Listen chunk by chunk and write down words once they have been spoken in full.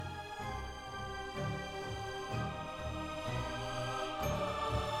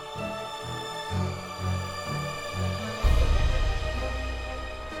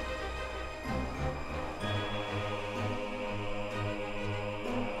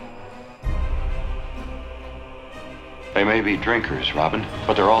They may be drinkers, Robin,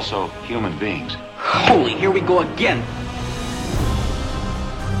 but they're also human beings. Holy, here we go again.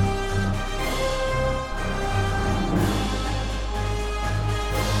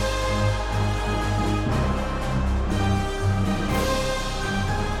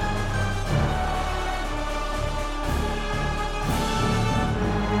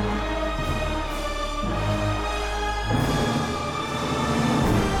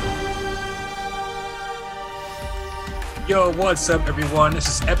 Yo, what's up, everyone? This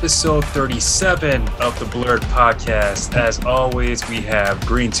is episode 37 of the Blurred Podcast. As always, we have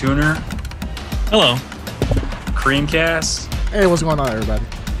Green Tuner. Hello. Creamcast. Hey, what's going on, everybody?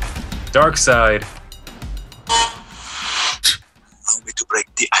 Dark Side. Allow me to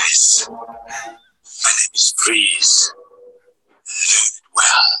break the ice. My name is Freeze. Learn it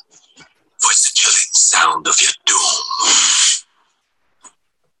well, for it's the chilling sound of your doom.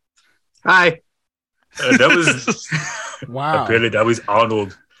 Hi. That was... Wow. Apparently that was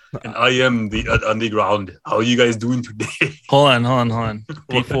Arnold. And I am the underground. How are you guys doing today? Hold on.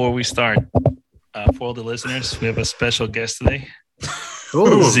 Before we start, for all the listeners, we have a special guest today.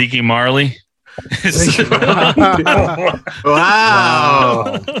 Ooh. Zeke Marley.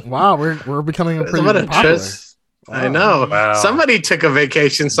 Wow. Wow, we're becoming pretty What a popular. twist. I know. Wow. Somebody took a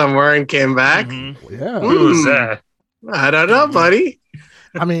vacation somewhere and came back. Mm-hmm. Yeah. Who was that? I don't know, buddy.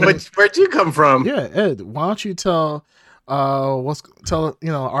 I mean, Where'd you come from? yeah, Ed, why don't you tell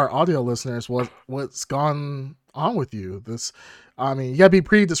our audio listeners what's gone on with you? You gotta be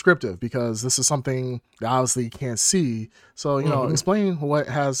pretty descriptive because this is something that obviously you can't see. So, explain what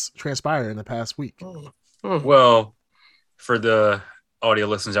has transpired in the past week. Well, for the audio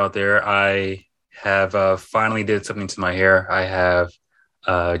listeners out there, I have finally did something to my hair. I have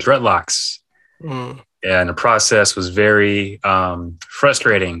dreadlocks. And the process was very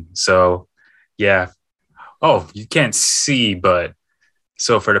frustrating. So, yeah. Oh, you can't see, but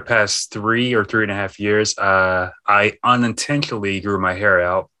so for the past 3 or 3.5 years, I unintentionally grew my hair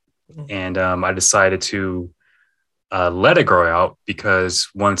out. And I decided to let it grow out because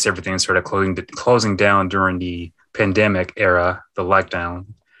once everything started closing down during the pandemic era, the lockdown,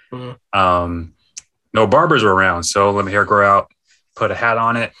 no barbers were around. So let my hair grow out, put a hat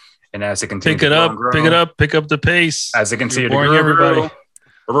on it. And as it continues Pick up the pace. As it continues to boring grow, everybody.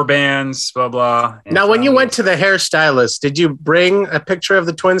 rubber bands, blah, blah. And Now, when you finally- went to the hairstylist, did you bring a picture of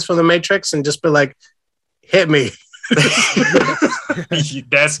the twins from the Matrix and just be like, hit me?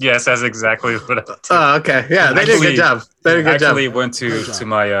 that's exactly what I did. Oh, okay. Yeah, they did a good job. They did a good job. Actually went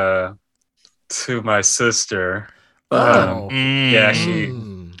to my sister. Oh. Yeah, she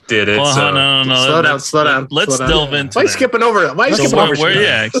did it. Well, so no. Slow down. Let's delve into Why are you that. skipping over it? Why are you So skipping over where, shit?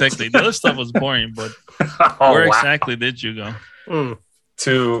 yeah, exactly. The other stuff was boring, but Oh, where wow. exactly did you go?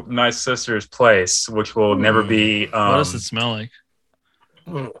 To my sister's place, which will never be. What does it smell like?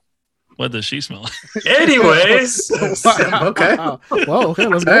 Mm. What does she smell like? Anyways, Okay. Well, okay,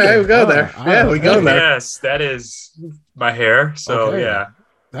 let's go. All right, there. we go there. Yeah, we go there. yes, that is my hair. So Okay. yeah.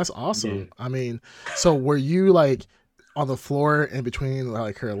 That's awesome. Yeah. I mean, so were you like on the floor in between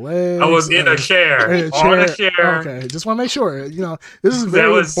like her legs? I was in a chair. In a On a chair. Okay, just want to make sure. This is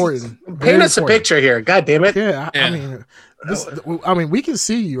very important. Paint Very us a important. picture here. God damn it. Yeah, Yeah. I mean, we can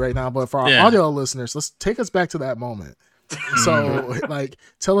see you right now, but for our Yeah. audio listeners, let's take us back to that moment. So, like,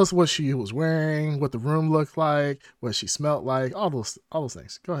 tell us what she was wearing, what the room looked like, what she smelled like, all those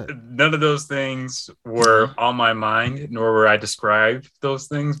things. Go ahead. None of those things were on my mind, nor were I described those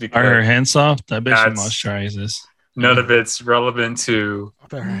things because Are her hands soft? I bet she That's- moisturizes. none of it's relevant to I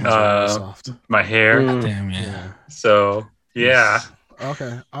bet her hands were really soft. my hair. Damn, yeah. So yeah.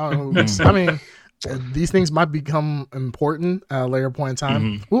 Okay. I mean, these things might become important at a later point in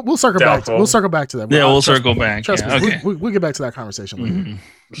time. We'll circle back. Doubtful. We'll circle back to that. Yeah, we'll Trust circle me. back. Trust Yeah, me. okay. We'll get back to that conversation later. Mhm.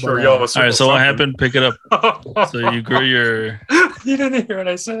 I'm sure But, y'all will All right, circle so what something. happened? Pick it up. So you grew your... You didn't hear what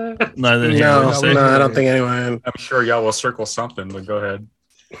I said. No, I didn't hear what you said. No, I don't think anyone. I'm sure y'all will circle something, but go ahead.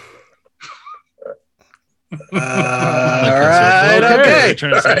 All right. Okay.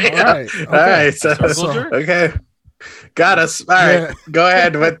 Trying to say- All right. All right. So, Circle jerk? okay. Got us. All right. Yeah. Go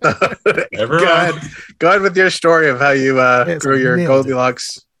ahead with the. Everyone. Go ahead with your story of how you Yes, grew your nailed it.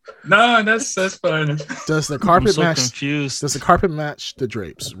 Goldilocks. No, that's fine. Does the I'm carpet so match? confused. Does the carpet match the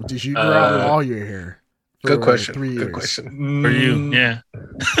drapes? Did you grow out all your hair? for Good question. 3 years? Good question. For you, yeah.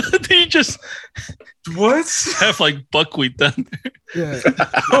 Did you just What? have like buckwheat done? Yeah.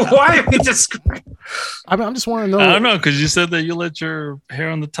 Why are we just? I mean, I'm just want to know. I don't know, because you said that you let your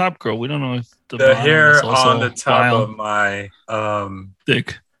hair on the top grow. We don't know if The bottom hair is also on the top wild of my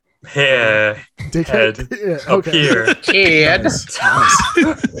dick. head Yeah, up okay. here Kid. Nice.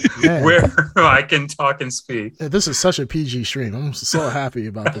 Man, where I can talk and speak. this is such a PG stream. I'm so happy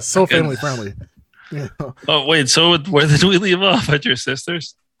about this. So family friendly. Yeah. Oh wait, so where did we leave off at your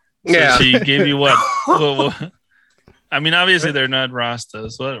sister's? So Yeah. she gave you what? What? I mean, obviously they're not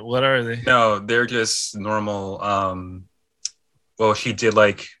Rastas. What are they? No, they're just normal. Well, she did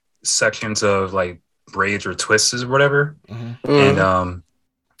like sections of like braids or twists or whatever, and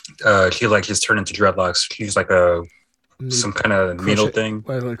she like just turned into dreadlocks. She's like some kind of needle thing,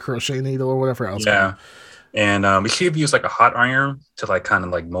 like a crochet needle or whatever else. yeah. And she used like a hot iron to like kind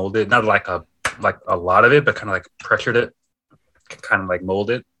of like mold it, not like a lot of it, but kind of like pressured it, kind of like mold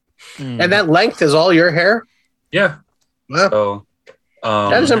it. And that length is all your hair? Yeah. Wow. So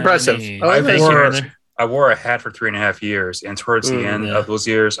That is impressive. I wore a hat for 3.5 years, and towards the end of those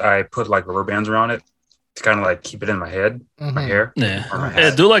years, I put like rubber bands around it to kind of like keep it in my head, my hair. Yeah. or my Yeah,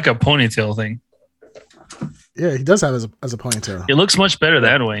 hat. do like a ponytail thing. Yeah, he does have as a ponytail. It looks much better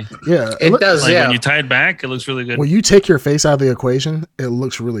that way. Yeah, It does, Like yeah. when you tie it back, it looks really good. When you take your face out of the equation, it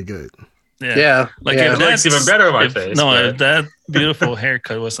looks really good. Yeah. Like yeah. if It looks that's even better on my if, face. No, but- if that beautiful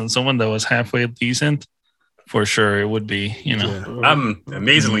haircut was on someone that was halfway decent, for sure it would be. You know, Yeah. I'm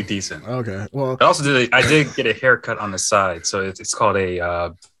amazingly decent. Okay. Well, I also I did get a haircut on the side, so it's called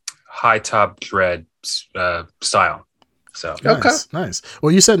a high top dread style. So nice.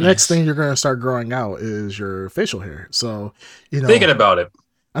 Well, you said next thing you're going to start growing out is your facial hair. So, thinking about it.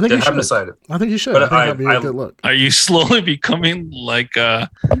 I think I you haven't should. decided. I think you should. But I think that'd be a good look. are you slowly becoming like a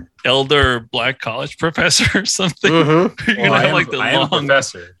elder black college professor or something? Mhm. You're gonna have like the I am a long,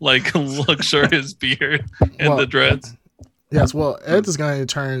 professor. like luxurious beard and Well, the dreads. Yes. Well, Ed is going to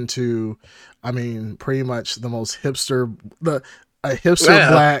turn to, I mean, pretty much the most hipster, a hipster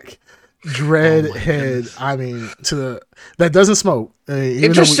Yeah. black dread Oh my head. goodness. I mean, that doesn't smoke. I mean, even though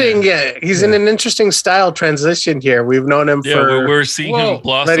Interesting. Yeah. He's in an interesting style transition here. We've known him Yeah, for we're seeing Whoa, him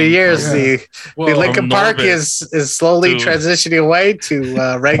blossom. many years. Yeah. The Well, Linkin from Park Norbit is slowly to- transitioning away to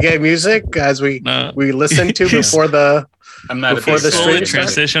reggae music as we No. listened to He's- before the I'm not Before a big the fan. slowly stream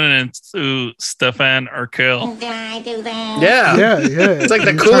transitioning into Stefan Urkel. yeah. yeah. It's like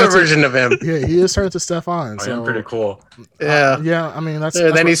the He's cooler trying to- version of him. Yeah, he is turning to Stefan. I So am pretty cool. Yeah. yeah. I mean, that's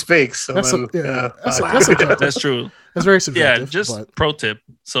Then he what- speaks. So that's then, that's fuck. subjective. That's true. That's very Yeah, subjective. just but pro tip.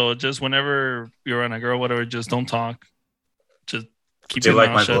 So just whenever you're on a girl, whatever, just don't talk. Just keep They your like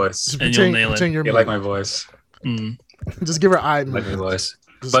mouth my shut. voice. just And you'll nail it. pretend you're They like my voice. Mm. Just give her eye Like my movement. voice.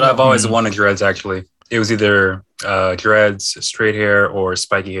 Just But I've know. always wanted dreads. Actually, it was either dreads, straight hair, or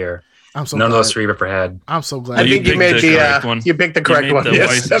spiky hair. I'm so None of glad. those three I've ever had. I'm so glad. I You think you picked made the correct one. you picked the correct made one. the Yes,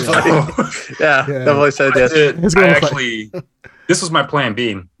 wise definitely. Yeah, Yeah. definitely said yes. It's gonna look like- Actually, this was my plan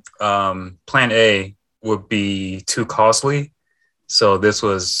B. Plan A would be too costly, so this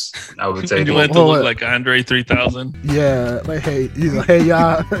was, I would say, And you went to Well, look what- like Andre 3000. Yeah, like hey, hey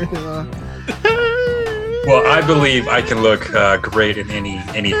y'all. You know. well, I believe I can look great in any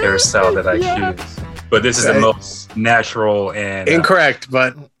hairstyle that I choose. But this is the Okay. most natural and Incorrect,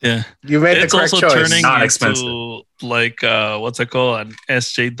 but Yeah. you made It's the correct also choice. turning Not into expensive. like what's it called? An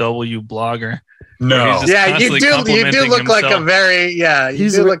SJW blogger. no. He's just Yeah, you constantly do complimenting look like a himself. very you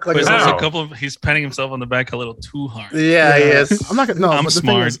He's do a- look like But a it's Wow. also he's patting himself on the back a little too hard. yeah, he is. I'm not gonna. No, I'm but the thing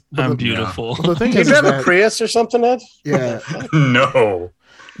smart. is- but I'm the- beautiful. but the thing Do you is have a that Prius or something, Ed? yeah, No.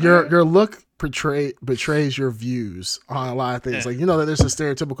 your look betrays your views on a lot of things. Yeah. Like that there's a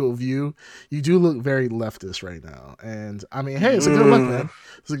stereotypical view. You do look very leftist right now, and I mean, hey, it's a good look, man.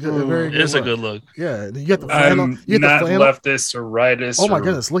 It's a good, very good. It's look. a good look. Yeah, and you get the flannel. I'm You get the not flannel. leftist or rightist. Oh my or-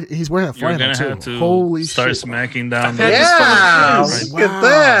 goodness! Look, he's wearing a You're flannel gonna too. have to Holy start shit! smacking down. I've had those- this Yeah, for look at Wow.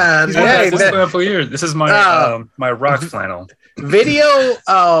 that. He's Yeah, Hey, this that- is for years. This is my Oh. my rock flannel. video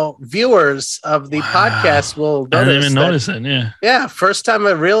viewers of the Wow. podcast will I didn't notice. even that- notice it. Yeah. Yeah, first time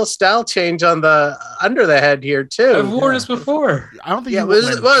a real style change on the under the head here too. I've worn this before. I don't think Yeah, you well,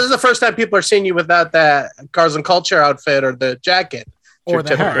 look this is the first time people are seeing you without that Cars and Culture outfit or the jacket. or Your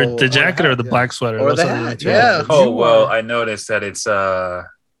the hat. typical- Or the jacket or hat, the yeah. black sweater. Or Those the are hat, two. yeah. Oh You well, are- I noticed that it's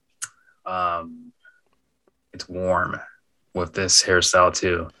warm with this hairstyle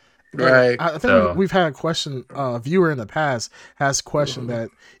too. Right. I think So- we've had a question. A viewer in the past has questioned that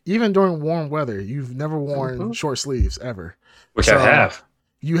even during warm weather, you've never worn short sleeves ever. Which So- I have.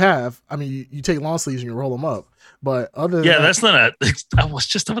 You have. I mean, you take long sleeves and you roll them up. But other than Yeah, that, that's not a. I was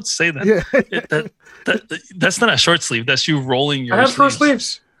just about to say that. yeah. That's not a short sleeve. That's you rolling your. I have short sleeves.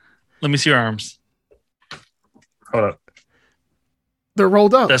 sleeves. Let me see your arms. Hold up. They're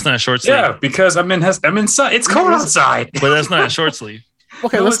rolled up. That's not a short sleeve. Yeah, because I'm inside. It's cold outside. But that's not a short sleeve.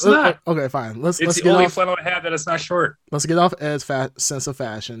 Okay, No, it's not. Okay, fine. Let's It's get the only off. flannel I have that is not short. Let's get off Ed's sense of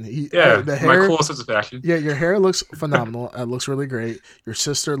fashion. Yeah, The hair. my cool sense of fashion. Yeah, your hair looks phenomenal. It looks really great. Your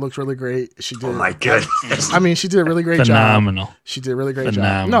sister looks really great. She did. Oh my goodness. I mean, she did a really great Phenomenal. job. She did a really great job.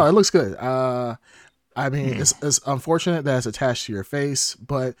 Phenomenal. No, it looks good. I mean, it's unfortunate that it's attached to your face,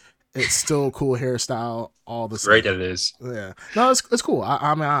 but it's still a cool hairstyle. All the same. Great that it is. Yeah, no, it's cool.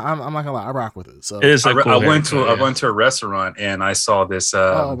 I'm not gonna lie, I rock with it. So It is. I went to a restaurant and I saw this.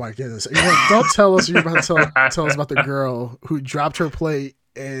 oh my goodness! Don't tell us you're about to tell us about the girl who dropped her plate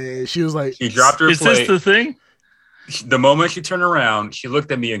and she was like, she dropped her Is plate. this the thing? The moment she turned around, she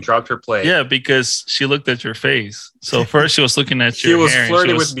looked at me and dropped her plate. Yeah, because she looked at your face. So first she was looking at She your was hair.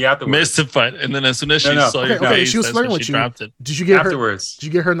 flirting and she with me afterwards. mystified, and then as soon as she No. saw your Okay, face, she was that's flirting when with she you. dropped it. Did you get Afterwards. Did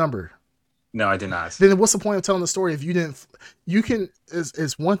you get her number? No, I did not. Then what's the point of telling the story if you didn't? You can.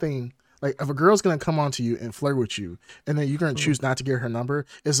 It's one thing. Like if a girl's gonna come on to you and flirt with you, and then you're gonna choose not to get her number,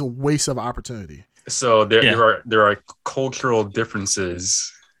 it's a waste of opportunity. So there Yeah. there are cultural differences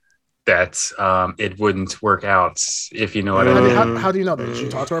that it wouldn't work out, if you know what I mean. How do you know that? Did you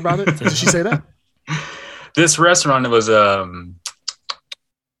talk to her about it? Did she say that? This restaurant was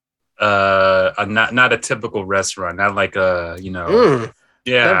not a typical restaurant, not like a yeah, Not a What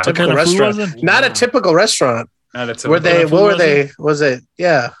kind typical of food was restaurant. it? Not a typical restaurant. not a typical. Were they? food What were was they? Was it?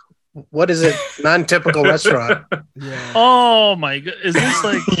 Yeah. What is it? Non-typical restaurant. Yeah. Oh my god! Is this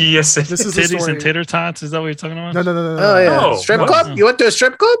like Yes, This is the titties story. and tater tots? Is that what you're talking about? No. Oh yeah. No. Strip What? club? You went to a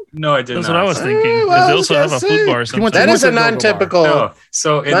strip club? no, I did That's not. what I was thinking. Oh, Because well, they I also was have a gonna food say. bar or something. went to- That is a go to a bar. non-typical, No,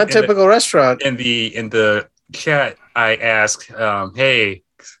 so non-typical restaurant. in the chat, I asked, "Hey,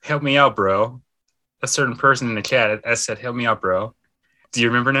 help me out, bro." A certain person in the chat, I said, "Help me out, bro." Do you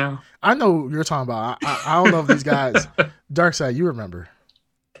remember now? I know what you're talking about. I don't know if these guys. Darkside, you remember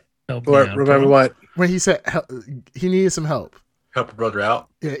Help me Or out, remember bro. what? when he said he needed some help. Help a brother out.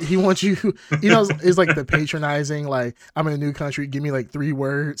 Yeah, he wants you. It's like the patronizing. Like I'm in a new country. Give me like 3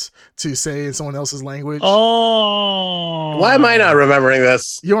 words to say in someone else's language. Oh, Why am I not remembering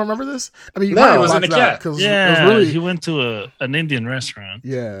this? You don't remember this? I mean, you No, might have it was in blocked the it out chat. 'cause Yeah, it was really. he went to an Indian restaurant,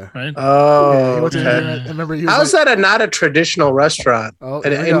 Yeah. right? Oh, Yeah, he went to okay. India, and remember he was How's like, that not a traditional restaurant? Oh, An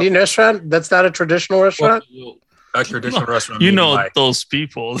there we go. Indian restaurant? That's not a traditional restaurant? A traditional restaurant. You meaning know like those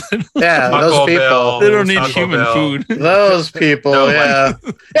people. Yeah, Taco those people. Bell. They don't need Taco human Bell. food. Those people, No, like- yeah.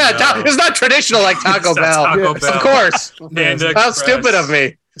 Yeah, No. it's not traditional like Taco It's not Bell. Taco Yeah, Bell. Of course. Panda How Express. stupid of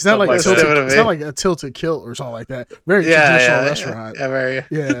me. It's not like Like a tilted. that. It's not like a tilted kilt or something like that. Very Yeah, traditional yeah, restaurant. yeah, very.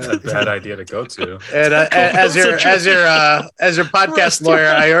 That's a Yeah. bad idea to go to. And as your podcast Restaurant. lawyer,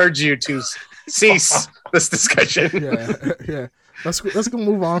 I urge you to cease this discussion. Yeah. Let's go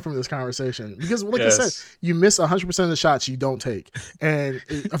move on from this conversation because, like I Yes. said, you miss 100% of the shots you don't take, and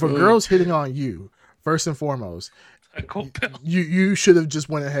if a girl's hitting on you, first and foremost, Taco Bell. you should have just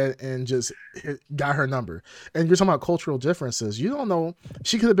went ahead and just got her number. And you're talking about cultural differences. You don't know.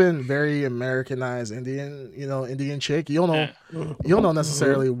 She could have been very Americanized Indian, Indian chick. You don't know. You don't know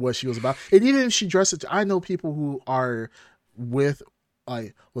necessarily what she was about. And even if she dressed it, I know people who are with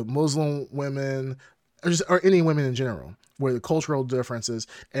Muslim women or any women in general, where the cultural differences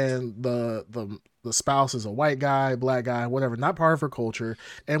and the spouse is a white guy, black guy, whatever, not part of her culture.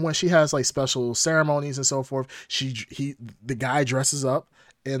 And when she has like special ceremonies and so forth, the guy dresses up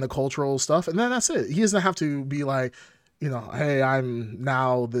in the cultural stuff, and then that's it. He doesn't have to be like, hey, I'm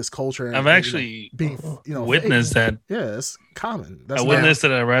now this culture. And, I've actually being, witnessed that. Yeah, it's common. I That's witnessed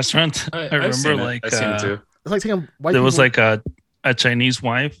it at a restaurant. I I've remember seen it. like I've seen it too. It's like taking white. there was people- like a Chinese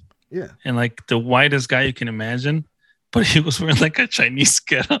wife, yeah, and like the whitest guy you can imagine, but he was wearing like a Chinese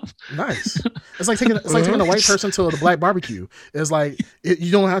getup. nice. It's like taking a white person to the black barbecue. It's like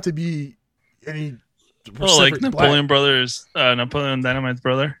you don't have to be any. Oh, like specific Napoleon Brothers, Napoleon Dynamite's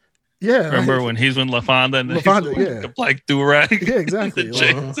brother. Yeah, Remember when he's with La Fonda and La he's Fonda, wearing yeah. the black do-rag? Yeah, exactly. The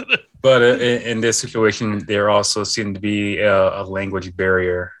chains. But in this situation, there also seemed to be a language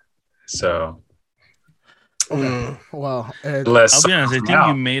barrier. So Mm. Well, and less. I'll be honest, I think out.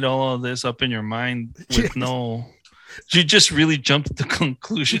 you made all of this up in your mind with Yes. no. You just really jumped to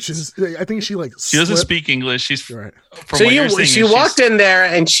conclusions. I think she like She doesn't slipped. speak English. She's Right. from So what you're saying, she is walked in there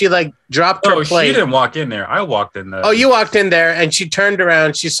and she like dropped her No, she plate. didn't walk in there. I walked in there. Oh, you walked in there and she turned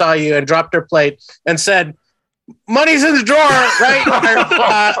around, she saw you and dropped her plate and said, money's in the drawer, right?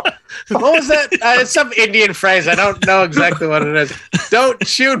 What was that? It's some Indian phrase. I don't know exactly what it is. Don't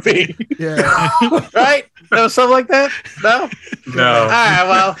shoot me. Yeah. Right? No, something like that? No? No. All right,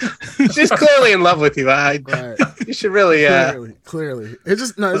 well, she's clearly in love with you. Right. You should really Clearly. It's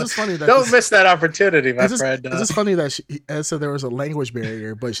just funny that don't miss that opportunity, my friend. It's just funny that Ed said there was a language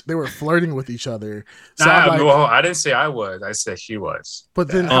barrier, but they were flirting with each other. So Well, I didn't say I was. I said she was. But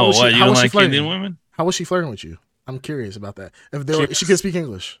then you don't like Indian women? How was she flirting with you? I'm curious about that. If she could speak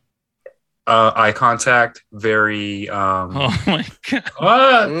English. Eye contact, very. Oh my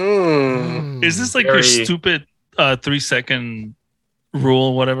god! Is this like your stupid 3-second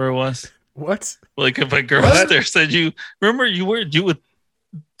rule, whatever it was? What? Like if a girl there said you would.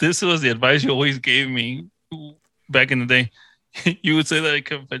 This was the advice you always gave me back in the day. You would say that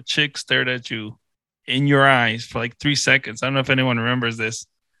like if a chick stared at you in your eyes for like 3 seconds. I don't know if anyone remembers this,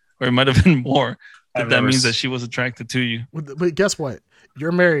 or it might have been more. That means that she was attracted to you. But guess what?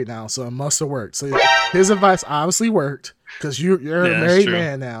 You're married now, so it must have worked. So his advice obviously worked because you're a married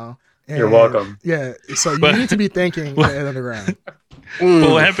man now. And you're welcome. Yeah, so you need to be thanking Ed Underground.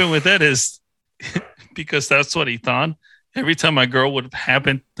 But what happened with that is because that's what he thought. Every time my girl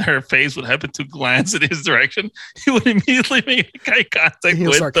her face would happen to glance in his direction, he would immediately make eye contact He'll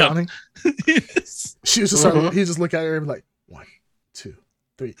with start them. counting. Yes. She was just he just look at her and be like 1, 2,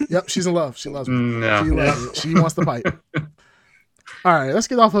 3. Yep, she's in love. She loves me. No. She loves me. She wants to fight. All right, let's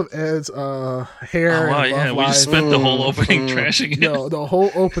get off of Ed's hair. Oh, wow, and we just spent the whole opening trashing him. No, the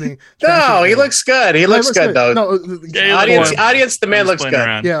whole opening. No, he looks good. He looks good though. No, audience, the man looks good.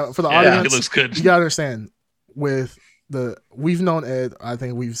 Around. Yeah, for the audience, he looks good. You gotta understand. We've known Ed. I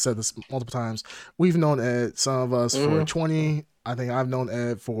think we've said this multiple times. We've known Ed. Some of us for 20. I think I've known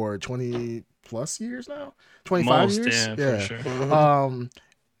Ed for 20 plus years now. 25 years. Yeah, for sure.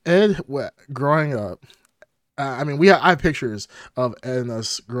 Ed, growing up. I have pictures of Ed and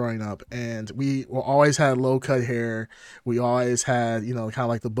us growing up, and we always had low cut hair. We always had, kind of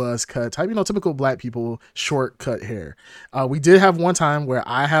like the buzz cut type, typical black people, short cut hair. We did have one time where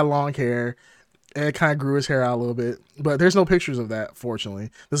I had long hair. Ed kind of grew his hair out a little bit, but there's no pictures of that, fortunately.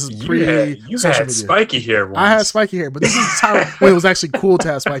 This is You had spiky hair once. I had spiky hair, but this is the time when it was actually cool to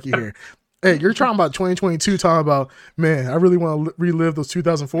have spiky hair. Hey, you're talking about 2022, talking about, man, I really want to relive those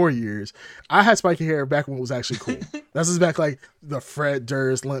 2004 years. I had spiky hair back when it was actually cool. This is back like the Fred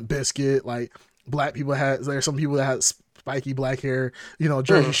Durst, Limp Bizkit, like black people there's some people that had spiky black hair,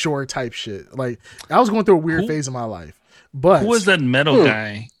 Jersey Shore type shit. Like I was going through a weird phase of my life. But who was that metal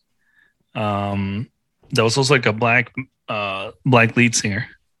guy? That was also like a black lead singer.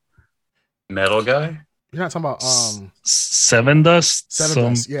 Metal guy? You're not talking about Seven Dust?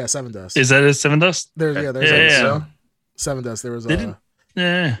 Dust. Yeah, Seven Dust. Is that his Seven Dust? There's Seven Dust. There was but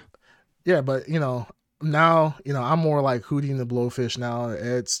now I'm more like Hootie and the Blowfish now.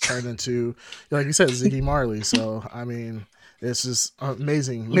 Ed's turned into, like you said, Ziggy Marley. So it's just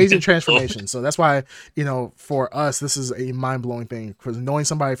amazing transformation. So that's why, for us, this is a mind-blowing thing, because knowing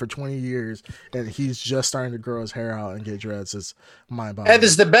somebody for 20 years and he's just starting to grow his hair out and get dreads is mind-boggling. Ed,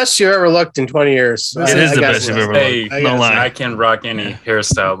 this is the best you ever looked in 20 years. It is the best you've ever looked. No lie. I can rock any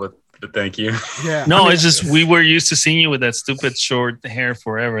hairstyle, but thank you. Yeah. No, it's just we were used to seeing you with that stupid short hair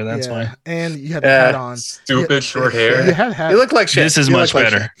forever. That's why. And you had the hat on. Stupid short hair. You had hat. You look like shit. This is much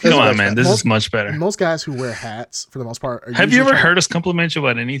better. Come on, man. This is much better. Most guys who wear hats, for the most part, have you ever heard us compliment you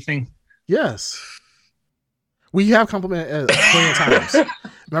about anything? Yes. We have complimented Ed plenty of times.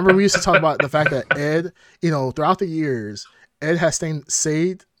 Remember, we used to talk about the fact that Ed, throughout the years, Ed has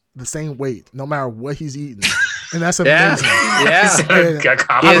stayed the same weight no matter what he's eating. And that's amazing. He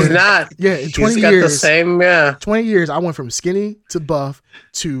is not. Yeah, in 20 he's got years, the same. 20 years, I went from skinny to buff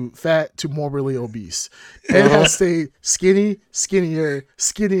to fat to morbidly obese. Ed has stayed skinny, skinnier,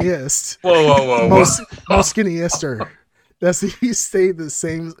 skinniest. Whoa. Most skinniester. He stayed the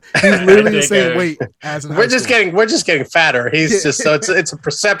same. He's literally the same weight as in high school. We're just getting fatter. He's just so it's a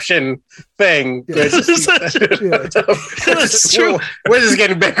perception thing. Yeah. That's true. We're just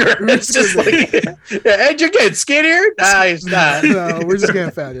getting bigger. It's just Ed, you're getting skinnier. Nah, he's not. No, we're just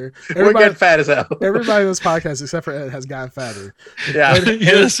getting fatter. We're getting fat as hell. Everybody on this podcast, except for Ed, has gotten fatter.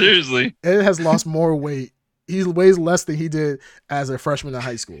 Yeah, seriously. Ed has lost more weight. He weighs less than he did as a freshman in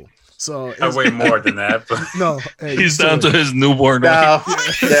high school. So I weigh more than that. But no, he's down to his newborn weight.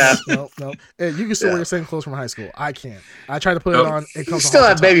 Yeah. No. Hey, you can still wear the same clothes from high school. I can't. I try to put it on. It comes. You still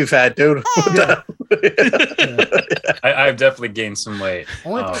have baby fat, dude. I've definitely gained some weight.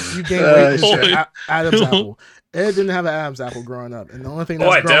 Only you gained weight is Adam's apple. Ed didn't have an Adam's apple growing up, and the only thing Oh,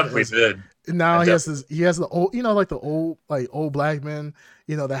 that's I grown definitely is did. now he has the old, like the old black men,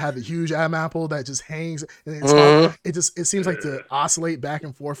 that have the huge Adam apple that just hangs and it seems like to oscillate back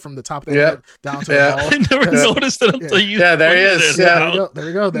and forth from the top of the head down to the ball. I never noticed it until you. Yeah, there he is. Yeah, there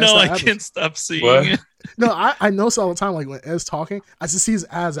you go. That's no, I Adam's. can't stop seeing What? it. No, I notice all the time, like when Ed's talking, I just see his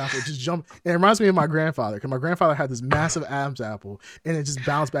Adam's apple just jump. And it reminds me of my grandfather, because my grandfather had this massive Adam's apple, and it just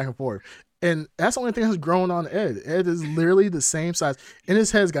bounced back and forth. And that's the only thing that's growing on Ed. Ed is literally the same size, and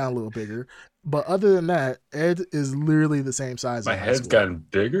his head's gotten a little bigger. But other than that, Ed is literally the same size. My head's gotten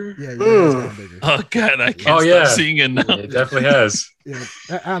bigger? Yeah, your head's gotten bigger. Oh God, I can't stop seeing it now. Yeah, it definitely has. Yeah,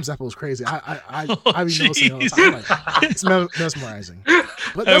 that Adam's apple is crazy. I be noticing it all the jeez. time. Like, it's mesmerizing.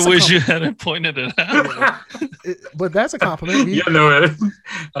 But I that's a wish you compliment. hadn't pointed it out. But that's a compliment. Yeah, no,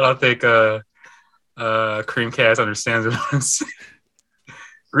 I don't think Creamcast understands what I'm saying.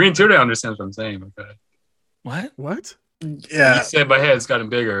 Green Tutor understands what I'm saying. Okay. What? Yeah. You said my head's gotten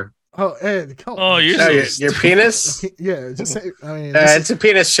bigger. Oh, Ed, come on. Oh, your penis? Yeah, just say. I mean, It's a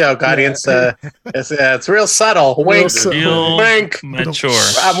penis joke, audience. It's real subtle. Wink, Real wink. mature.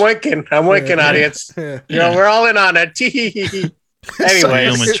 I'm winking, audience. Yeah. We're all in on it. Anyway,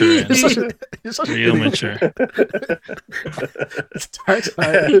 Real mature. You're such Real mature.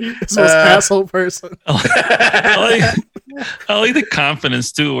 Darkseid is the most asshole person. I like the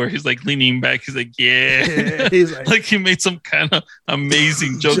confidence too, where he's like leaning back. He's like, yeah. He's like, Like he made some kind of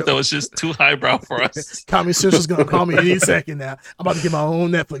amazing joke that was just too highbrow for us. Comedy Central's gonna call me any second now. I'm about to get my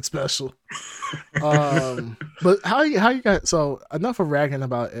own Netflix special. But how you got so enough of ragging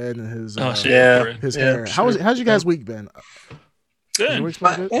about Ed and his his hair. How's you guys' week been? Good.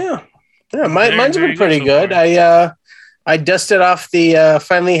 Mine's been pretty good. I dusted off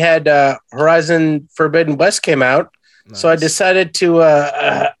finally had Horizon Forbidden West came out. Nice. So I decided to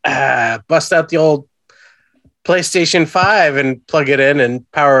bust out the old PlayStation 5 and plug it in and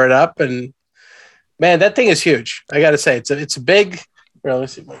power it up. And man, that thing is huge. I got to say, it's a big. Here, let me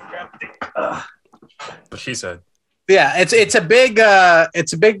see. What she said. Yeah, it's a big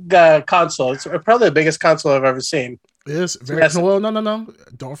console. It's probably the biggest console I've ever seen. It is very well. No.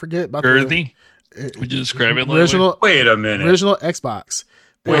 Don't forget about Girthy. Would you describe it like original? Wait a minute. Original Xbox.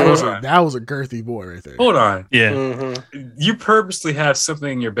 That was a girthy boy right there. Hold on. Yeah. Mm-hmm. You purposely have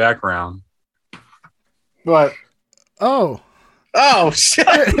something in your background. What? Oh shit!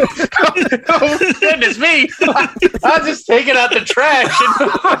 Oh goodness me! I was just taking out the trash and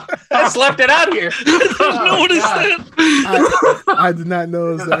I just left it out here. I did not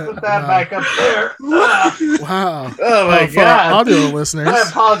notice that. Put that back up there. Wow! Oh my For god! our audio listeners, I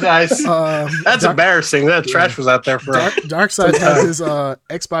apologize. That's embarrassing. That trash was out there for Darkseid has his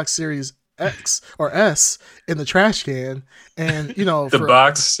Xbox Series X or S in the trash can, and the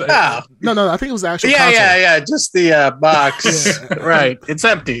box. Oh. No, I think it was the actual. Yeah. Just the box. Yeah. Right. It's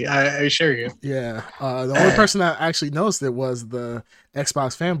empty. I assure you. Yeah. The only person that actually noticed it was the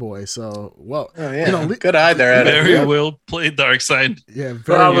Xbox fanboy. So, good eye there, Ed. Very well played, Darkseid. Yeah.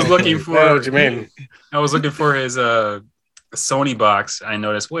 I was looking for. I know what you mean. I was looking for his Sony box. I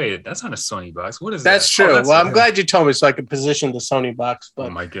noticed. Wait, that's not a Sony box. What is that? That's true. I'm glad you told me so I could position the Sony box. But oh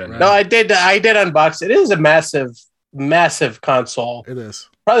my goodness. No, I did unbox it. It is a massive console. It is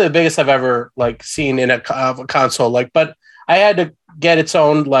probably the biggest I've ever seen in a console. But I had to get its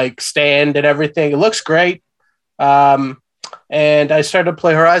own stand and everything. It looks great. And I started to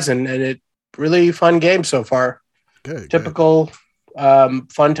play Horizon, and it really fun game so far. Good. Typical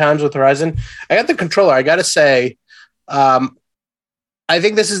fun times with Horizon. I got the controller. I got to say, I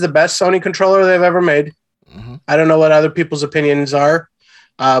think this is the best Sony controller they've ever made. Mm-hmm. I don't know what other people's opinions are,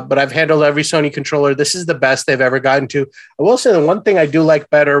 but I've handled every Sony controller. This is the best they've ever gotten to. I will say the one thing I do like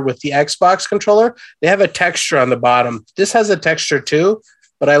better with the Xbox controller, they have a texture on the bottom. This has a texture too,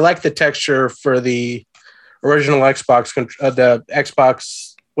 but I like the texture for the original Xbox, the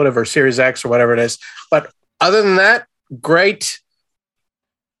Xbox, whatever, Series X or whatever it is. But other than that, great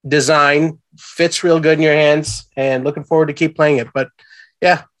design, fits real good in your hands, and looking forward to keep playing it. But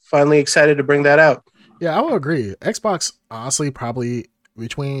yeah, finally excited to bring that out. Yeah, I would agree. Xbox, honestly, probably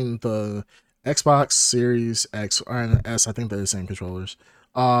between the Xbox Series X and S, I think they're the same controllers.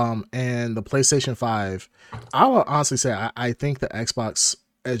 And the PlayStation 5, I would honestly say I think the Xbox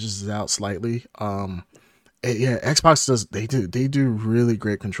edges it out slightly. Xbox they do really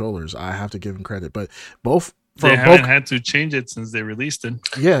great controllers. I have to give them credit, but they haven't had to change it since they released it.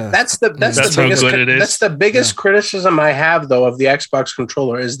 Yeah, that's the biggest. That's the biggest criticism I have though of the Xbox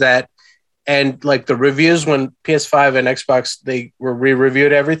controller is that, and the reviews when PS5 and Xbox they were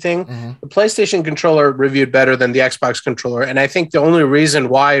re-reviewed everything. Mm-hmm. The PlayStation controller reviewed better than the Xbox controller, and I think the only reason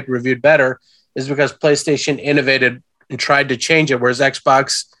why it reviewed better is because PlayStation innovated and tried to change it, whereas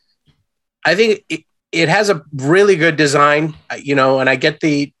Xbox, I think it has a really good design, and I get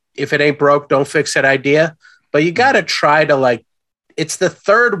the if it ain't broke, don't fix it idea, but you got to try to like, it's the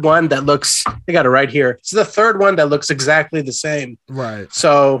third one that looks, I got it right here. It's the third one that looks exactly the same. Right.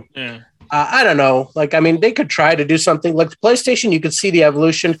 So I don't know. Like, I mean, they could try to do something like the PlayStation. You could see the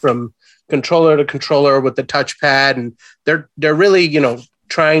evolution from controller to controller with the touchpad, and they're really,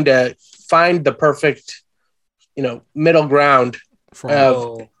 trying to find the perfect, middle ground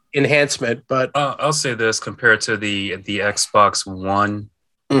of enhancement. But I'll say this compared to the Xbox One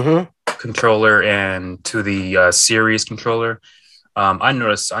controller and to the Series controller. I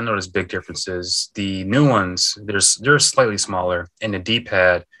noticed big differences. The new ones, they're slightly smaller, and the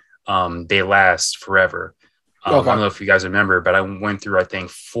D-pad, they last forever. I don't know if you guys remember, but I went through, I think,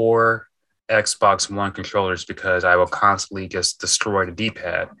 4 Xbox One controllers because I will constantly just destroy the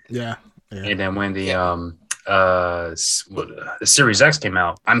D-pad. Yeah. And then when the Series X came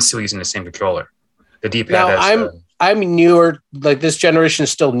out, I'm still using the same controller. The D-pad. Now I'm newer. Like, this generation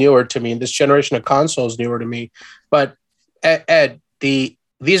is still newer to me. This generation of consoles newer to me. But Ed, these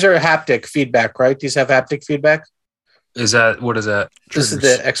are haptic feedback, right? These have haptic feedback. What is that? This is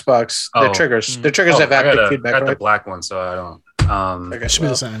the Xbox. The triggers. The triggers have haptic feedback. I got right? the black one, so I don't. It should be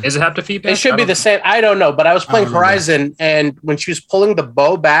the same. Is it haptic feedback? It should be the same. I don't know, but I was playing Horizon, and when she was pulling the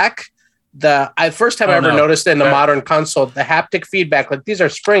bow back, first time I ever noticed it in the modern console, the haptic feedback, like these are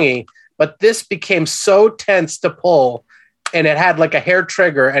springy, but this became so tense to pull, and it had like a hair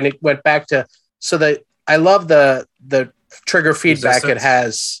trigger, and it went back to I love the trigger feedback it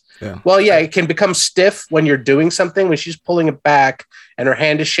has. Yeah. Well, yeah, it can become stiff when you're doing something. When she's pulling it back and her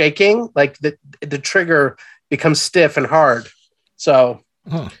hand is shaking, like the trigger becomes stiff and hard. So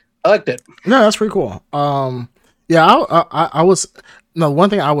I liked it. No, that's pretty cool. Yeah, I was one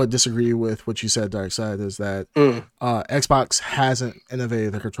thing I would disagree with what you said, Dark Side, is that Xbox hasn't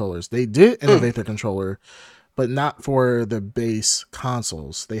innovated their controllers. They did innovate their controller, but not for the base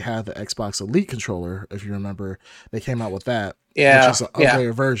consoles. They had the Xbox Elite controller, if you remember. They came out with that. Yeah, which is an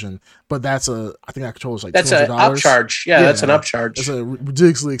upgraded version. But I think that controller's like that's $200. an upcharge. Yeah, that's an upcharge. It's a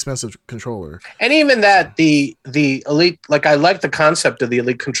ridiculously expensive controller. And even that, the Elite, like, I like the concept of the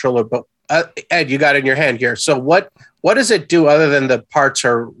Elite controller, but Ed, you got it in your hand here. So what does it do other than the parts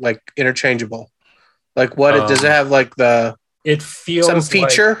are like interchangeable? Like, does it have like it feels some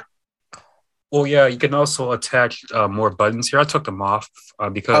feature? Well, yeah, you can also attach more buttons here. I took them off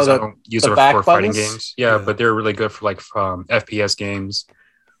because I don't use them for fighting games. Yeah, but they're really good for like FPS games.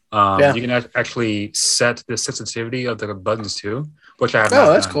 You can actually set the sensitivity of the buttons too, which I have not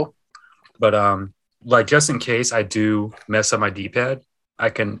that's done. cool. But like, just in case I do mess up my D-pad, I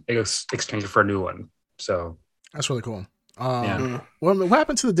can exchange it for a new one. So that's really cool. What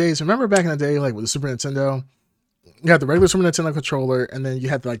happened to the days? Remember back in the day, like with the Super Nintendo, you had the regular Super Nintendo controller, and then you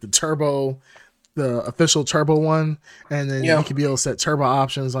had like the turbo, the official turbo one, and then you could be able to set turbo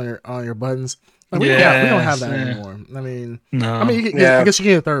options on your buttons. Like, we don't have that anymore. I mean, I guess you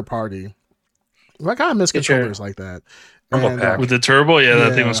get a third party. Like, I miss controllers like that. Rumble Pack with the turbo,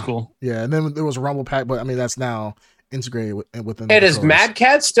 that thing was cool. Yeah, and then there was Rumble Pack, but I mean that's now integrated within. Hey, does Mad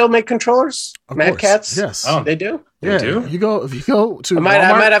Cat still make controllers? Mad Cats, yes, they do. Yeah, do. If you go to, I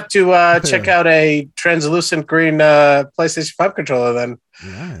might have to check out a translucent green PlayStation 5 controller then.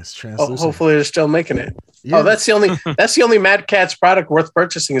 Nice, translucent. Hopefully they're still making it. Yeah. Oh, that's the only Mad Catz product worth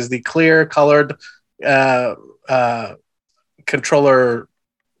purchasing is the clear colored controller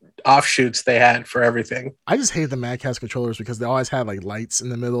offshoots they had for everything. I just hate the Mad Catz controllers because they always had like lights in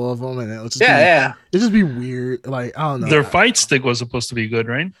the middle of them, and it would just it'd just be weird. Like, I don't know. Their fight stick was supposed to be good,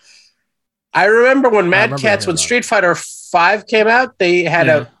 right? I remember when Mad Catz, when Street Fighter 5 came out, they had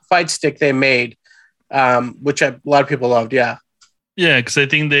a fight stick they made, which a lot of people loved. Yeah, because I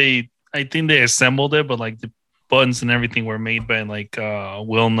think they assembled it, but like the buttons and everything were made by like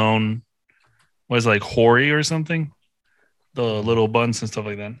well-known, like Hori or something. The little buttons and stuff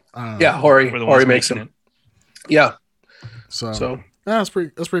like that. Yeah, Hori makes them. Yeah. So that's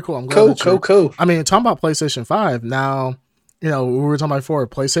pretty cool. I'm glad cool. I mean, talking about PlayStation 5 now, we were talking about before,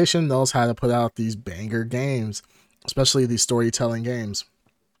 PlayStation knows how to put out these banger games, especially these storytelling games.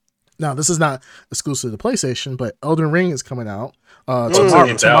 Now, this is not exclusive to PlayStation, but Elden Ring is coming out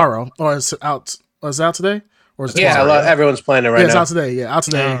tomorrow. Or is it out? Is it out today? Or is it everyone's playing it right now. It's out today. Yeah, out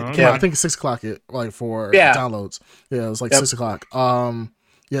today. Okay. I think it's 6 o'clock. For downloads. Yeah, it was like 6 o'clock. So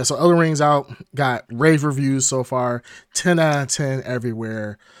Elden Ring's out. Got rave reviews so far. 10 out of 10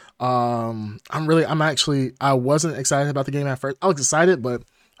 everywhere. I wasn't excited about the game at first. I was excited, but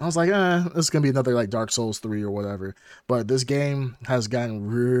I was like, it's gonna be another like Dark Souls 3 or whatever. But this game has gotten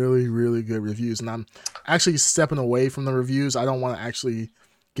really, really good reviews, and I'm actually stepping away from the reviews. I don't want to actually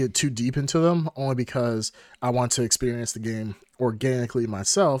get too deep into them, only because I want to experience the game organically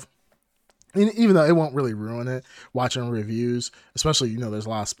myself. And even though it won't really ruin it, watching reviews, especially, there's a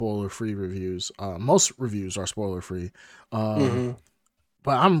lot of spoiler-free reviews. Most reviews are spoiler-free. But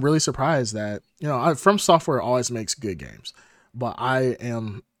I'm really surprised that, From Software always makes good games. But I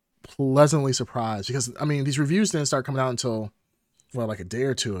am pleasantly surprised because, these reviews didn't start coming out until, like a day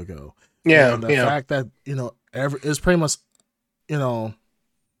or two ago. Yeah. And the fact that, it's pretty much,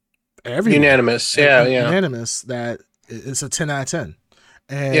 everyone. Unanimous. Unanimous that it's a 10 out of 10.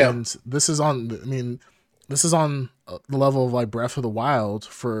 And this is on the level of like Breath of the Wild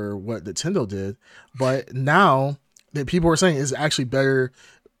for what Nintendo did. But now that people are saying is actually better.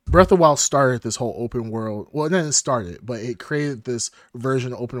 Breath of the Wild started this whole open world. Well, it didn't start it, but it created this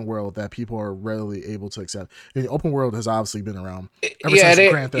version of open world that people are readily able to accept. And the open world has obviously been around ever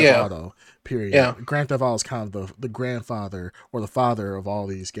since Grand Theft Auto, period. Yeah. Grand Theft Auto is kind of the grandfather or the father of all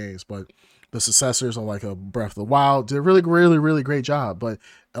these games, but the successors of like a Breath of the Wild did a really, really, really great job. But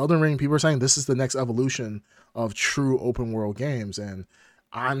Elden Ring, people are saying this is the next evolution of true open world games, and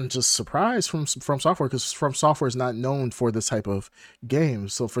I'm just surprised from Software because From Software is not known for this type of game.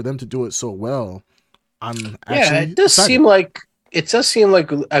 So for them to do it so well, I'm actually it does excited. seem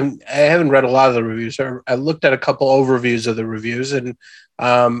like I haven't read a lot of the reviews. I looked at a couple overviews of the reviews, and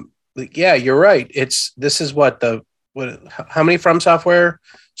you're right. This is how many From Software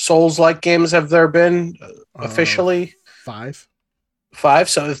Souls-like games have there been officially? 5.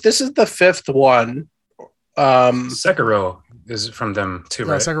 So if this is the 5th one, Sekiro is from them too,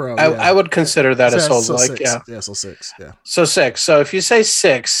 right? Sekiro, I would consider that a Souls-like. So 6. Yeah. So 6. So if you say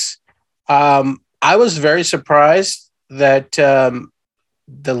 6, I was very surprised that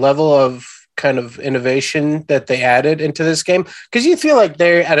the level of kind of innovation that they added into this game, because you feel like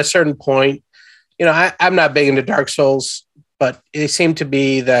they're at a certain point. I'm not big into Dark Souls, but it seemed to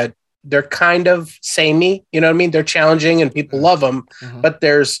be that they're kind of samey. You know what I mean? They're challenging and people love them, but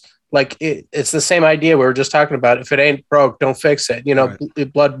there's like it's the same idea we were just talking about. If it ain't broke, don't fix it. Right.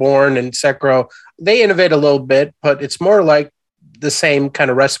 Bloodborne and Sekiro, they innovate a little bit, but it's more like the same kind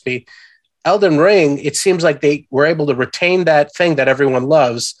of recipe. Elden Ring, it seems like they were able to retain that thing that everyone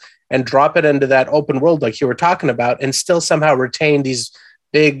loves and drop it into that open world like you were talking about, and still somehow retain these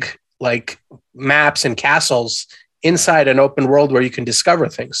big like maps and castles inside an open world where you can discover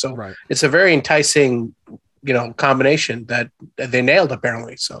things. So it's a very enticing, combination that they nailed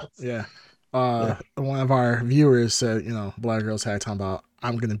apparently. So one of our viewers said, Black Girls had talking about,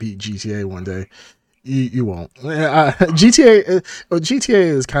 I'm going to beat GTA one day. You won't. GTA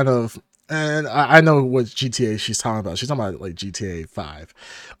is kind of, and I know what GTA she's talking about. She's talking about like GTA 5.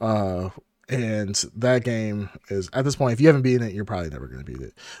 And that game is, at this point, if you haven't beaten it, you're probably never going to beat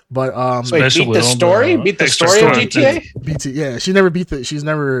it. But beat the story of GTA. She's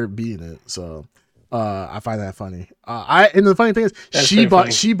never beaten it. So I find that funny. And the funny thing is, she bought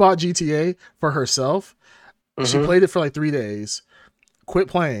GTA for herself. She played it for like 3 days, quit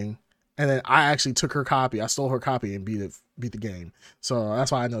playing, and then I actually took her copy. I stole her copy and beat the game. So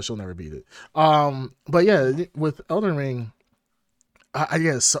that's why I know she'll never beat it. But yeah, with Elden Ring, I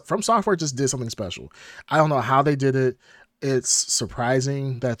guess From Software just did something special. I don't know how they did it. It's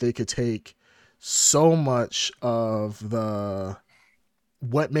surprising that they could take so much of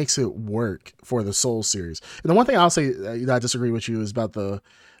what makes it work for the Souls series. And the one thing I'll say that I disagree with you is about the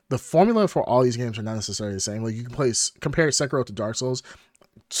formula for all these games are not necessarily the same. Like you can compare Sekiro to Dark Souls.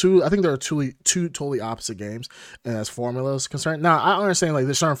 I think there are two totally opposite games, and as formulas concerned. Now I understand like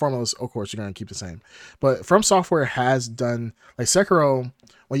there's certain formulas, of course, you're gonna keep the same, but From Software has done like Sekiro.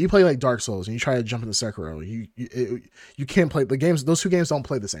 When you play like Dark Souls and you try to jump into Sekiro, you can't play the games. Those two games don't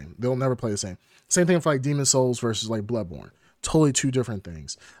play the same. They'll never play the same. Same thing for like Demon Souls versus like Bloodborne. Totally two different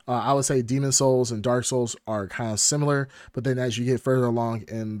things. I would say Demon Souls and Dark Souls are kind of similar, but then as you get further along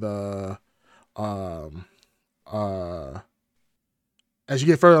in the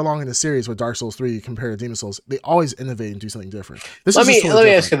series with Dark Souls 3 compared to Demon Souls, they always innovate and do something different. Let me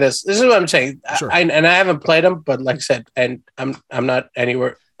ask you this. This is what I'm saying. Sure. I haven't played them, but like I said, and I'm not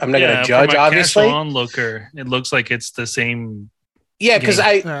anywhere. I'm not going to judge. Obviously, onlooker, it looks like it's the same. Yeah, because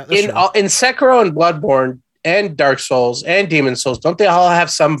in Sekiro and Bloodborne and Dark Souls and Demon Souls, don't they all have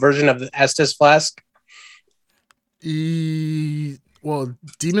some version of the Estus flask? Well,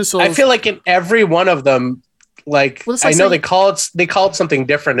 Demon Souls. I feel like in every one of them. Like I know they call it something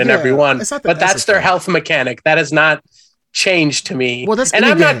different in every one, but that's their health mechanic. That has not changed to me. Well, and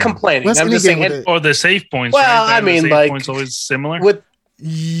I'm not complaining. I'm just saying, or the save points. Well, right? I mean, the save like points always similar.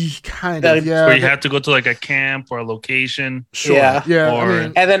 Kind of, yeah. Where you have to go to like a camp or a location. Sure. Yeah. Yeah. Or- I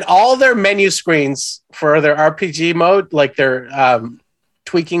mean, And then all their menu screens for their RPG mode, like they're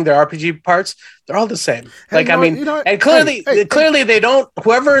tweaking their RPG parts, they're all the same. hey, Like, you I know mean, what- you know what? and clearly, Hey, clearly they don't.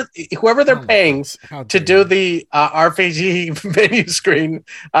 Whoever they're paying How to dare do you. the RPG menu screen,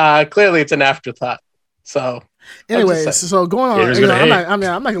 clearly it's an afterthought. So, Anyways, so going Yeah, on, who's you know, gonna hate? I'm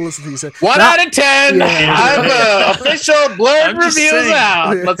not gonna listen to you say 1 Now- out of 10. Yeah. I'm official blurred I'm just reviews saying.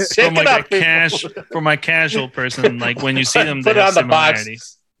 out. Let's shake From it like up, a people. for my casual person, like when you see them, Put they it have on the box.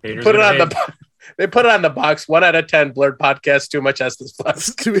 similarities. Haters Put it gonna on hate. the. They put it on the box. 1 out of 10. Blurred podcast. Too much Estes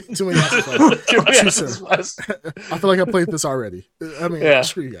Plus. too many answers. Too many Too Estes soon. Plus. I feel like I played this already. I mean, Yeah.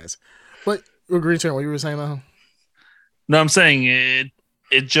 screw you guys. But Green Turn, what you were saying though? No, I'm saying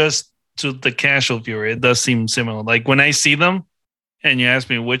it just to the casual viewer, it does seem similar. Like when I see them and you ask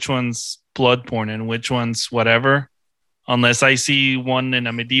me which one's blood porn and which one's whatever, unless I see one in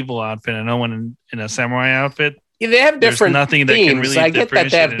a medieval outfit and no one in a samurai outfit, Yeah, they have There's different nothing that can themes. really I get that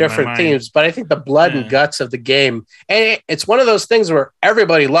they have differentiate it in my different mind. themes, but I think the blood Yeah. and guts of the game, and it's one of those things where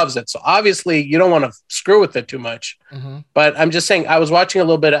everybody loves it. So obviously, you don't want to screw with it too much. Mm-hmm. But I'm just saying, I was watching a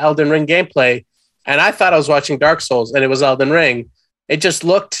little bit of Elden Ring gameplay, and I thought I was watching Dark Souls, and it was Elden Ring. It just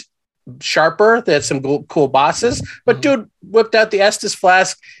looked sharper. They had some cool bosses, but dude whipped out the Estus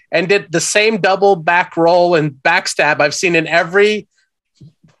flask and did the same double back roll and backstab I've seen in every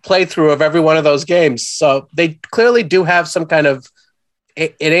playthrough of every one of those games. So they clearly do have some kind of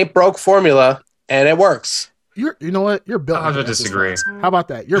it ain't broke formula, and it works. You know what? You're built. I have like to an Estus disagree. Flask. How about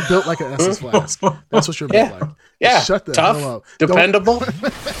that? You're built like an Estus Flask. That's what you're built Yeah. like. Yeah, Shut the tough, hell up. Don't- dependable.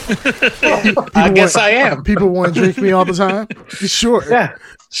 People I guess want- I am. People want to drink me all the time. Sure. Yeah,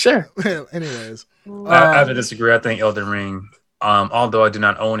 sure. Anyways, I have to disagree. I think Elden Ring, although I do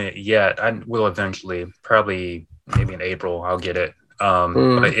not own it yet, I will eventually, probably maybe in April, I'll get it. But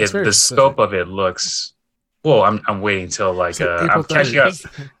That's very the specific. scope of it looks. Well, I'm waiting till like So April I'm catching up.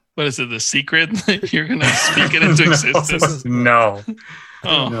 30th. what is it? The secret? You're gonna speak it into existence. No,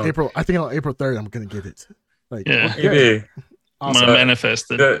 Oh, no. April. I think on April 3rd, I'm gonna get it. Like, Yeah. Maybe I'm Awesome. gonna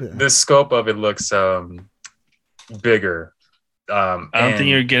manifest it. the scope of it looks bigger. I don't think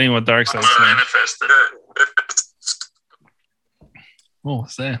you're getting what Dark Side's saying. What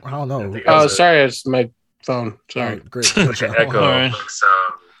was that? I don't know. Oh, sorry, it's my phone. All Sorry, right, great. Good job. Echo All right. looks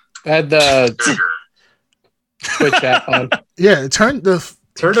I had the Twitch app on. Yeah, turn the.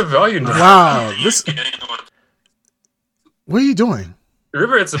 turn the volume down. Wow, this. What are you doing?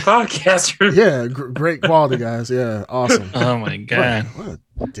 Remember, it's a podcast. Yeah, great quality, guys. Yeah, awesome. Oh my god. What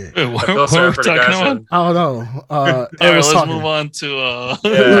a dick. Wait, I what feel are we sorry for the talking guys. about? I don't know. All right, Eric's let's talking. move on to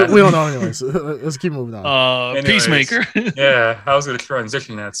Yeah. We don't know anyways. Let's keep moving on. Anyways. Peacemaker. Yeah, I was going to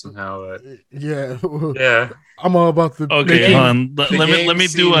transition that somehow, but Yeah, yeah. I'm all about the. Okay, making- hold on. Let the me game let me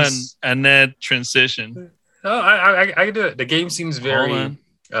do seems- a net transition. No, I can do it. The game seems very.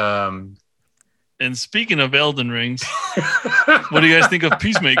 Hold And speaking of Elden Rings, what do you guys think of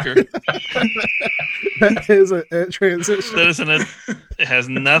Peacemaker? That is a transition. That isn't it. It has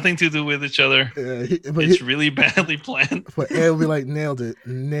nothing to do with each other. Yeah, but It's really badly planned. Ed will be like, nailed it.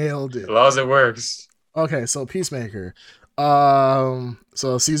 as long as it works. Okay, so Peacemaker.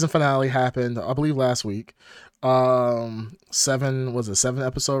 So season finale happened, I believe, last week. 7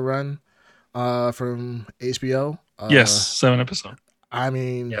 episode run from HBO. Yes, 7 episodes. I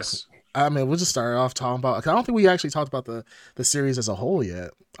mean, Yes. we'll just start off talking about. 'Cause I don't think we actually talked about the series as a whole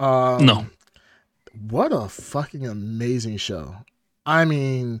yet. No. What a fucking amazing show. I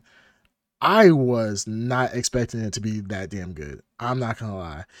mean, I was not expecting it to be that damn good. I'm not gonna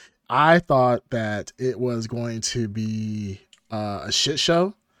lie. I thought that it was going to be a shit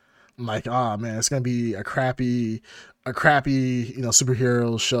show. I'm like, oh man, it's gonna be a crappy,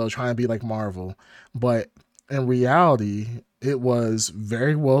 superhero show trying to be like Marvel. But in reality, it was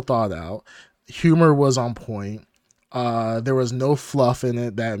very well thought out. Humor was on point. There was no fluff in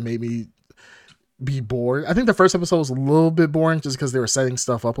it that made me be bored. I think the first episode was a little bit boring just because they were setting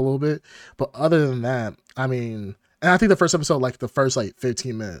stuff up a little bit. But other than that, I mean, and I think the first episode, like the first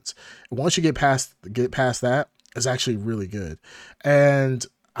 15 minutes, once you get past that, it's actually really good. And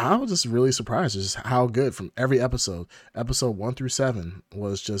I was just really surprised just how good from every episode. Episode 1 through 7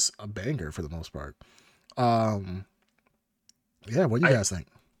 was just a banger for the most part. Yeah, what do you guys think?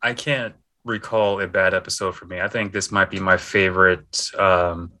 I can't recall a bad episode for me. I think this might be my favorite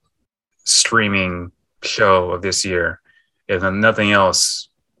streaming show of this year. If nothing else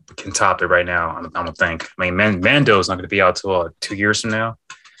can top it right now, I don't think. I mean, Mando's not going to be out till 2 years from now.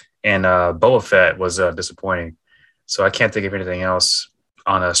 And Boba Fett was disappointing. So I can't think of anything else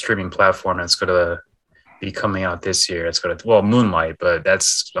on a streaming platform that's going to be coming out this year. It's going to, well, Moonlight, but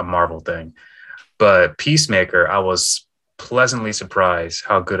that's a Marvel thing. But Peacemaker, I was pleasantly surprised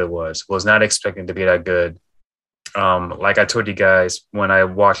how good it was. Was not expecting to be that good. Like I told you guys when I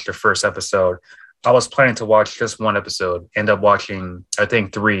watched the first episode, I was planning to watch just one episode. End up watching, I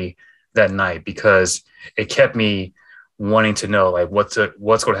think, 3 that night because it kept me wanting to know like what's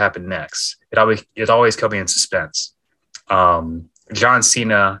going to happen next. It always kept me in suspense. John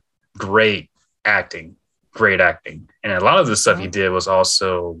Cena, great acting, and a lot of the stuff he did was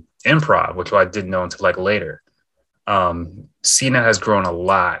also improv, which I didn't know until like later. Cena has grown a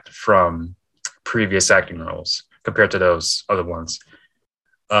lot from previous acting roles compared to those other ones.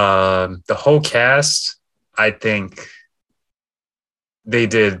 The whole cast, I think they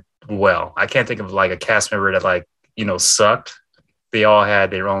did well. I can't think of like a cast member that like, sucked. They all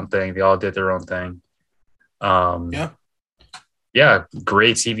had their own thing. They all did their own thing. Yeah,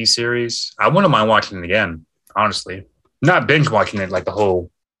 great TV series. I wouldn't mind watching it again, honestly. Not binge watching it like the whole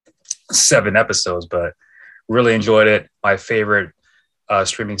 7 episodes, but really enjoyed it. My favorite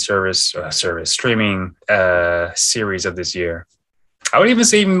streaming series of this year. I would even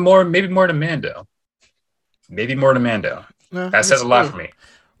say maybe more than Mando. That says a lot for me.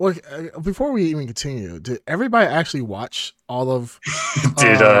 Well, before we even continue, did everybody actually watch all of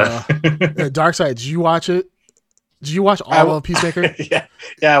Dark Side? Did you watch it? Did you watch all of Peacemaker? Yeah,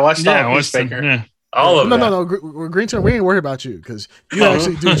 I watched all of Peacemaker. All of No. Green Turn, we ain't worried about you because you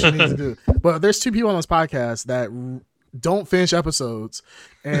actually do what you need to do. But there's 2 people on this podcast that don't finish episodes,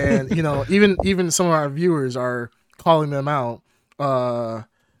 and even some of our viewers are calling them out.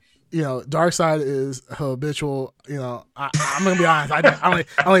 Dark Side is habitual. I'm gonna be honest. I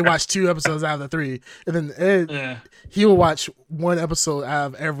only watched 2 episodes out of the 3, and then Ed, he will watch 1 episode out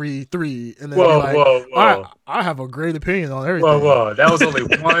of every 3, and then whoa. I have a great opinion on everything. Whoa! That was only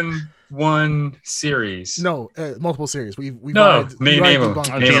one series. No, multiple series. Name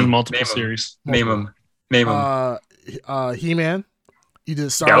them. Multiple series. Name them. He-Man. You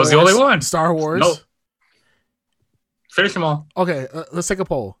did Star Wars. That was the only one. Star Wars. Nope. Finish them all. Okay, let's take a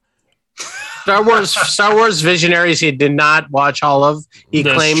poll. Star Wars Visionaries. He did not watch all of. He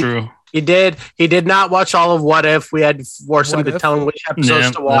claimed true. He did. He did not watch all of What If. We had to force him to tell him which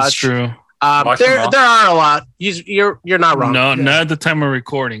episodes to watch. That's true. There are a lot. You're not wrong. No, not at the time of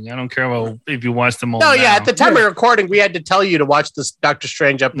recording. I don't care about if you watch them all. No, at the time of recording, we had to tell you to watch the Doctor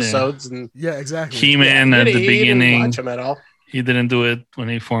Strange episodes. And exactly. He-Man at the beginning. He didn't watch them at all. He didn't do it when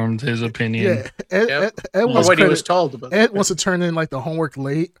he formed his opinion. Yeah, Ed what he was told about. Ed wants to turn in like the homework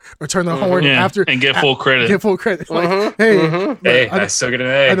late or turn the homework after and get full credit. Like, hey, I still get an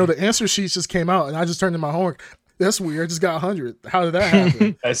A. I know the answer sheets just came out and I just turned in my homework. That's weird. I just got 100. How did that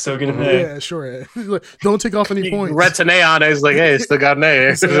happen? I still get an A. Yeah, sure. Like, don't take off any points. Reds an A on it. He's like, hey, still got an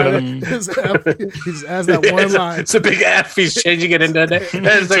A. He just adds that one line. It's a big F. He's changing it into an A.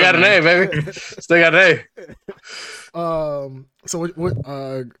 Hey, still got an A, baby. Still got an A. So what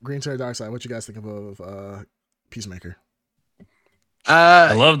Green Terror Dark Side, what you guys think of Peacemaker?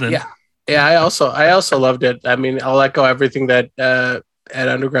 I loved it. Yeah, I also loved it. I mean, I'll echo everything that Ed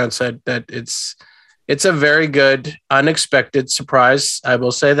Underground said, that it's a very good, unexpected surprise. I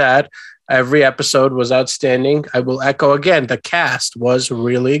will say that. Every episode was outstanding. I will echo again, the cast was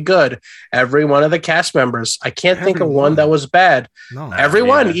really good. Every one of the cast members. I can't think of one that was bad. No.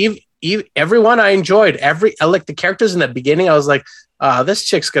 Everyone, everyone I enjoyed. I like the characters in the beginning. I was like, this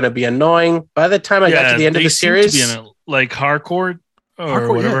chick's going to be annoying. By the time I got to the end of the series. Like Hardcore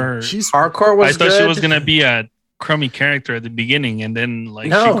or whatever. Hardcore was good. I thought she was going to be a crummy character at the beginning, and then she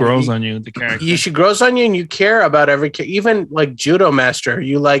grows on you, the character. She grows on you, and you care about every character. Even like Judo Master,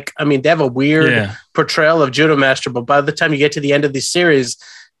 they have a weird portrayal of Judo Master, but by the time you get to the end of the series,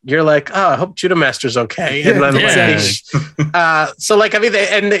 you're like, oh, I hope Judo Master's okay. And then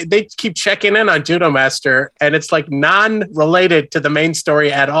they keep checking in on Judo Master, and it's like non-related to the main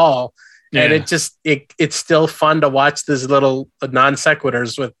story at all. Yeah. And it's still fun to watch these little non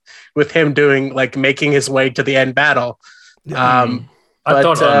sequiturs with him doing, like, making his way to the end battle. I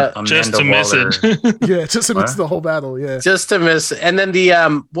thought just to miss it. Yeah, just to miss the whole battle. Yeah, just to miss. And then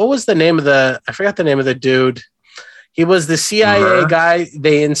what was the name of I forgot the name of the dude. He was the CIA guy.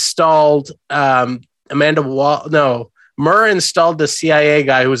 They installed Murr installed the CIA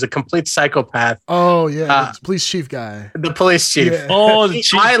guy who was a complete psychopath. Oh yeah, the police chief guy. The police chief. Yeah. Oh, the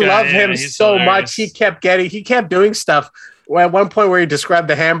chief I guy. love him so much. He kept doing stuff. At one point where he described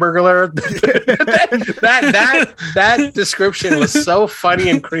the Hamburglar, that description was so funny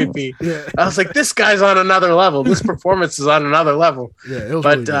and creepy. Yeah. I was like, this guy's on another level. This performance is on another level. Yeah, it was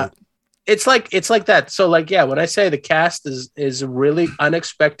really good. It's like that. So when I say the cast is really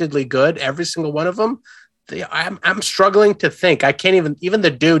unexpectedly good, every single one of them, I'm struggling to think. I can't even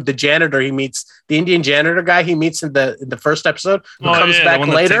the dude, the janitor he meets, the Indian janitor guy he meets in the first episode, who comes back the one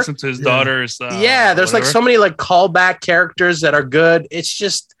later. That takes him to his daughter's. There's like so many like callback characters that are good. It's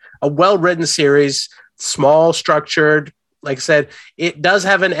just a well-written series, small, structured. Like I said, it does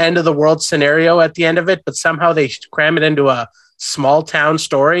have an end of the world scenario at the end of it, but somehow they cram it into a small town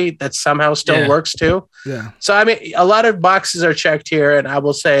story that somehow still works too. Yeah. So I mean, a lot of boxes are checked here, and I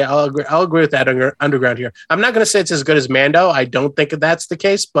will say I'll agree with that underground here. I'm not going to say it's as good as Mando. I don't think that's the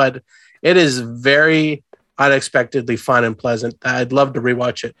case, but it is very unexpectedly fun and pleasant. I'd love to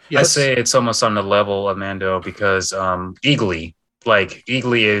rewatch it. Yes. I say it's almost on the level of Mando because Eagly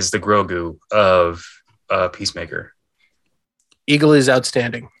is the Grogu of Peacemaker. Eagle is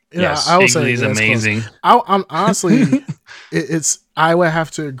outstanding. Yes, I would say he's amazing. I'm honestly, I would have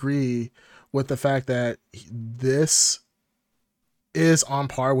to agree with the fact that this is on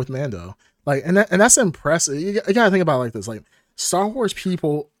par with Mando. Like, and that's impressive. You gotta think about it like this: like Star Wars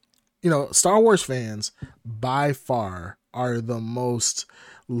people, Star Wars fans by far are the most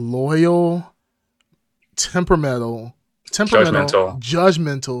loyal, temperamental,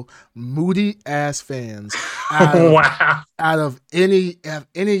 judgmental, moody ass fans out of any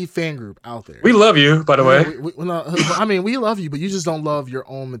fan group out there. We love you, by the way. We love you, but you just don't love your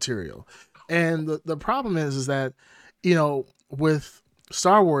own material. And the problem is that, with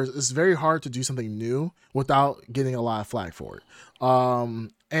Star Wars, it's very hard to do something new without getting a lot of flack for it.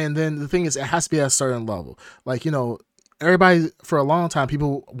 And then the thing is, it has to be at a certain level. Like, everybody, for a long time,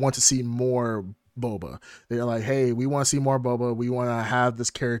 people want to see more Boba. They're like, hey, we want to see more Boba. We want to have this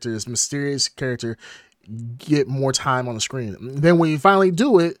character, this mysterious character, get more time on the screen. Then when you finally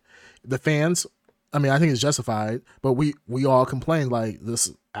do it, the fans, I think it's justified, but we all complain like,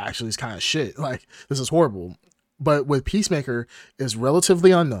 this actually is kind of shit. Like, this is horrible. But with Peacemaker, is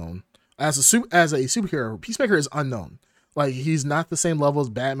relatively unknown. As a superhero, Peacemaker is unknown. Like, he's not the same level as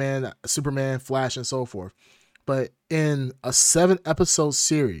Batman, Superman, Flash, and so forth. But in a 7-episode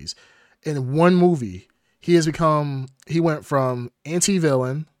series, in one movie, he went from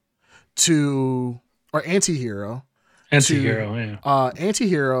anti-villain to, or anti-hero.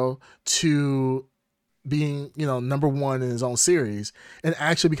 Anti-hero to being, number one in his own series and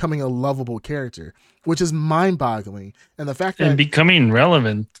actually becoming a lovable character, which is mind-boggling. And the fact that... And becoming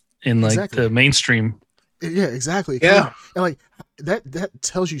relevant in the mainstream. Yeah, exactly. Yeah. And like that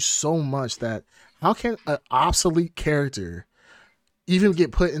tells you so much that how can an obsolete character even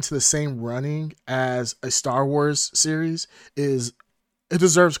get put into the same running as a Star Wars series it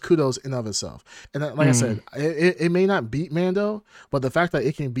deserves kudos in of itself. And like I said, it may not beat Mando, but the fact that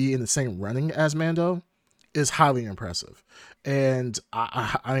it can be in the same running as Mando is highly impressive. And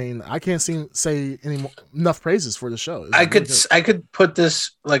I can't say enough praises for the show. I could put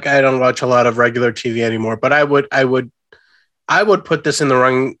this, like, I don't watch a lot of regular TV anymore, but I would put this in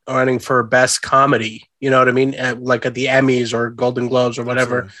the running for best comedy. You know what I mean? Like at the Emmys or Golden Globes or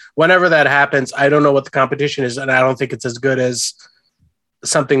whatever. Absolutely. Whenever that happens, I don't know what the competition is, and I don't think it's as good as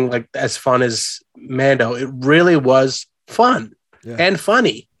something like as fun as Mando. It really was fun and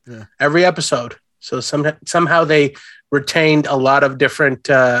funny every episode. So somehow they retained a lot of different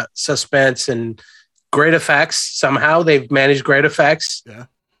suspense and great effects. Somehow they've managed great effects. Yeah.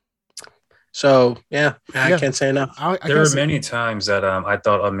 So, I can't say enough. There were many times that I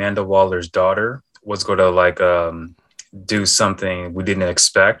thought Amanda Waller's daughter was going to do something we didn't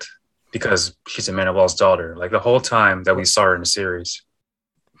expect because she's Amanda Waller's daughter. Like the whole time that we saw her in the series.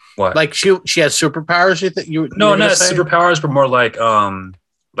 What? Like she has superpowers? No, not superpowers, but more like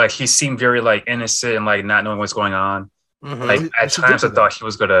he seemed very innocent and not knowing what's going on. Mm-hmm. Like at times I thought he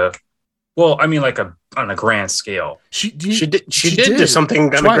was going to. Well, on a grand scale. She did do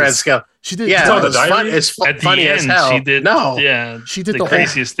something on a grand scale. She did. Yeah, it's funny as hell. She did. No, she did the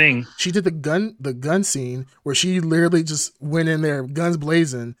craziest thing. She did the gun scene where she literally just went in there, guns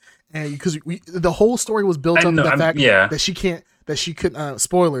blazing, and because the whole story was built up on the fact that she couldn't.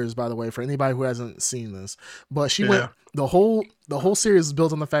 Spoilers, by the way, for anybody who hasn't seen this, but she went. The whole series is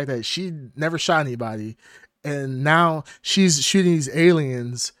built on the fact that she never shot anybody, and now she's shooting these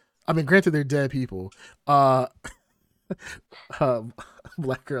aliens. Granted, they're dead people. Black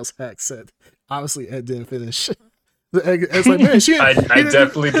Girl's Hack said, obviously, Ed didn't finish. It's like, man, I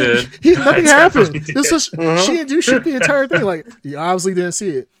definitely did. Nothing happened. She didn't do shit the entire thing. Like, you obviously didn't see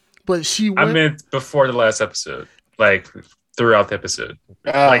it. But she went... I meant before the last episode. Like, throughout the episode.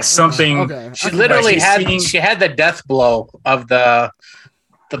 Something... Okay. She literally had the death blow of the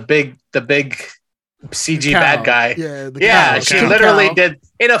big CG bad guy. Yeah, she literally did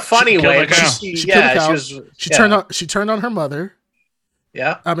in a funny way. She turned on her mother.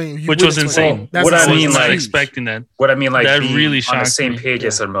 Yeah. I mean, you which would was expect- insane. That's What I insane. mean, was That's not like- huge. expecting that. What I mean, like That being really on the shocked same me. page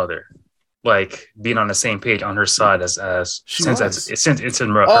as Yeah. her mother, like being on the same page on her side as She since was. it's in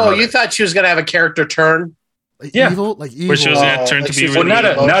her Oh, mother. you thought she was gonna have a character turn? Like Yeah. evil, like evil. Where she was Oh, turned like to be she's- well, really not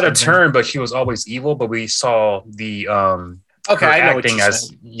a evil. turn, but she was always evil. But we saw the Okay, her I know what acting you're as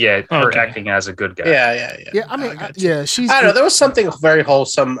saying. her Okay. acting as a good guy. Yeah. Yeah, I mean, got you. yeah, she's. I don't know. There was something very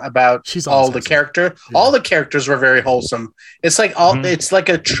wholesome about She's all always the has character. Yeah. All the characters were very wholesome. It's like Mhm. It's like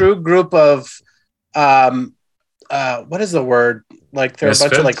a true group of, what is the word? Like they're a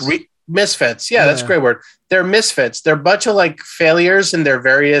bunch of like Misfits? misfits. Yeah, that's a Yeah. great word. They're misfits. They're a bunch of like failures in their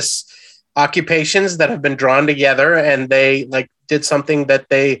various occupations that have been drawn together, and they like did something that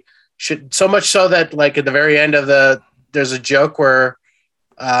they should. So much so that like at the very end of there's a joke where.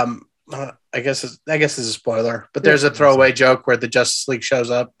 I guess it's a spoiler, but there's Yeah. a throwaway joke where the Justice League shows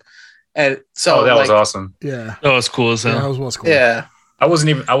up, and so Oh, that was like, awesome. Yeah, That was cool as yeah, hell. that was cool. yeah. I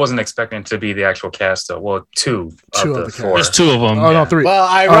wasn't expecting it to be the actual cast though. Well, two Two of of the the four. There's two of them. Oh no, three. Well,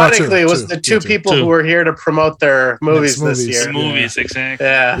 ironically, it was two. the two Yeah, two. people Two. who were here to promote their movies this movies. year. The movies, exactly.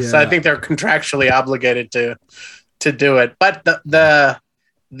 Yeah, so Yeah. I think they're contractually obligated to do it. But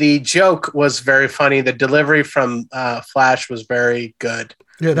the joke was very funny. The delivery from Flash was very good.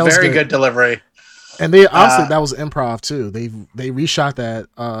 Yeah, that was Very good delivery. And they honestly, that was improv too. They reshot that.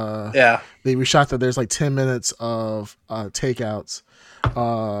 Yeah. They reshot that. There's like 10 minutes of takeouts.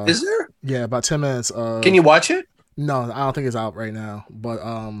 Is there? Yeah, about 10 minutes of. Can you watch it? No, I don't think it's out right now. But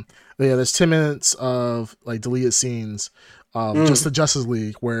yeah, there's 10 minutes of like deleted scenes. Just the Justice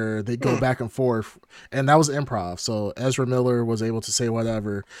League where they go back and forth, and that was improv. So Ezra Miller was able to say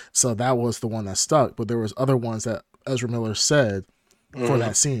whatever. So that was the one that stuck. But there was other ones that Ezra Miller said for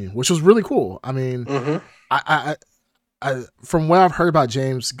that scene, which was really cool. I mean, I from what I've heard about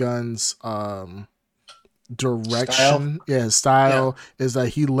James Gunn's direction, style is that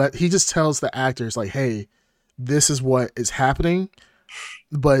he just tells the actors like, hey, this is what is happening,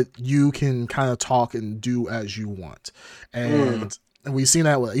 but you can kind of talk and do as you want. And we've seen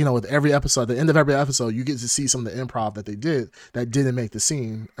that with, with every episode. At the end of every episode, you get to see some of the improv that they did that didn't make the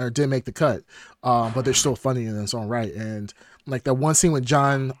scene or didn't make the cut, but they're still funny in its own right. And like that one scene with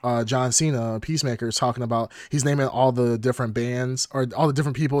John Cena, Peacemaker, is talking about, he's naming all the different bands or all the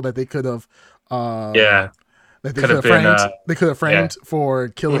different people that they could have that they could have framed. They could have framed for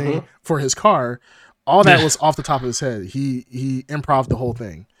killing for his car. All that was off the top of his head. He improv the whole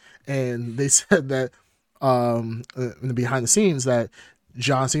thing, and they said that in the behind the scenes that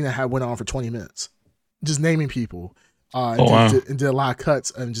John Cena had went on for 20 minutes, just naming people, and did a lot of cuts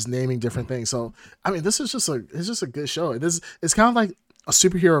and just naming different things. So I mean, this is just a good show. It's kind of like a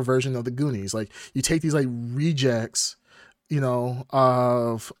superhero version of the Goonies. Like you take these like rejects,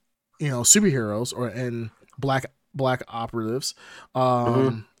 of superheroes and black operatives,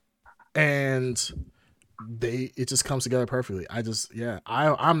 and it just comes together perfectly. I'm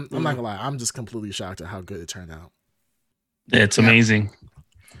not gonna lie, I'm just completely shocked at how good it turned out. It's amazing.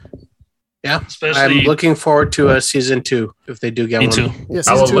 Yeah, Especially I'm looking forward to a season 2 if they do get me one. too. Yeah,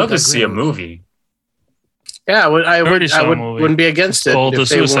 I would season love two, to see a movie. Yeah, I already saw a movie. wouldn't be against it. Oh, the if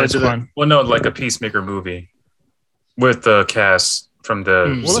they wanted Suicide to do that. Squad. Well, no, like a Peacemaker movie with the cast from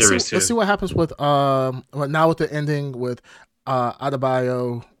the Well, series let's see too. what happens with now with the ending with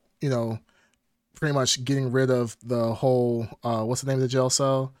Adebayo, pretty much getting rid of the whole what's the name of the jail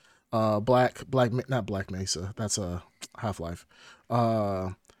cell? Not Black Mesa. That's a Half-Life.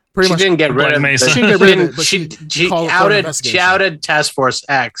 Pretty She much didn't get rid Black of Mesa. She didn't get rid of it, but she called for an outed investigation. Task Force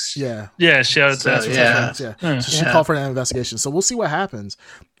X. Yeah. Yeah, shout out to That's that. what yeah. she said, Yeah. So she called for an investigation. So we'll see what happens.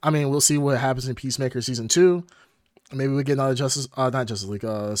 I mean, we'll see what happens in Peacemaker season 2. Maybe we get another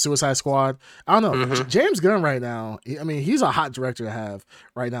Suicide Squad. I don't know. James Gunn right now, he's a hot director to have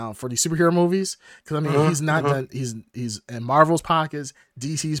right now for these superhero movies. Because he's not done. He's in Marvel's pockets,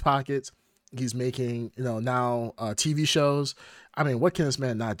 DC's pockets. He's making now TV shows. I mean, what can this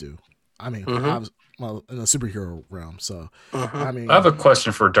man not do? I mean, well, in the superhero realm. So I mean, I have a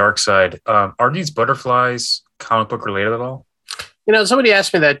question for Darkseid. Are these butterflies comic book related at all? Somebody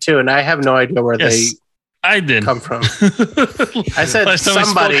asked me that too, and I have no idea where they I did. come from. I said Last time we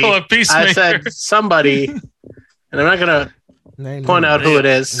somebody. spoke about Peacemaker. I said somebody, and I'm not gonna name point out who it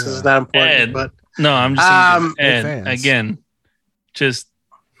is. Yeah. It's not important. Ed. But No, I'm just Big and fans. again, just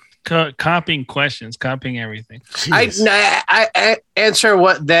copying questions, copying everything. Jeez. I answer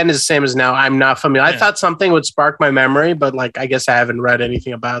what then is the same as now. I'm not familiar. I Yeah. thought something would spark my memory, but I guess I haven't read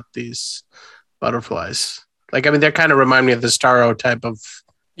anything about these butterflies. They kind of remind me of the Starro type of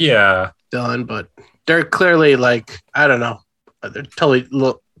Yeah. villain, but they're clearly I don't know. They're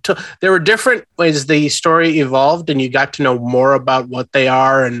there were different ways the story evolved, and you got to know more about what they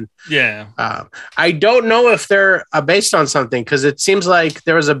are. And I don't know if they're based on something, because it seems like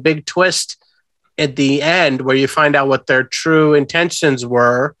there was a big twist at the end where you find out what their true intentions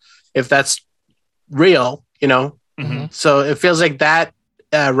were, if that's real, So it feels like that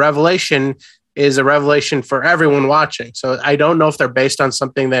revelation is a revelation for everyone watching. So I don't know if they're based on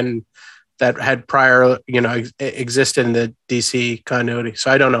something then that had prior, existed in the DC continuity.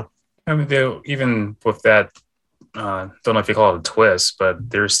 So I don't know. I mean, even with that, don't know if you call it a twist, but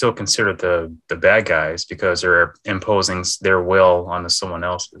they're still considered the bad guys because they're imposing their will onto someone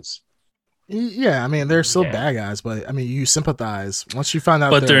else's. Yeah, I mean, they're still bad guys, but I mean, you sympathize once you find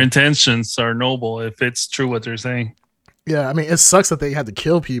out. But their intentions are noble if it's true what they're saying. Yeah, I mean, it sucks that they had to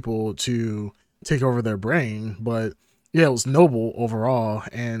kill people to take over their brain, but yeah, it was noble overall.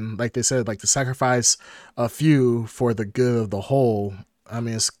 And like they said, like to sacrifice a few for the good of the whole, I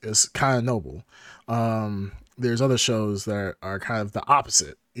mean, it's kind of noble. There's other shows that are kind of the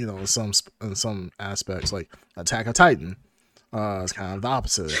opposite, in some aspects, like Attack of Titan. It's kind of the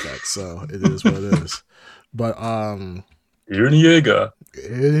opposite effect, so it is what it is. But Eren Yeager.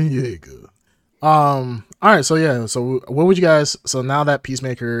 All right, so what would you guys? So now that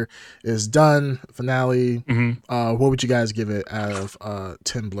Peacemaker is done, finale, what would you guys give it out of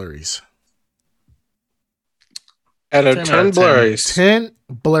 10 blurries? Out of 10 blurries. 10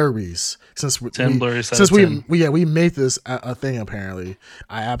 blurries. Since we made this a thing. Apparently,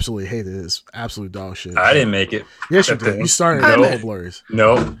 I absolutely hate it. It's absolute dog shit. I didn't make it. Yes, you did. You started with blurries.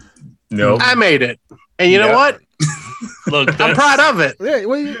 No. I made it, and you know what? Look, I'm proud of it.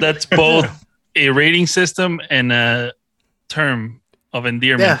 Yeah, that's both a rating system and a term of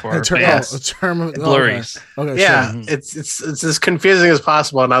endearment for our fans. A term of blurries. Okay, yeah, sure. It's as confusing as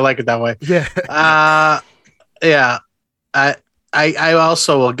possible, and I like it that way. Yeah. Yeah. I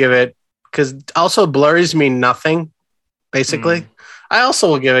also will give it, because also blurries mean nothing, basically. I also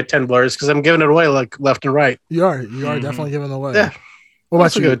will give it 10 blurs because I'm giving it away like left and right. You are definitely giving it away. Yeah. What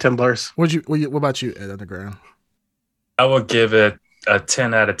about you? Give it 10 blurs. What about you, Ed Underground? I will give it a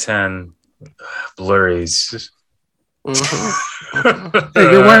 10 out of 10 blurries. Hey,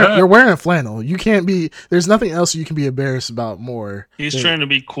 you're wearing flannel. You can't be. There's nothing else you can be embarrassed about more. He's trying to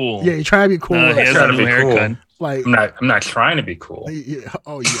be cool. Yeah, he's trying to be cool. He has a new haircut. Cool. Like I'm not trying to be cool.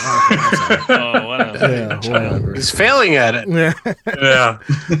 Oh, you are. Oh, whatever. Yeah, whatever. He's failing at it. Yeah.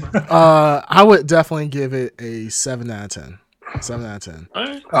 I would definitely give it a 7 out of 10. 7 out of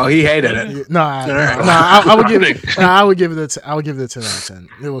 10. Oh, he hated it. No, I would give it. I would give it a 10 out of 10.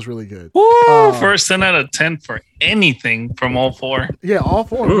 It was really good. Woo! First 10 out of 10 for anything from all four. Yeah, all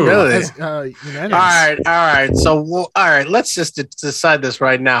four. Ooh, really? All right. So, all right. Let's just decide this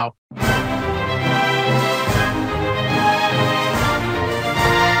right now.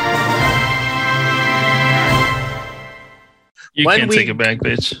 You can't take it back,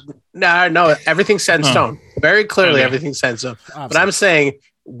 bitch. No, everything's set in stone. Very clearly, everything's set in stone. But I'm saying,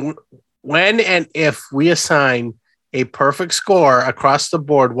 when and if we assign a perfect score across the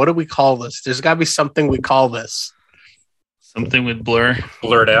board, what do we call this? There's got to be something we call this. Something with blur.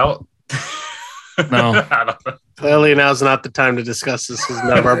 Blurred out? No. Clearly, now's not the time to discuss this because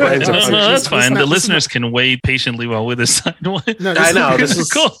none of our brains are. No, that's fine. The listeners can wait patiently while we decide one. I know. This is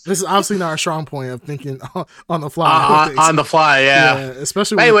cool. This is obviously not our strong point of thinking on the fly. On the fly, yeah.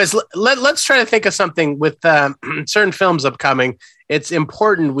 Especially. Anyways, let's try to think of something with certain films upcoming. It's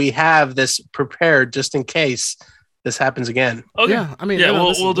important we have this prepared just in case this happens again. Okay. Yeah, I mean,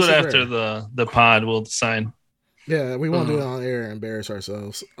 we'll do it after the pod. We'll decide. Yeah, we won't do it on air and embarrass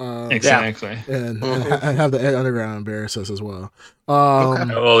ourselves. Exactly. And have the Ed Underground embarrass us as well.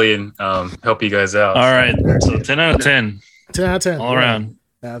 Ian, help you guys out. All right. So 10 out of 10. 10 out of 10. All around.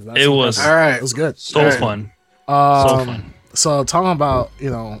 That's it was all right. It was good. So fun. So fun. So talking about,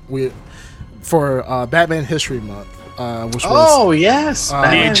 we for Batman History Month, which was yes,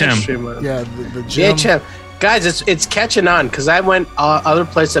 BHM. Yeah, the gym. BHM. Guys, it's catching on because I went other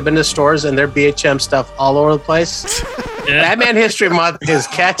places. I've been to stores and their BHM stuff all over the place. Yeah. Batman History Month is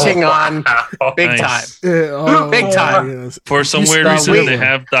catching on big time. Yeah, big time. For some weird reason, they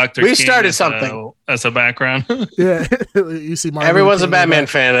have Dr. We King started something as a background. Yeah, you see, everyone's a Batman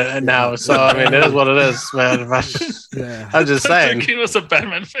fan now, so I mean, it is what it is, man. Yeah, I'm just saying. Dr. King was a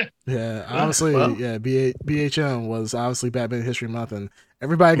Batman fan. Yeah, obviously, BHM was obviously Batman History Month, and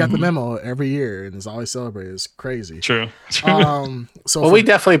everybody got the memo every year, and it's always celebrated. It's crazy. True. We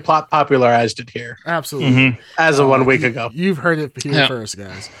definitely popularized it here. Absolutely. As of 1 week ago. You've heard it here first,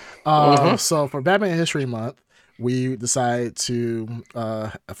 guys. So for Batman History Month, we decided to,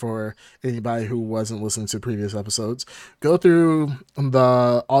 for anybody who wasn't listening to previous episodes, go through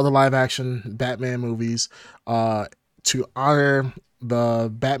all the live action Batman movies to honor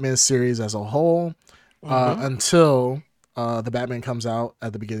the Batman series as a whole until the Batman comes out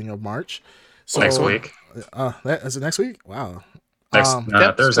at the beginning of March. So next week. Is it next week? Wow. Next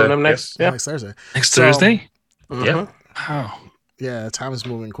Thursday. Next Thursday. Next Thursday? Yeah. Wow. Yeah, time is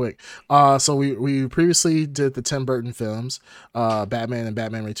moving quick. So we previously did the Tim Burton films, Batman and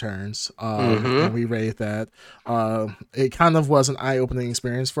Batman Returns, and we rated that. It kind of was an eye-opening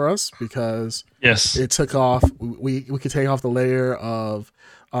experience for us because it took off. We could take off the layer of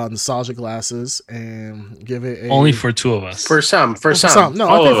nostalgia glasses and give it only for two of us. For some. No,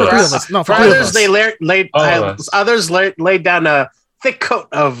 I think for three of us. No, for others, they laid down a thick coat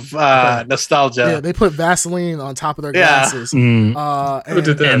of nostalgia. Yeah, they put Vaseline on top of their glasses. Who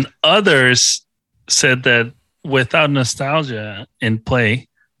did that? And others said that without nostalgia in play,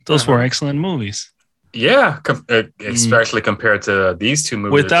 those were excellent movies. Yeah, especially compared to these two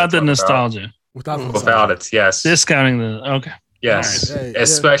movies. Without the nostalgia. Without it, yes. Discounting the yes, right.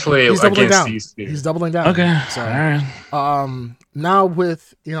 Especially against these two. He's doubling down. Okay, so, all right. Now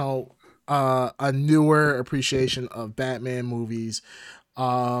with a newer appreciation of Batman movies,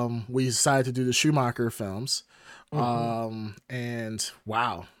 we decided to do the Schumacher films, and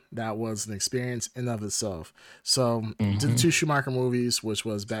wow, that was an experience in of itself. So did the two Schumacher movies, which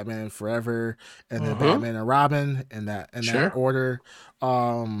was Batman Forever and then Batman and Robin, in that order,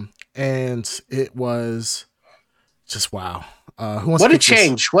 and it was just wow. What a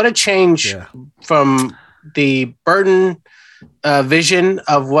change from the Burton vision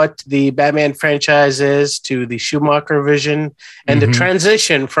of what the Batman franchise is to the Schumacher vision, and the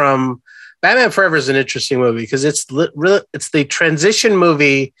transition from Batman Forever is an interesting movie because it's the transition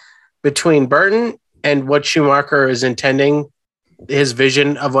movie between Burton and what Schumacher is intending, his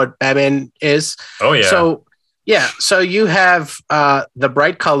vision of what Batman is. Oh yeah. So you have the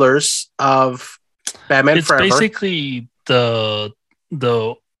bright colors of Batman Forever. It's basically the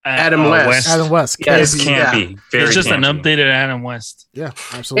Adam West. Adam West. Yes, campy. It's just an updated Adam West. Yeah,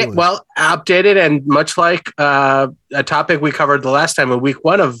 absolutely. Updated, and much like a topic we covered the last time in week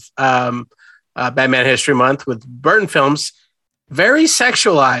 1 of Batman History Month with Burton films, very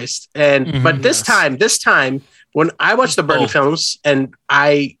sexualized. And but this time when I watched the Burton films, and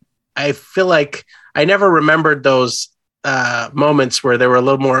I feel like I never remembered those moments where they were a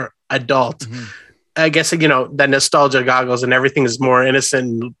little more adult. I guess, the nostalgia goggles and everything is more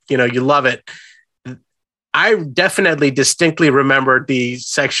innocent. You love it. I definitely distinctly remembered the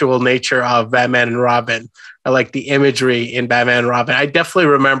sexual nature of Batman and Robin. I like the imagery in Batman and Robin. I definitely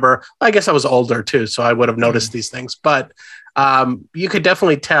remember, I guess I was older too, so I would have noticed these things, but you could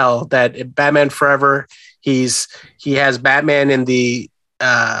definitely tell that in Batman Forever, he has Batman in the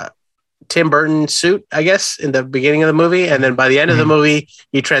Tim Burton suit, I guess, in the beginning of the movie. And then by the end of the movie,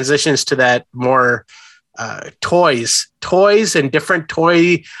 he transitions to that more toys and different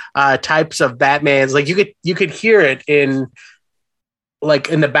toy types of Batmans. Like you could hear it in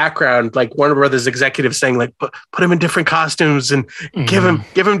the background, like Warner Brothers executives saying like, put him in different costumes and give him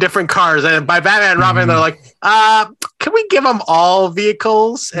different cars. And by Batman and Robin, they're like, can we give them all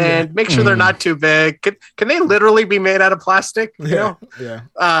vehicles and make sure they're not too big? Can they literally be made out of plastic? You know?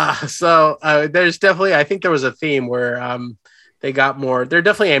 So there's definitely, I think there was a theme where they got more, they're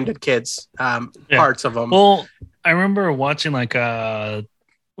definitely aimed at kids, parts of them. Well, I remember watching like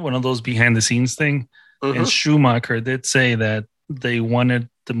one of those behind the scenes thing, and Schumacher did say that they wanted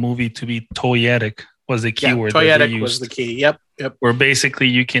the movie to be toyetic was the key word. Toyetic was the key. Yep. Where basically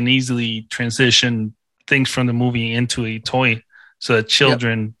you can easily transition things from the movie into a toy so that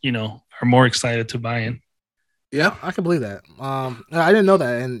children, are more excited to buy in. Yeah, I can believe that. I didn't know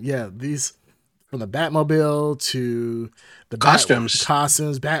that. And these from the Batmobile to the costumes,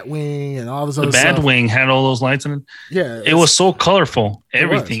 Batwing, and all this other stuff. The Batwing had all those lights in it. Yeah. It was so colorful.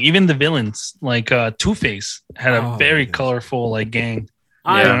 Everything. Even the villains, like Two-Face, had a very colorful gang.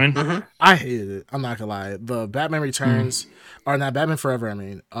 I hated it. I'm not gonna lie. The Batman Returns, or not Batman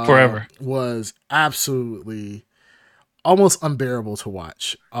Forever, Forever was absolutely almost unbearable to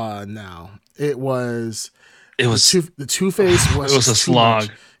watch. Now the Two-Face was it was a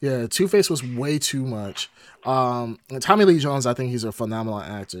slog. Yeah, Two-Face was way too much. Tommy Lee Jones, I think he's a phenomenal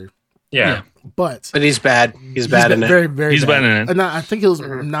actor. Yeah. But he's bad. He's bad in it. Very, very he's bad in it. And I think it was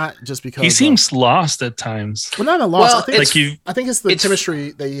not just because he seems lost at times. Well, not a loss. Well, I think it's the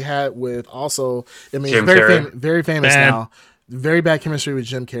chemistry that he had with also. I mean, Jim very famous now. very bad chemistry with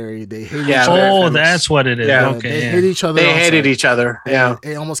Jim Carrey. They hated Yeah, each other. very Oh, famous. that's what it is. Yeah. Okay, They yeah. hated each other. They on hated set. each other. Yeah.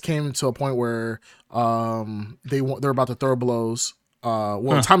 And it almost came to a point where they're about to throw blows.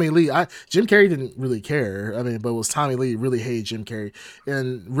 Tommy Lee, Jim Carrey didn't really care. I mean, but it was Tommy Lee really hated Jim Carrey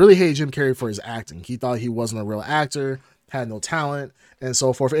and really hated Jim Carrey for his acting. He thought he wasn't a real actor, had no talent, and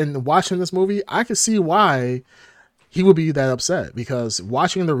so forth. And watching this movie, I could see why he would be that upset because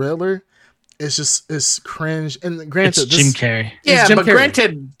watching The Riddler, it's cringe. And granted, It's Jim Carrey. Yeah, Jim but Carrey.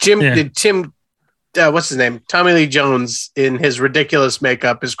 granted, Tim, what's his name? Tommy Lee Jones in his ridiculous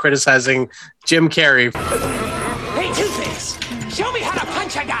makeup is criticizing Jim Carrey. Hey, Two-Face, show me how to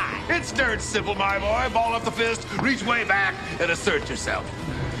punch a guy. It's dirt simple, my boy. Ball up the fist, reach way back, and assert yourself.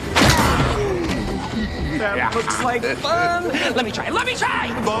 That looks like fun. Let me try.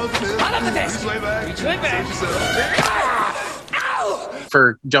 Ball up the fist, Ball up the fist. reach way back, Reach way back. assert yourself. Ow!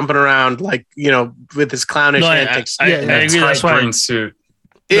 For jumping around with his clownish No, antics. I agree. That's why. green suit.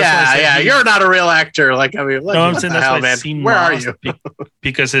 Yeah, I said you're not a real actor. Like, I mean, No, I'm what saying the that's hell, why it man? seemed Where are lost you?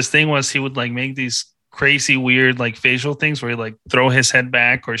 because his thing was he would like make these crazy, weird, like facial things where he like throw his head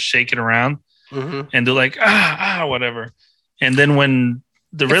back or shake it around Mhm. and do like whatever. And then when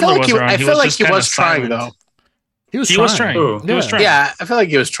the Riddler like was he- around, I he feel was like just he kinda was trying, silent. though. He was trying. Ooh. He was trying. Yeah, I feel like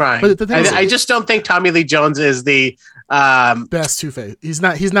he was trying. But the thing is, I just don't think Tommy Lee Jones is the. best Two-Face. He's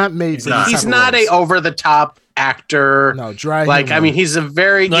not made for these He's type of not a roles. over the top actor. No, dry. Like, humor. I mean, he's a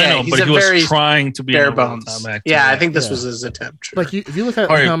very No, I know, he's but a he was very trying to be bare an bones. over-the-top actor. Yeah, I think this Yeah. was his attempt. like if you look at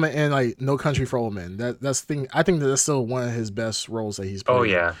All right. him in like No Country for Old Men, that's the thing. I think that's still one of his best roles that he's played. Oh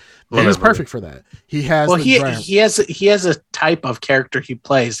yeah, And he's perfect for that. He has Well, the dry, he has a type of character he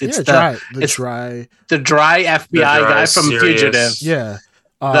plays. It's dry, it's dry. the dry FBI The dry, guy from serious. Fugitive. Yeah,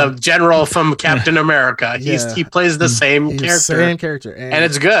 The general from Captain America. Yeah. He plays the same he's character. same character, And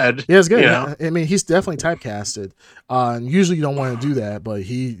it's good. yeah, it's good. you know? I mean, he's definitely typecasted. And usually you don't want to do that, but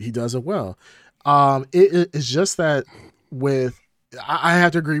he does it well. It's just that with I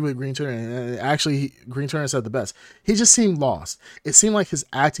have to agree with Green Turner. And actually, Green Turner said the best. He just seemed lost. It seemed like his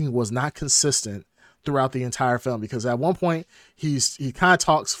acting was not consistent throughout the entire film because at one point he kind of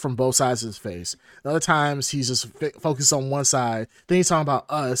talks from both sides of his face. Other times he's just focused on one side. Then he's talking about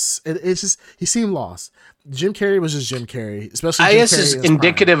us. It's just he seemed lost. Jim Carrey was just Jim Carrey, especially. I Jim guess Carrey is in his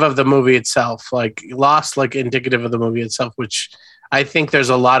indicative of the movie itself. Like Lost, like indicative of the movie itself, which I think there's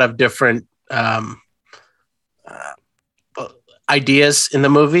a lot of different ideas in the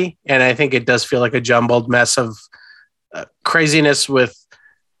movie, and I think it does feel like a jumbled mess of craziness with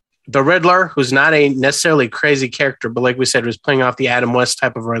the Riddler, who's not a necessarily crazy character, but like we said, was playing off the Adam West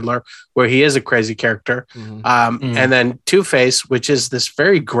type of Riddler, where he is a crazy character. Mhm. And then Two-Face, which is this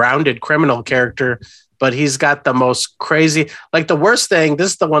very grounded criminal character, but he's got the most crazy, like the worst thing.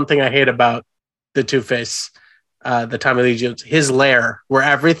 This is the one thing I hate about the Two-Face, the Tommy Lee Jones, his lair, where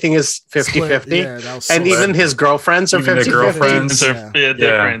everything is 50-50. Yeah, that was And so even his girlfriends are Even the 50-50. girlfriends. They're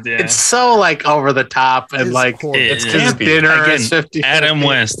different. Yeah. It's so like over the top and It's like horrible. It's his campy. dinner Again, is 50. Adam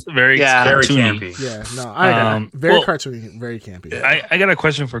West, very Yeah. Very cartoony. campy. Yeah, no, I very well, cartoony, very campy. I got a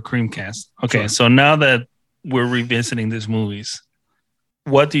question for Creamcast. Okay, Sure. so now that we're revisiting these movies,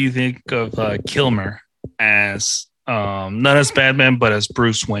 what do you think of Kilmer as not as Batman but as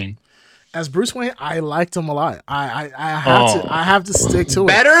Bruce Wayne? As Bruce Wayne, I liked him a lot. I have to stick to it.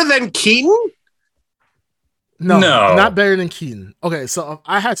 Better than Keaton? No, No. not better than Keaton. Okay, so if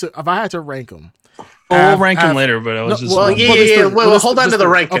I had to rank him, We'll rank him later, but I was just well, wondering. yeah, let's do it. Well, Let's- hold on let's to the do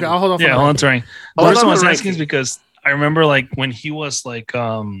it. ranking. Okay, I'll hold on. For Yeah, the hold on ranking. to rank. The Hold reason on I was to asking is ranking. because I remember like when he was like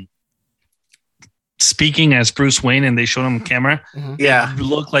speaking as Bruce Wayne and they showed him camera, Yeah. it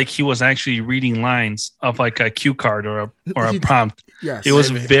looked like he was actually reading lines of like a cue card or a He- prompt. Yes, It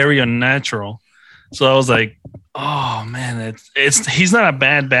was maybe. very unnatural. So I was like, oh man, it's he's not a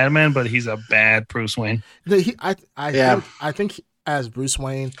bad Batman, but he's a bad Bruce Wayne. I think as Bruce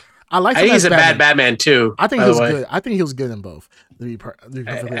Wayne, I like. I him think he's as a bad Batman. Batman too. I think by he the was way. good. I think he was good in both. To be perfectly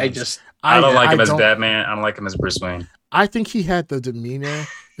I honest. just I don't like him as don't- Batman. I don't like him as Bruce Wayne. I think he had the demeanor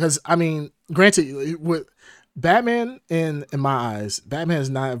because I mean, granted, with Batman in my eyes, Batman is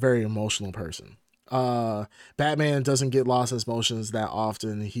not a very emotional person. Batman doesn't get lost in his emotions that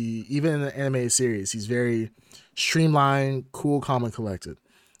often. He even in the animated series, he's very streamlined, cool, calm, and collected.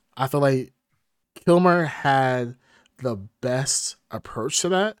 I feel like Kilmer had the best approach to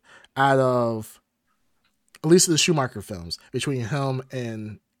that out of at least the Schumacher films between him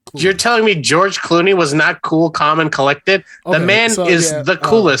and Clooney. You're telling me George Clooney was not cool, calm, and collected? The Okay, man so, is yeah, the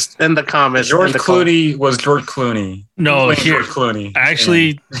coolest in the comics. George in the Clooney was George Clooney. No, He was here George Clooney.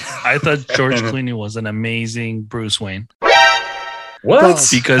 actually, I thought George Clooney was an amazing Bruce Wayne. What?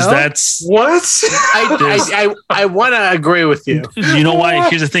 because that's What? I want to agree with you. you know why.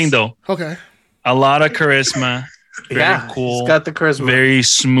 Here's the thing, though. Okay. A lot of charisma. Very cool. He's got the charisma. Very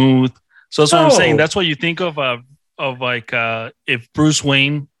smooth. So that's what I'm saying. That's what you think of like if Bruce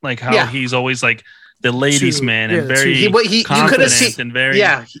Wayne, like how he's always like the ladies' man and very you could have seen and very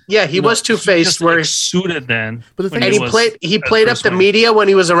he was Two-Faced where like suited then. But the thing and he played up the media when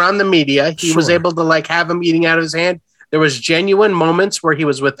he was around the media. He was able to like have him eating out of his hand. There was genuine moments where he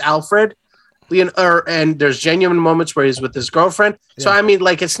was with Alfred, and there's genuine moments where he's with his girlfriend. Yeah. So I mean,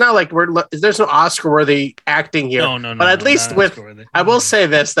 like it's not like there's no Oscar-worthy acting here. No. But at least I will say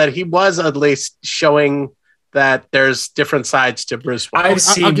this that he was at least showing that there's different sides to Bruce Wayne. I've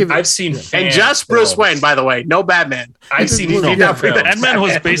seen and just Bruce Wayne, by the way, no Batman. I've seen Batman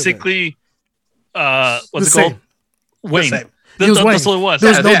was basically what's it called? Wayne. That's what it was.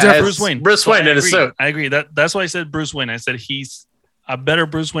 There's no difference. Bruce Wayne. Bruce Wayne in a suit. I agree. That's why I said Bruce Wayne. I said he's a better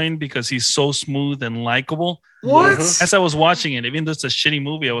Bruce Wayne because he's so smooth and likable. What? As I was watching it, even though it's a shitty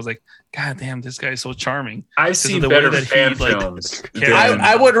movie, I was like, God damn, this guy is so charming. I've seen better fan films.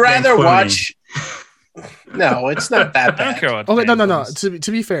 I would rather watch. No, it's not that bad. I don't care about. Okay, no.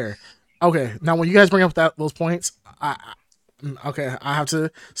 To be fair, okay. Now, when you guys bring up those points, I have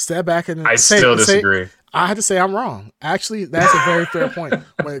to step back and still disagree. I have to say I'm wrong. Actually, that's a very fair point.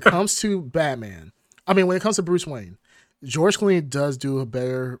 When it comes to Batman, when it comes to Bruce Wayne, George Clooney does do a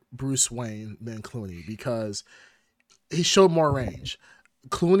better Bruce Wayne than Clooney because he showed more range.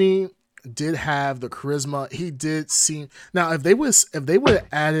 Clooney did have the charisma. He did seem. Now, if they would have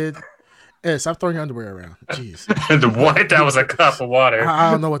added. Hey, stop throwing your underwear around. Jeez. The what? That was a cup of water.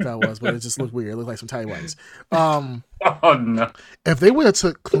 I don't know what that was, but it just looked weird. It looked like some tight whities. Oh, no. If they would have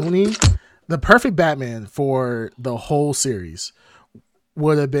took Clooney, the perfect Batman for the whole series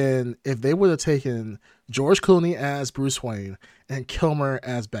would have been if they would have taken George Clooney as Bruce Wayne and Kilmer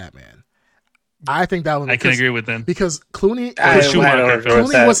as Batman. I think that would. I can agree with them because Clooney.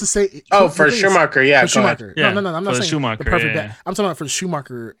 Clooney was to say. For Schumacher, yeah. For Schumacher. Yeah. No. I'm not saying Schumacher, the perfect. I'm talking about for the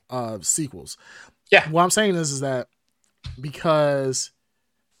Schumacher sequels. Yeah. What I'm saying is that because.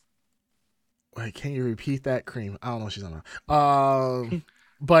 Wait, can you repeat that, Cream? I don't know what she's on.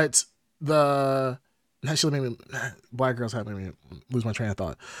 But the actually made me black girls have made me lose my train of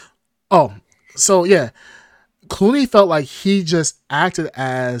thought. Oh, so yeah, Clooney felt like he just acted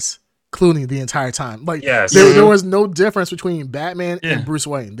as Clooney the entire time. Like there was no difference between Batman and Bruce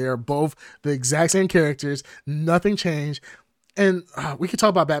Wayne. They're both the exact same characters. Nothing changed. And we could talk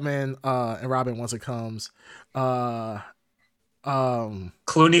about Batman and Robin once it comes. Clooney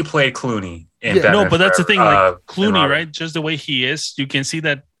played Clooney. But that's the thing. Like Clooney, right? Just the way he is, you can see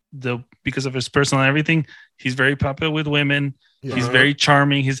that because of his personal and everything, he's very popular with women. Yeah. He's very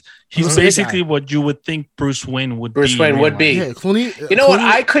charming. He's basically what you would think Bruce Wayne would be. Yeah, Clooney. You know what?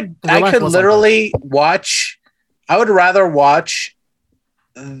 I could literally watch. I would rather watch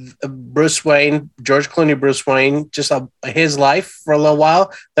Bruce Wayne, George Clooney, Bruce Wayne, just his life for a little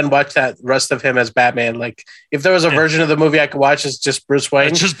while, than watch that rest of him as Batman. Like, if there was a version of the movie I could watch, it's just Bruce Wayne.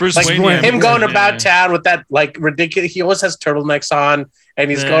 It's just Bruce Wayne. Yeah. Him going about town with that like ridiculous. He always has turtlenecs on, and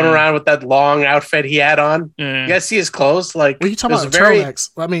he's going around with that long outfit he had on. Yeah. You guys see his clothes? Like, what are you talking about? Turtlenecks.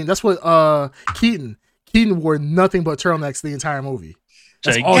 I mean, that's what Keaton wore nothing but turtlenecks the entire movie.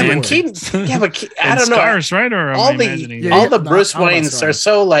 Keaton, I don't know. Scars, right? Or all the Bruce Waynes are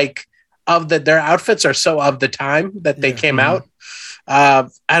so like their outfits are so of the time that they came out. I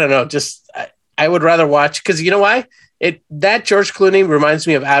don't know. Just I would rather watch because you know why? That George Clooney reminds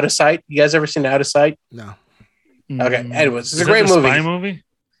me of Out of Sight. You guys ever seen Out of Sight? No. Okay. Anyways, it's a great movie. Spy movie.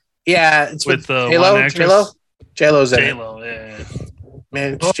 Yeah, it's with J-Lo. J-Lo's in it. J-Lo, yeah.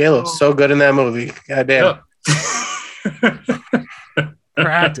 Man, J-Lo's so good in that movie. God damn. For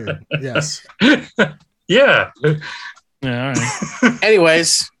acting, yes. Yeah. All right.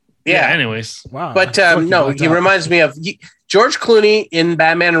 Anyways. Wow. But he reminds me of George Clooney in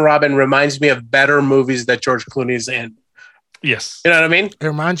Batman and Robin reminds me of better movies that George Clooney's in. Yes. You know what I mean? It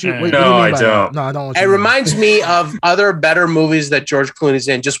reminds you. Wait, no, I don't. No, I don't. It reminds me of other better movies that George Clooney's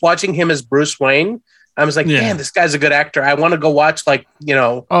in. Just watching him as Bruce Wayne, I was like, damn, this guy's a good actor. I want to go watch Oh,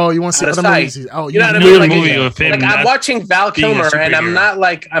 you want to see other movies? Oh, you know what I mean? Like I'm watching Val Kilmer, and I'm not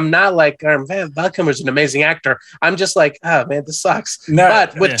like man, Val Kilmer's an amazing actor. I'm just like, oh man, this sucks.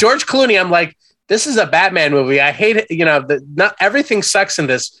 But with George Clooney, I'm like, this is a Batman movie. I hate it. Not everything sucks in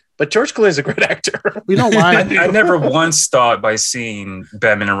this. But George Clooney is a great actor. You know why? I never once thought by seeing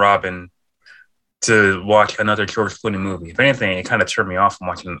Batman and Robin to watch another George Clooney movie. If anything, it kind of turned me off from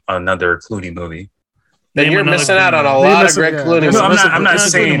watching another Clooney movie. Then Name you're another missing out on a Clooney You're lot of missing- Greg yeah, Clooney. there's No, movies. I'm not Clooney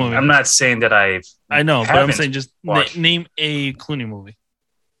saying. movie. I'm not saying that I know, but I'm haven't saying just watched. name a Clooney movie.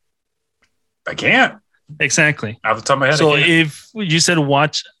 I can't. Exactly. Off the top of my head. So I can't. if you said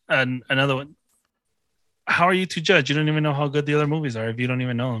watch another one, how are you to judge? You don't even know how good the other movies are if you don't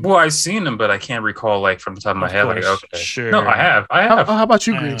even know them. Well, I've seen them, but I can't recall like from the top of my Of head. Like, course, okay, sure. no, I have. How about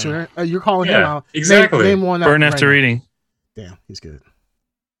you, Green? You're calling him Yeah, out. exactly. Name one. Burn out After right now. Reading. Damn, he's good.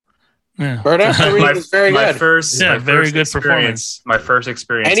 Yeah. Burn After Reading is very my good. first, Yeah, my very first good experience. performance. My first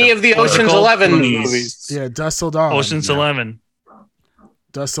experience. Any of the was Ocean's Nicole 11 Clooney's- movies. Yeah, Dust Till Dawn. Ocean's Yeah. 11.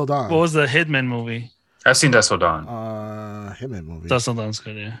 Dust Till Dawn. What was the Hitman movie? I've seen Dust Till Dawn. Hitman movie. Dust Till Dawn's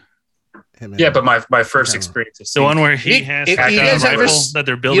good, yeah. Hitman. Yeah, but my first Okay. experience is The one where he You- has if that you gun guys ever rifle s- that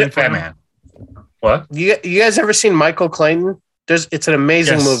they're building for him. Batman. What? You guys ever seen Michael Clayton? It's an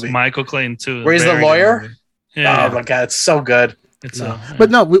amazing Yes, movie. Michael Clayton too. Where he's the Very good lawyer? movie. Yeah, Oh my god, it's so good. it's No.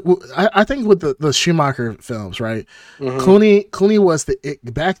 But no, I think with the Schumacher films, right? Clooney was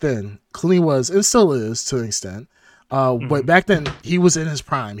back then. Clooney was and still is to an extent. But back then he was in his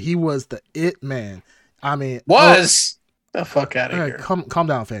prime. He was the it man. I mean, The fuck out of here. calm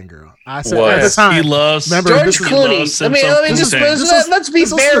down, fangirl. I said Was. at the time. he loves Remember, George this is- Clooney. Let me just let's be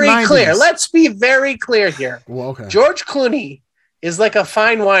this was the very 90s. clear. Let's be very clear here. Well, okay. George Clooney is like a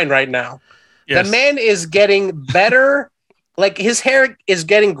fine wine right now. Yes. The man is getting better. Like his hair is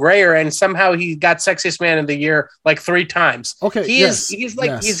getting grayer, and somehow he got sexiest man of the year like 3 times. Okay,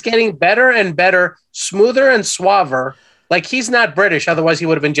 He's getting better and better, smoother and suaver. Like he's not British, otherwise he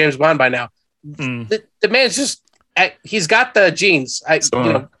would have been James Bond by now. The man's just he's got the genes.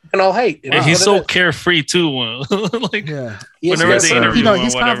 And all hate. And he's so carefree too. Like Yeah. whenever they interview him or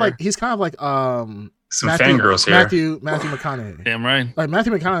he's kind of whatever. like Some fangirls here. Matthew McConaughey. Damn right. Like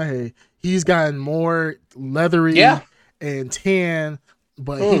Matthew McConaughey, he's gotten more leathery and tan,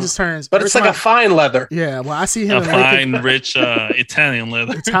 but he just turns. But it's like a fine leather. Yeah, well, I see him A in fine, rich Italian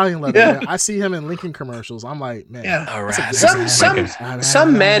leather. Italian leather. Yeah. I see him in Lincoln commercials. I'm like, man. Yeah. All right.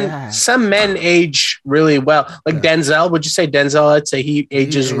 Some men age really well. Like Denzel, would you say Denzel? I'd say he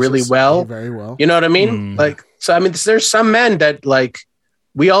ages really well. Very well. You know what I mean? Like, so I mean, there's some men that like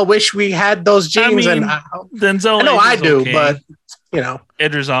we all wish we had those genes. Denzel. I know I ages do, okay. but you know,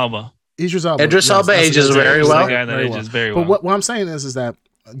 Idris Alba. Idris Elba Idris Elba ages that's very He's well. the guy that ages very well. But what I'm saying is that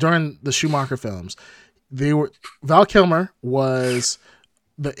during the Schumacher films, Val Kilmer was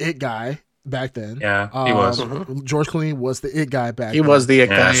the it guy back then. Yeah, he was. George Clooney was the it guy back then. He was the it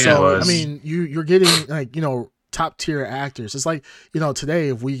guy. So I mean, you're getting like top tier actors. It's like today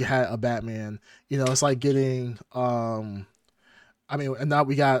if we had a Batman, it's like getting and now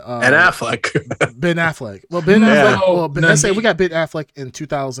we got Ben Affleck. Ben Affleck. Well, Ben Affleck. Well, let's say we got Ben Affleck in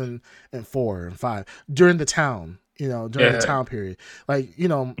 2004 and 5 during the Town. During the Town period, like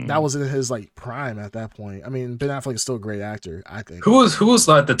that was in his like prime at that point. I mean, Ben Affleck is still a great actor. I think. Who was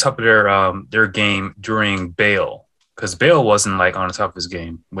like the top of their game during Bale? Because Bale wasn't like on the top of his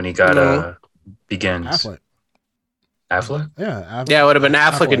game when he got Begins. Affleck. Yeah. Yeah, it would have been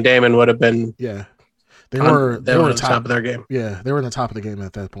Affleck and Damon would have been. Yeah. They were at the top of their game. Yeah, they were in the top of the game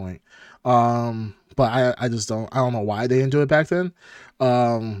at that point. But I just don't know why they didn't do it back then.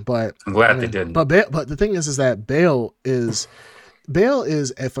 But I'm glad they didn't. But the thing is that Bale is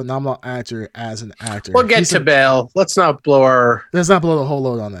a phenomenal actor as an actor. We'll get to Bale. Let's not blow the whole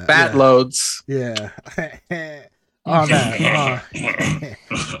load on that. Bat loads. Yeah. On that.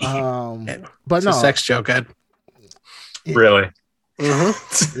 But it's no a sex joke, Ed. Really?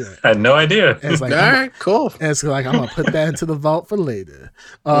 Mm-hmm. I had no idea. It's like, all right, cool. It's like I'm gonna put that into the vault for later.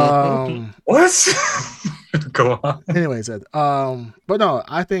 What? Go on. Anyways, Ed, but no,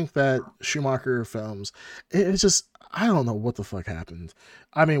 I think that Schumacher films, it's just I don't know what the fuck happened.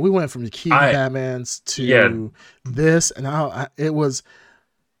 I mean, we went from the Keaton Batmans to this, and it was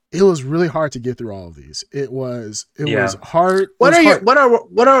really hard to get through all of these. It was hard. What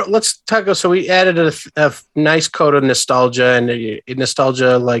are let's talk. So we added a nice coat of nostalgia, and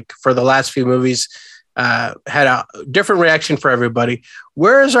nostalgia, like for the last few movies, had a different reaction for everybody.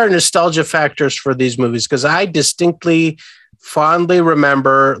 Where is our nostalgia factors for these movies? Because I distinctly, fondly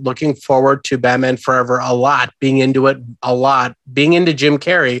remember looking forward to Batman Forever a lot, being into it a lot, being into Jim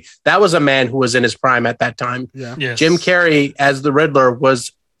Carrey. That was a man who was in his prime at that time. Yeah. Yes. Jim Carrey as the Riddler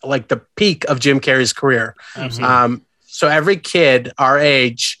was like the peak of Jim Carrey's career. So every kid our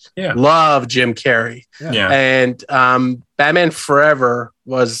age loved Jim Carrey. Yeah. And Batman Forever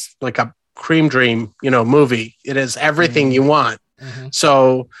was like a cream dream, movie. It is everything you want.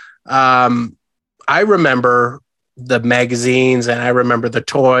 So I remember the magazines and I remember the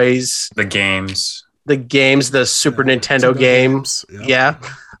toys, the games, the Super Nintendo game. Games. Yep.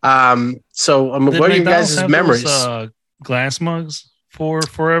 So Did what are you McDonald's guys' have memories? those, glass mugs for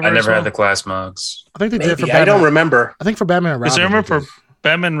forever? I as never well? had the glass mugs. I think they did for Maybe. Batman. I don't remember. I think for Batman and Because Robin. I remember they for did.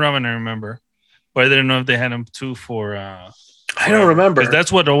 Batman and Robin, I remember. But I didn't know if they had them too for. I don't remember. Because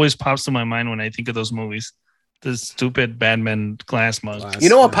that's what always pops to my mind when I think of those movies. The stupid Batman glass mug. Glass. You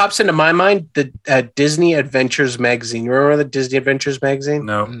know what pops into my mind? The Disney Adventures magazine. You remember the Disney Adventures magazine?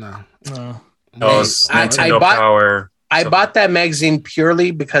 No. No. Oh, it's I Nintendo bought- Power. I bought that magazine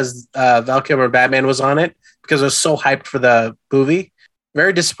purely because Val Kilmer Batman was on it because I was so hyped for the movie.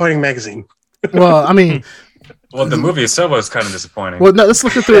 Very disappointing magazine. Well, I mean, Well, the movie itself was kind of disappointing. well, no, let's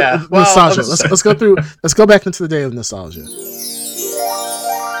look at through Yeah, well, nostalgia. I'm Let's go through. Let's go back into the day of nostalgia.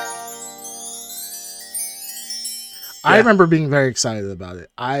 I remember being very excited about it.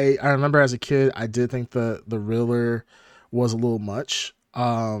 I remember as a kid, I did think the Riddler was a little much.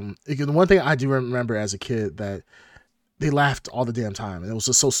 The one thing I do remember as a kid that they laughed all the damn time, and it was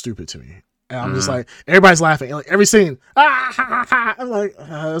just so stupid to me. And I'm just like, everybody's laughing, and like every scene, ha, ha, ha. I'm like,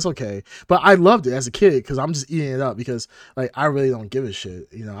 that's okay. But I loved it as a kid because I'm just eating it up because like I really don't give a shit.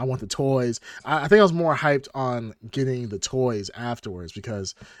 You know, I want the toys. I think I was more hyped on getting the toys afterwards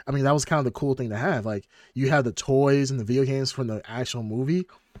because I mean that was kind of the cool thing to have. Like you had the toys and the video games from the actual movie.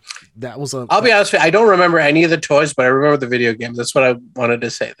 That was a. I'll be honest with you, I don't remember any of the toys, but I remember the video games. That's what I wanted to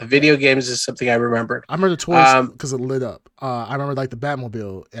say. The video games is something I remembered. I remember the toys because it lit up. I remember like the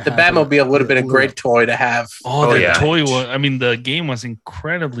Batmobile. The Batmobile would have been a great toy to have. Oh, yeah. toy was. I mean, the game was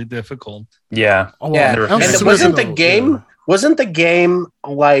incredibly difficult. yeah. Oh, Yeah, never that was finished. and Super wasn't the Nintendo, game yeah. wasn't the game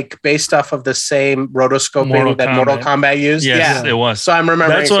like based off of the same rotoscoping Mortal that Mortal Kombat. Kombat used? Yes, Yeah. it was. So I'm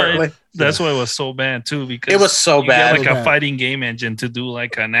remembering That's why. correctly. That's why it was so bad too. Because It was so you bad. Get like So a bad. fighting game engine to do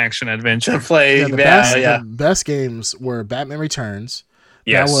like an action adventure. To play, Yeah, yeah, the best games were Batman Returns.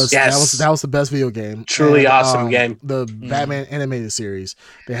 Yes. Yes. That was the best video game. Truly awesome game. The Batman animated series.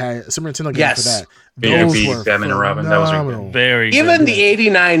 They had a Super Nintendo game Yes. for that. BMP, Those were Batman and Robin, that was really good. phenomenal. Very Even good. the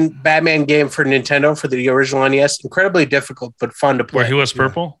 '89 Batman game for Nintendo for the original NES, incredibly difficult but fun to play. Where he was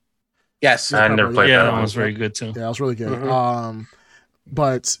purple. Yes, I never played Yeah, that that one. was very good too. Yeah, that was really good. Mhm.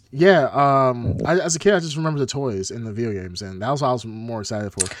 But yeah, as a kid, I just remember the toys and the video games, and that was what I was more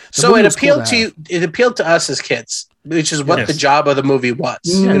excited for. The so movie it was cool appealed to have. you. It appealed to us as kids, which is what Yes. the job of the movie was.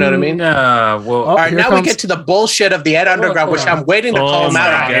 You know what I mean? Yeah. Well, Oh, All right, here now we comes- get to the bullshit of the Ed Underground, hold which on. I'm waiting to call him my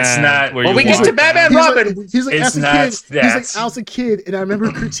out on. God. It's not- Where When you we get want- to Batman Robin, He's like, It's as a not kid, he's that. like, I was a kid, and I remember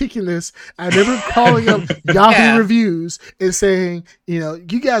critiquing this. I remember calling up Yahoo Yeah. reviews and saying, you know,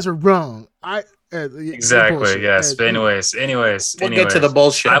 you guys are wrong. exactly. bullshit. Yes. But anyways, we'll get to the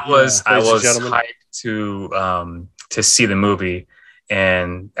bullshit. I was ladies and gentlemen. hyped to see the movie,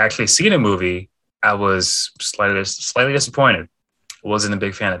 and actually seeing the movie, I was slightly disappointed. Wasn't a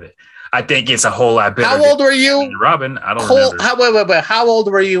big fan of it. I think it's a whole lot better. How old were you? than Robin? I don't remember. Wait. How old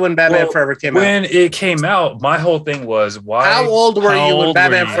were you when Batman Well, Forever came out? When it came out, my whole thing was why. How old were how you when old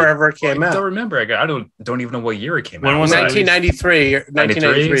Batman were you? Forever came I don't out? remember. I don't even know what year it came When out. was it? 1993.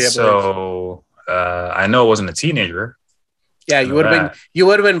 1993. I believe. So I know I wasn't a teenager. Yeah, you would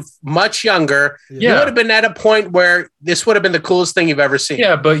have been much younger. You Yeah. would have been at a point where this would have been the coolest thing you've ever seen.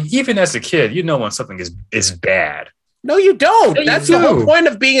 Yeah, but even as a kid, you know when something is bad. No, you don't. Yeah, you That's the whole do. point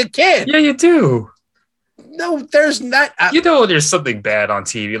of being a kid. Yeah, you do. No, there's not. You know there's something bad on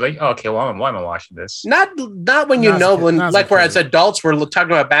TV. Like, okay, well, why am I watching this? Not when you Not as a know kid, when not as like a we're kid. as adults we're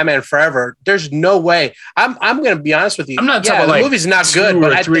talking about Batman Forever. There's no way. I'm gonna be honest with you. I'm not yeah, talking the like movie's not 2 good, or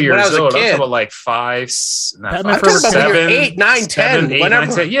but I 3 think years when I was old. a I'm kid, talking about like 5, not Batman 5, I'm talking about when 7, you're 8, 9, 10, 7, 8, 9,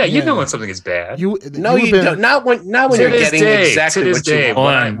 whenever. 10. Yeah, you Yeah. know when something is bad. You No, you would've don't. Not when To you're this getting day, exactly to this what you day,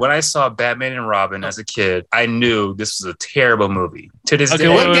 want. when I saw Batman and Robin as a kid, I knew this was a terrible movie. To this Okay,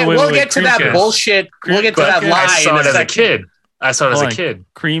 day, We'll get to that Creamcast. bullshit. We'll get to that I lie. saw in it a as a second. kid. I saw it as a Hold on. kid.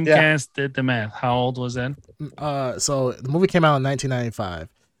 Creamcast did the math. How old was that? So the movie came out in 1995.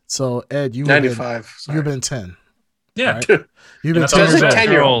 So Ed, you would have 95. been, been 10. Yeah. Right? You've been And I 10 thought it years was old. a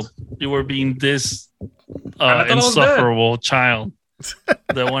 10-year-old. You were being this I thought it was bad. insufferable child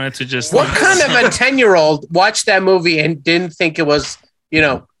that wanted to just. What kind of a 10-year-old watched that movie and didn't think it was,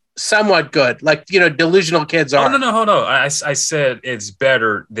 somewhat good? Like, delusional kids Oh, are. no, hold on. I said it's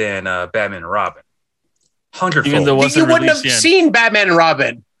better than Batman and Robin. 100-fold. Even though- You wasn't wouldn't have released yet. seen Batman and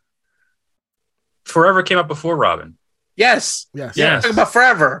Robin. Forever came out before Robin. Yes. Yes. Yeah. Talking about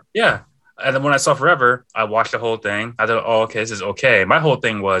Forever. Yeah. And then when I saw Forever, I watched the whole thing. I thought, oh, okay, this is okay. My whole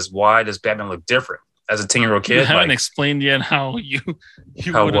thing was, why does Batman look different? As a 10-year-old You kid, haven't like, explained yet how you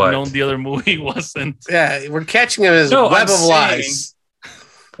How would what? have known the other movie wasn't. Yeah, we're catching him as No, web I'm of lies.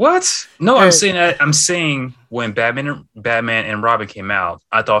 What? No, Hey. I'm saying when Batman and Robin came out,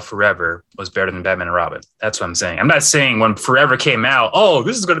 I thought Forever was better than Batman and Robin. That's what I'm saying. I'm not saying when Forever came out, oh,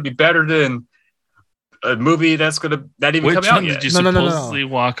 this is going to be better than a movie that's going to not even Which come out one yet. did you supposedly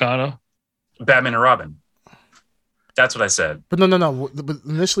walk out of? Batman and Robin. That's what I said. But no. But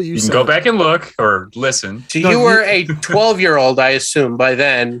initially, you can said go back and look or listen. So you were a 12-year-old, I assume, by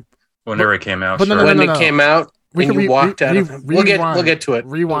then. Whenever it came out. But sure. When it came out, we and can you walked out of it. We'll get to it.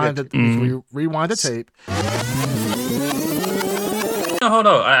 Rewind the tape. No, hold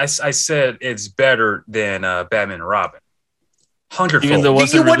on. I said it's better than Batman and Robin. 100 Even though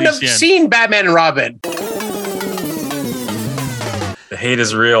You wouldn't have seen Batman and Robin. The hate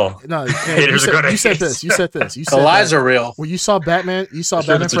is real. No, haters are gonna you said hate. this. You said this. You said The lies that are real. when you saw Batman. You saw The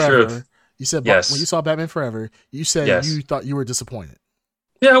truth Batman is the Forever. truth. You said Yes. when you saw Batman Forever. You said Yes. you thought you were disappointed.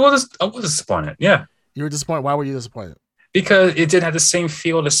 Yeah, I was disappointed. Yeah. You were disappointed. Why were you disappointed? Because it didn't have the same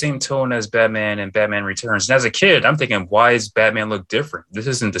feel, the same tone as Batman and Batman Returns. And as a kid, I'm thinking, why does Batman look different? This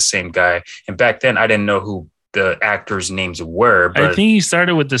isn't the same guy. And back then, I didn't know who the actors' names were. But I think he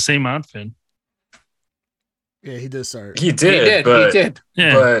started with the same outfit. Yeah, he did start. he did. But, He did.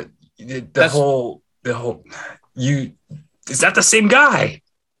 Yeah. But the whole, is that the same guy?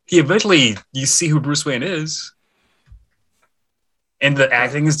 He eventually, you see who Bruce Wayne is. And the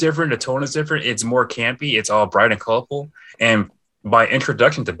acting is different. The tone is different. It's more campy. It's all bright and colorful. And my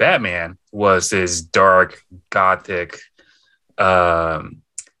introduction to Batman was this dark, gothic,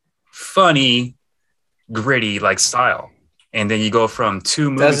 funny, gritty like style. And then you go from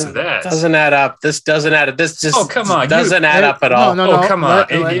two movies to that. Doesn't add up. This doesn't add up. This just come on. doesn't add up at all. No. Oh, come on.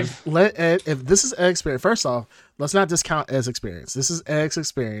 Let Ed, if this is Ed's experience, first off, let's not discount Ed's experience. This is Ed's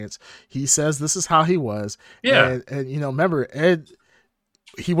experience. He says this is how he was. Yeah. And remember, Ed,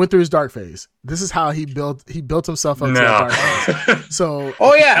 he went through his dark phase. This is how he built himself up to a dark phase. So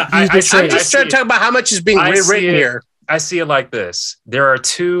Oh yeah, I'm I'm just trying to talk about how much is being rewritten here. I see it like this. There are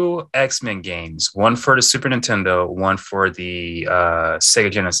two X-Men games, one for the Super Nintendo, one for the Sega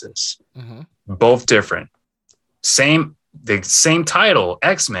Genesis. Mhm. Both different. The same title,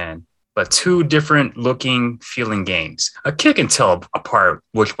 X-Men, but two different looking, feeling games. A kid can tell apart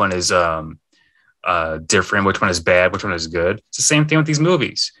which one is different, which one is bad, which one is good. It's the same thing with these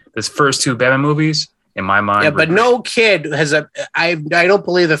movies. These first two Batman movies, in my mind. Yeah, but no kid has I don't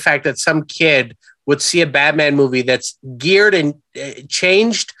believe the fact that some kid would see a Batman movie that's geared and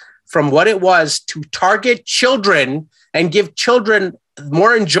changed from what it was to target children and give children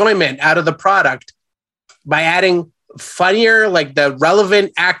more enjoyment out of the product by adding funnier, like the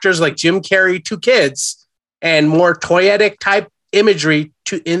relevant actors like Jim Carrey to kids and more toyetic type imagery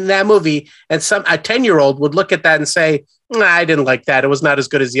in that movie. And a 10-year-old would look at that and say, nah, I didn't like that. It was not as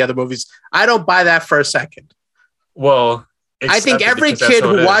good as the other movies. I don't buy that for a second. Well, I think every kid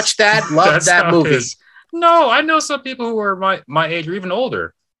who watched that loved that movie. No, I know some people who are my age or even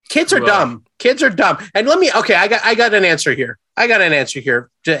older. Kids are dumb. Kids are dumb. And I got an answer here.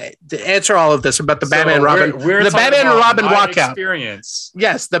 To answer all of this about the Batman and Robin. The Batman and Robin walkout. Experience.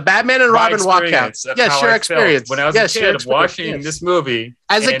 Yes, the Batman and Robin walkout. Yes, your experience. When I was a kid watching this movie.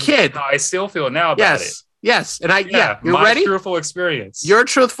 As a kid. I still feel now about it. Yes. And you're my ready? Truthful experience. Your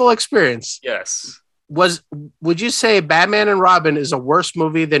truthful experience. Yes. Would you say Batman and Robin is a worse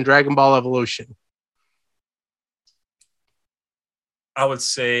movie than Dragon Ball Evolution? I would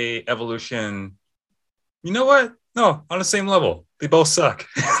say Evolution. You know what? No, on the same level. They both suck.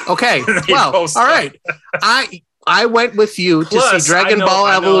 Okay. Well, all right. I went with you to see Dragon Ball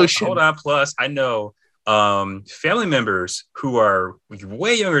Evolution. Hold on. Plus, I know family members who are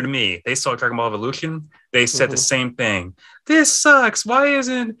way younger than me. They saw Dragon Ball Evolution. They said the same thing. This sucks. Why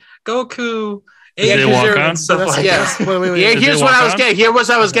isn't Goku? Did they walk out? Yes. Wait. Here's what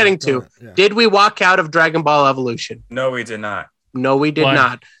I was getting to. Yeah. Did we walk out of Dragon Ball Evolution? No, we did not. No, we did Why?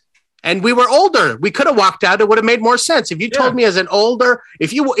 not. And we were older. We could have walked out. It would have made more sense. If you told me as an older,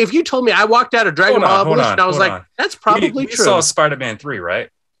 if you told me I walked out of Dragon Ball Evolution, I was like, that's probably we true. We saw Spider-Man 3, right?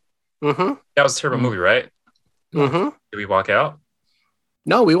 Mm-hmm. That was a terrible movie, right? Mm-hmm. Did we walk out?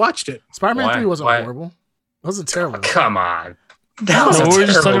 No, we watched it. Spider-Man 3 wasn't horrible. It wasn't terrible. Come on. No, we're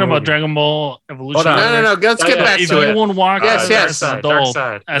just talking about Dragon Ball Evolution. No. Let's get back if to it. you won't walk out as an adult,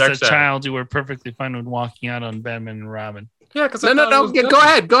 as a side. child, you were perfectly fine with walking out on Batman and Robin. Yeah, because no. Go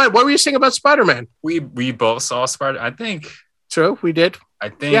ahead. What were you saying about Spider-Man? We both saw Spider. I think. True, we did. I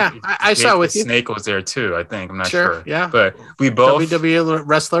think. Yeah, I saw with you. Snake was there too. I think. I'm not sure. Yeah, but we both. WWE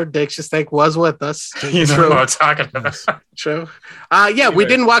wrestler Dixie Snake was with us. You know what I'm talking about. True. Yeah, anyway. We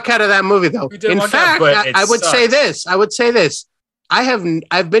didn't walk out of that movie though. In fact, I would say this.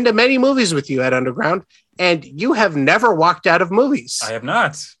 I've been to many movies with you at Underground, and you have never walked out of movies. I have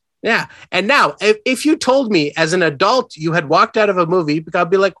not. Yeah. And now, if you told me as an adult you had walked out of a movie, I'd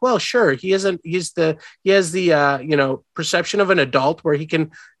be like, well, sure, he has the perception of an adult where he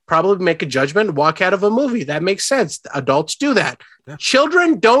can probably make a judgment, walk out of a movie. That makes sense. Adults do that. Yeah.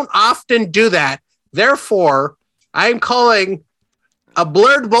 Children don't often do that. Therefore, I'm calling a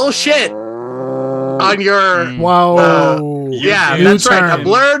blurred bullshit on your wow. That's right. A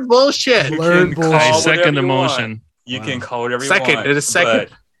blurred bullshit. Blurred bullshit. I second the motion. You can call whatever you want. It is second.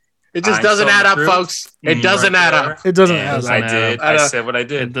 It just doesn't add up, folks. It doesn't add up. It doesn't add up. I did. I said what I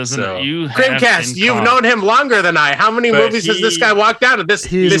did. It doesn't. So. Creamcast, you've known him longer than I. How many movies has this guy walked out of? This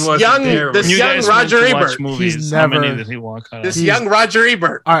young Roger Ebert. He's never. How many did he walk out of? This young Roger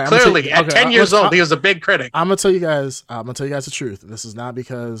Ebert. Right, clearly, at 10 years old, he was a big critic. I'm gonna tell you guys the truth. This is not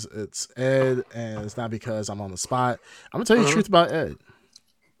because it's Ed, and it's not because I'm on the spot. I'm gonna tell you the truth about Ed.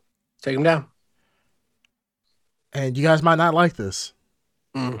 Take him down. And you guys might not like this.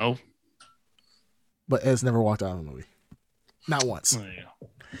 Oh. But Ed's never walked out of a movie. Not once. Oh, yeah.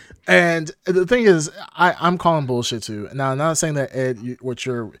 And the thing is, I'm calling bullshit too. Now, I'm not saying that Ed,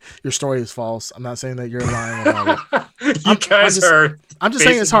 your story is false. I'm not saying that you're lying about it. I'm just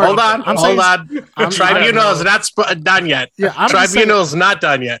saying it's hard. Hold on. Tribunal's not done yet. Yeah, Tribunal's not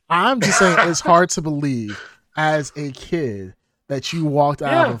done yet. I'm just saying it's hard to believe as a kid that you walked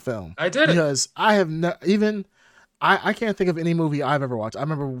out of a film. I did because I have I can't think of any movie I've ever watched. I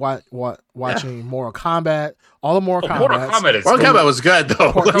remember watching Mortal Kombat, all the Mortal Kombat. Mortal Kombat was good though.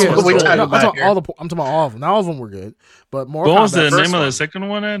 I'm talking about all of them. Not all of them were good, but Mortal Kombat. What was the name of the second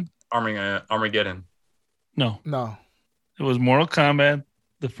one, Ed? Armageddon. No. It was Mortal Kombat,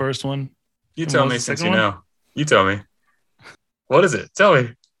 the first one. You tell me since you know. You tell me. What is it? Tell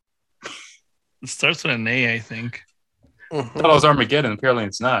me. It starts with an A, I think. I thought it was Armageddon. Apparently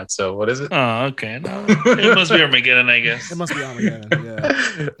it's not. So what is it? Oh, okay. No, it must be Armageddon, I guess. It must be Armageddon,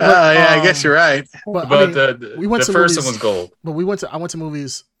 yeah. I guess you're right. But the first one was gold. But I went to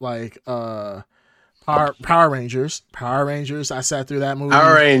movies like Power Rangers. Power Rangers, I sat through that movie.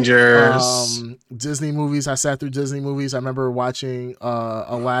 Power Rangers. Disney movies, I sat through Disney movies. I remember watching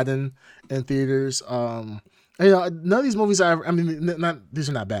Aladdin in theaters. None of these movies these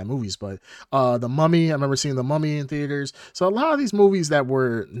are not bad movies, but The Mummy, I remember seeing The Mummy in theaters. So a lot of these movies that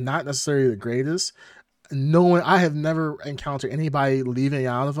were not necessarily the greatest, I have never encountered anybody leaving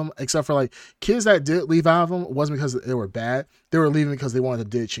out of them, except for like kids that did leave out of them. It wasn't because they were bad. They were leaving because they wanted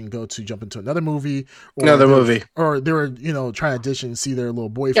to ditch and go to jump into another movie. Or they were trying to ditch and see their little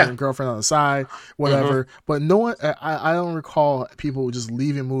boyfriend and girlfriend on the side, whatever. Mm-hmm. But no one, I don't recall people just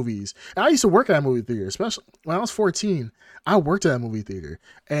leaving movies. And I used to work at a movie theater, especially when I was 14. I worked at a movie theater,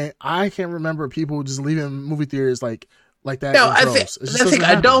 and I can't remember people just leaving movie theaters like that. No, I think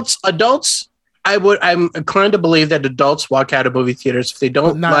adults. I'm inclined to believe that adults walk out of movie theaters if they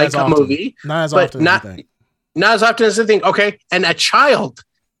don't like a movie. Not as often as you think. Not as often as they think. Okay, and a child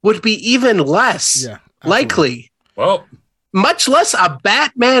would be even less likely. Well, much less a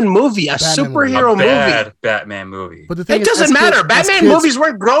Batman movie, a superhero movie. Batman movie. But it doesn't matter. Batman movies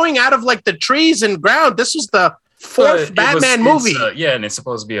weren't growing out of like the trees and ground. This was the fourth Batman movie. And it's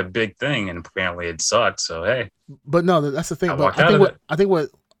supposed to be a big thing, and apparently it sucked. So hey. But no, that's the thing. I think what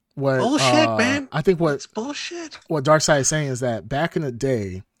bullshit, man. I think it's bullshit. What Darkseid is saying is that back in the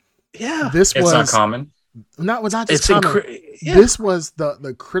day, it's not common. Not just common. This was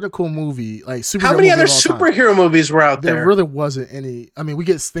the critical movie, like superhero. How many other superhero movies were out there? There really wasn't any. I mean, we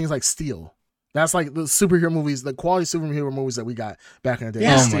get things like Steel. That's like the superhero movies, the quality superhero movies that we got back in the day.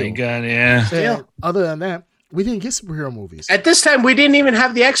 Oh my god, yeah. And other than that, we didn't get superhero movies. At this time, we didn't even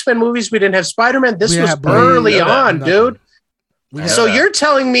have the X-Men movies. We didn't have Spider-Man. This was early on, dude. So you're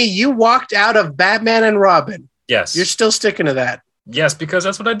telling me you walked out of Batman and Robin? Yes. You're still sticking to that? Yes, because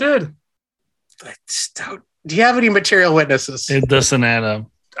that's what I did. Do you have any material witnesses? It doesn't add up.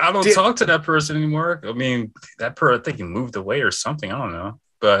 I don't talk to that person anymore. I mean, that person, I think he moved away or something. I don't know.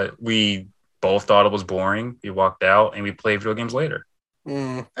 But we both thought it was boring. We walked out and we played video games later.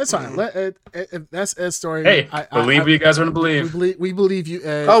 That's fine. If that's Ed's story. Hey, believe what you guys want to believe. We believe you,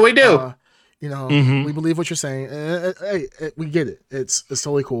 Ed. Oh, we do. We believe what you're saying. Hey, we get it. It's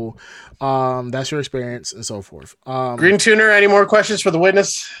totally cool. That's your experience and so forth. Green Tuner, any more questions for the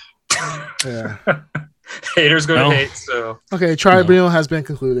witness? Yeah. Haters gonna hate. So okay, tribunal has been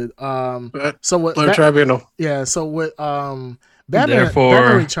concluded. So what? Tribunal. Yeah. So what? Batman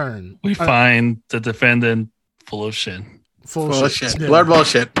Return. We find the defendant full of shit. Full of shit. Yeah. Blurred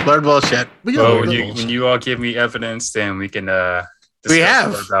bullshit. But when you all give me evidence, then we can. We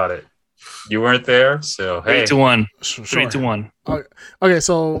have about it. You weren't there, so hey. 3-1. Sure. 3-1. Okay,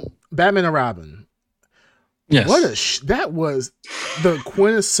 so Batman and Robin. Yes. That was the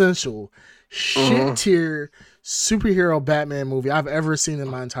quintessential shit tier superhero Batman movie I've ever seen in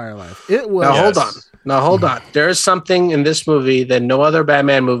my entire life. It was. Now hold on. There is something in this movie that no other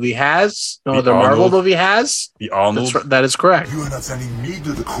Batman movie has, no other Marvel movie has. The Arnold. That is correct. You are not sending me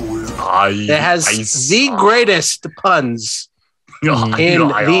to the cooler. It has the greatest puns in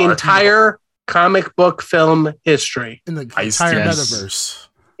the entire comic book film history. In the entire metaverse.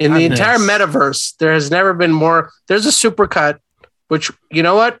 In the entire metaverse, there has never been more. There's a supercut, which, you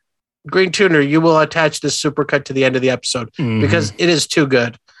know what? Green Tuner, you will attach this supercut to the end of the episode because it is too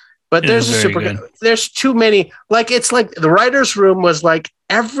good. But there's a supercut. There's too many. Like, it's like the writer's room was like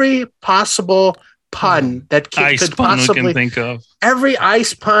every possible pun that could possibly we can think of. Every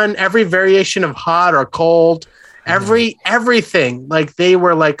ice pun, every variation of hot or cold, everything. Like, they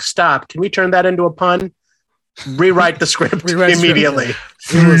were like, stop. Can we turn that into a pun? Rewrite the script immediately.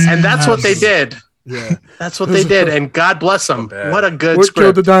 And that's what they did. Yeah, that's what they did. And God bless them. What a good script.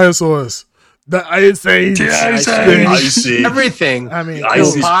 Killed the dinosaurs. The Ice Age. Everything. I mean,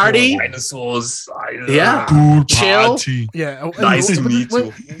 party. Dinosaurs. Yeah. Good chill. Party. Yeah. Nice to meet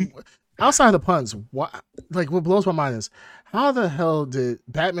you. Outside of the puns, what blows my mind is how the hell did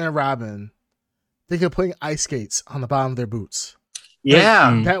Batman and Robin think of putting ice skates on the bottom of their boots?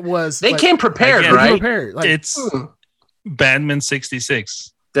 Yeah. That was. They came prepared, right? It's Batman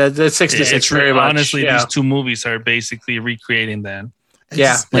 66. That's 66 it's very much. Honestly, these two movies are basically recreating that.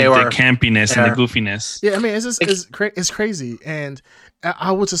 They were. The campiness and the goofiness. Yeah, I mean, it's crazy, and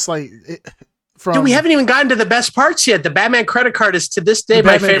I was just like, dude, we haven't even gotten to the best parts yet. The Batman credit card is to this day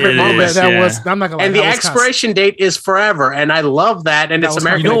my favorite moment. I'm not gonna lie. And the expiration date is forever, and I love that. And it's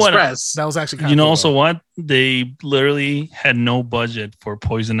American Express. That was actually kind of cool, also what? They literally had no budget for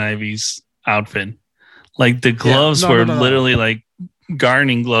Poison Ivy's outfit. Like the gloves were literally like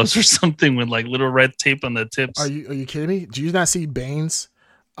gardening gloves or something with like little red tape on the tips. Are you kidding me? Do you not see Bane's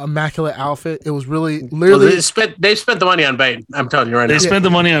immaculate outfit? It was literally. Well, they spent the money on Bane. I'm telling you right now. They spent the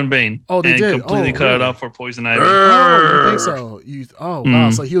money on Bane. Oh, they did. Completely cut it off for Poison Ivy. Oh, you think so? Wow.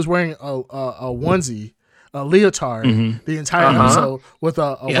 So he was wearing a onesie, a leotard, the entire episode with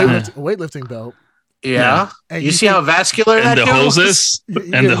a weightlifting belt. Yeah. And you see how vascular that dude was?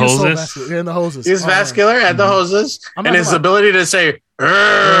 And the hoses. And the hoses. He's vascular and the hoses. And his ability to say,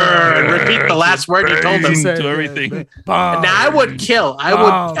 and repeat the last word he told them. To everything. Now I would kill.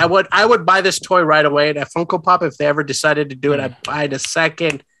 I would buy this toy right away at Funko Pop if they ever decided to do it. I'd buy the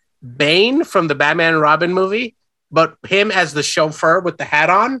second Bane from the Batman and Robin movie, but him as the chauffeur with the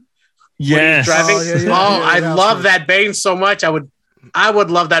hat on. Yes. Driving. I love that Bane so much. I would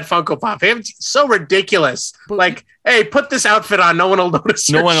love that Funko Pop. Him so ridiculous. But, like, hey, put this outfit on. No one will notice.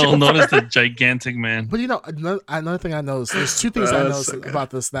 No one will notice the gigantic man. But another thing I noticed. There's two things I noticed about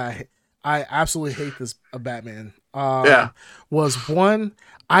this that I absolutely hate this Batman. Was one,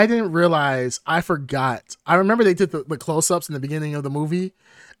 I didn't realize. I forgot. I remember they did the close-ups in the beginning of the movie.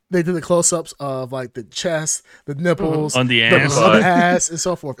 They did the close-ups of like the chest, the nipples, on the ass, the ass, and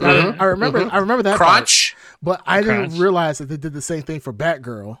so forth. I remember that crotch, but I didn't realize that they did the same thing for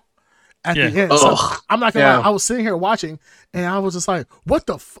Batgirl at the end. So I'm not gonna lie. I was sitting here watching, and I was just like, "What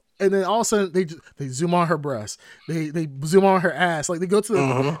the?" And then all of a sudden, they zoom on her breast, they zoom on her ass, like they go to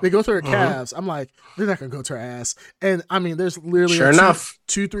her calves. I'm like, they're not gonna go to her ass. And I mean, there's literally a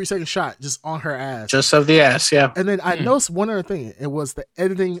 2-3 second shot just on her ass, just of the ass, yeah. And then I noticed one other thing. It was the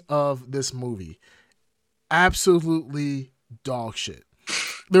editing of this movie, absolutely dog shit.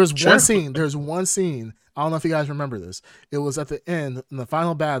 There's one scene. I don't know if you guys remember this. It was at the end in the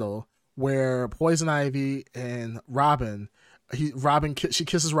final battle where Poison Ivy and Robin. She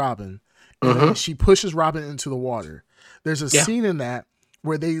kisses Robin, and then she pushes Robin into the water. There's a scene in that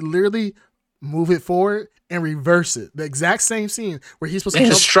where they literally move it forward and reverse it. The exact same scene where he's supposed to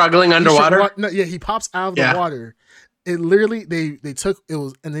jump, struggling underwater. He pops out of the water. It literally they took it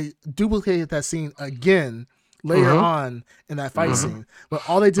was and they duplicated that scene again later on in that fight scene. But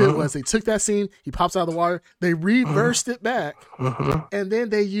all they did was they took that scene. He pops out of the water. They reversed it back, and then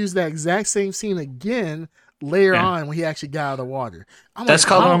they used that exact same scene again. Later on, when he actually got out of the water, that's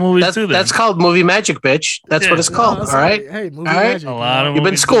called movie magic, bitch. That's what it's called. All right, hey, movie magic. You've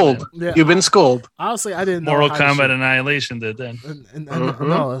been schooled. You've been schooled. Honestly, I didn't know. Mortal Kombat Annihilation did then.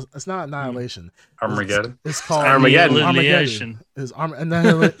 No, it's not Annihilation. Armageddon. It's called Armageddon. It's Annihilation.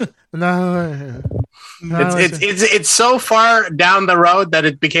 It's so far down the road that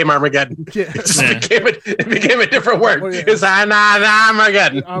it became Armageddon. Yeah. It became a different word. It's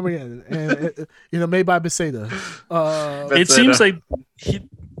Armageddon. Armageddon, and made by Bethesda. It seems like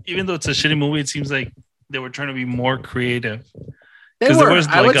even though it's a shitty movie, it seems like they were trying to be more creative. They Because were. there was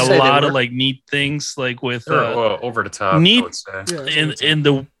I like would a say they lot of were. like neat things, like with They're over the top. neat I would say.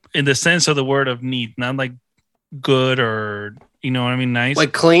 Yeah, in the sense of the word of neat, not like good or you know what I mean, nice,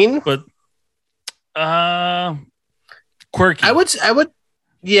 Like clean. but quirky. I would,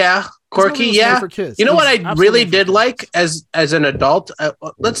 yeah, quirky, movie was yeah. made for kids. You know It what was I absolutely really made for did kids. like as an adult.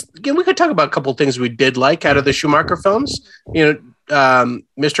 We could talk about a couple things we did like out of the Schumacher films.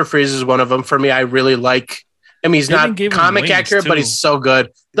 Mr. Freeze is one of them for me. I really like. I mean, he's They even not gave him comic wings, accurate, but too. he's so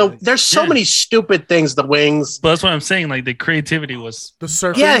good. Though there's so Yeah. many stupid things. The wings. But that's what I'm saying. Like the creativity was The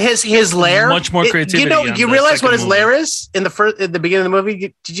surfing. Yeah, his lair. Much more creativity on You the realize what second his movie. lair is in the beginning of the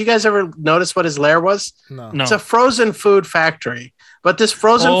movie. Did you guys ever notice what his lair was? No. no. It's a frozen food factory. But this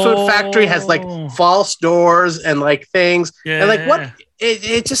frozen food factory has like Oh. false doors and like things. Yeah. And like what?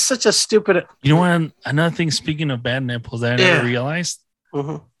 It's just such a stupid. You know what? Another thing. Speaking of bad nipples, that I Yeah. never realized.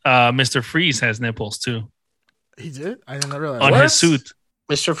 Mhm. Mr. Freeze has nipples too He did. I didn't realize. on What? his suit,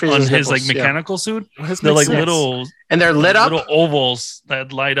 Mr. Freeze's on his nipples, like yeah. mechanical suit. Well, his They're makes like sense. little, And they're lit up. little ovals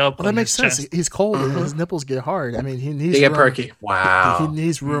that light up. Well, that on makes his sense. chest. He's cold. and Mhm. His nipples get hard. I mean, he needs. They get room- perky. Wow. He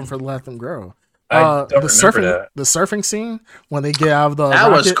needs room for let them grow. I don't The remember surfing, that. the surfing scene when they get out of the That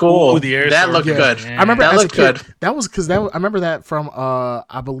was rocket. cool. Ooh, the air That sword. looked Yeah. good. Yeah. I remember That as a looked kid. good. That was because I remember that from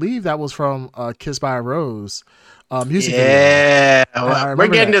I believe that was from Kiss by a Rose music video. Yeah, I we're remember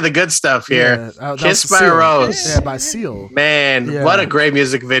getting that. to the good stuff here. Yeah, that Kiss was by a Seal. Rose. Yeah, by Seal. Man, Yeah. what a great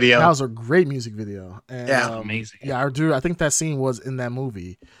music video. That was a great music video. And, Yeah. Amazing. Yeah, I do. I think that scene was in that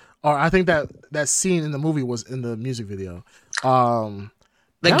movie, or I think that scene in the movie was in the music video.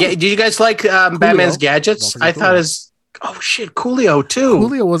 Did you guys like Batman's gadgets? Don't forget I thought Coolio. his. Oh shit, Coolio too.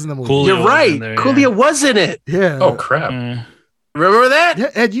 Coolio was in the movie. Coolio You're was right. in there, yeah. Coolio was in it. Yeah. Oh crap! Remember that? Yeah,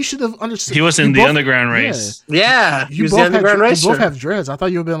 Ed, you should have understood. He was in You the both- underground yeah. race. Yeah, he You was both, the had, underground you racer. both have dreads. I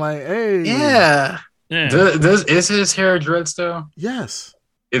thought you would have been like, hey. Yeah. Yeah. Is his hair dreads though? Yes.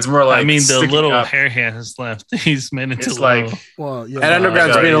 It's more like I mean, the sticking little up. hair he has left. He's made into It's like Well, yeah. That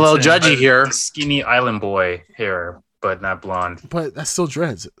underground's God, being a little it's, judgy here. the skinny island boy hair, but not blonde. But that's still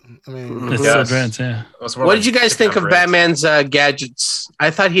dreads. I mean, It's Yes. still dreads, yeah. It's more What like did you guys sticking think up of dreads. Batman's gadgets? I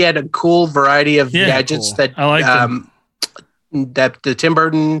thought he had a cool variety of Yeah, gadgets cool. that I liked them. that the Tim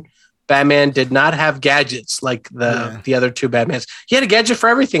Burton Batman did not have gadgets like the other two Batmans. He had a gadget for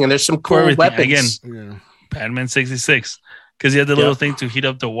everything, and there's some cool everything. weapons. Again, yeah. Batman 66. Because he had the little thing to heat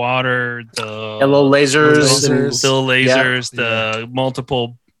up the water, the Yellow lasers, Lasers. and- little lasers, the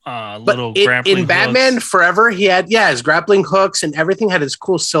multiple But little grappling in Batman hooks. Forever, he had his grappling hooks and everything had his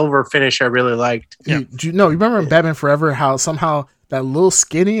cool silver finish. I really liked. Yeah. You remember in Batman Forever how somehow that little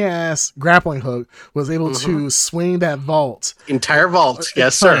skinny ass grappling hook was able to swing that vault. Entire vault,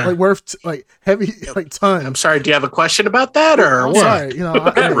 yes, Ton- sir. Like worth like heavy like tons. I'm sorry. Do you have a question about that or I'm what? sorry,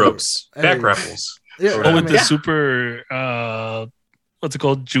 Bat ropes, Hey. back raffles. Yeah, Oh, I with mean, the super, what's it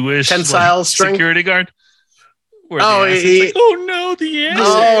called? Jewish Tensile string? security guard. Where Oh, the ass is he- like, oh no, the ass.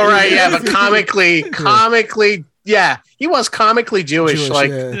 Oh, right. Yeah, Yeah. but comically, yeah, he was comically Jewish.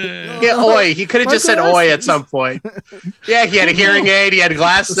 like, yeah. yeah, oi. He could have My just said oi at glasses. some point. Yeah, he had a hearing aid. He had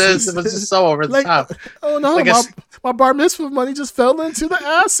glasses. It was just so over the Like, top. oh no, Like a s- my bar mitzvah money just fell into the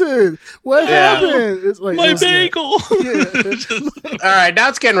acid. What Yeah. happened? It's like My it was- bagel. All right, now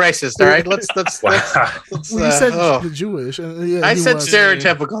it's getting racist. All right, let's Wow. Well, you said oh. the Jewish, and yeah, I he said was,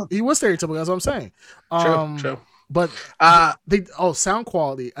 stereotypical. He was stereotypical. That's what I'm saying. True. But Uh, sound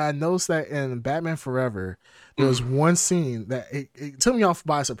quality. I noticed that in Batman Forever, there was one scene that it took me off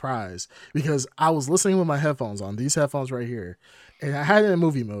by surprise because I was listening with my headphones on, these headphones right here, and I had it in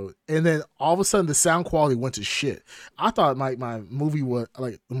movie mode, and then all of a sudden the sound quality went to shit. I thought my movie was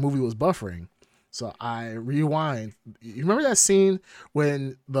the movie was buffering. So I rewind. You remember that scene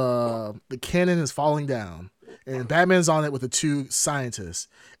when the cannon is falling down and Batman's on it with the two scientists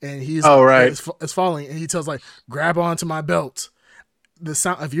and he's it's falling and he tells like grab onto my belt. The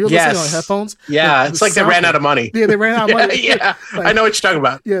sound if you're listening on headphones, yeah, the it's like they sound- ran out of money. Yeah, they ran out of money. Yeah, Like, I know what you're talking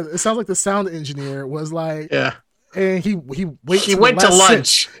about. Yeah, it sounds like the sound engineer was like, Yeah, and he went he to went the to last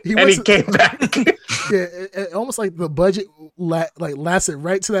lunch He and went he to- came back. Yeah, it almost like the budget lasted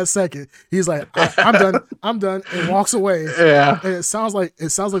right to that second. He's like, I'm done, and walks away. Yeah. And it sounds like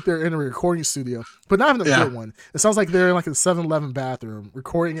they're in a recording studio, but not even a good one. It sounds like they're in like a 7-Eleven bathroom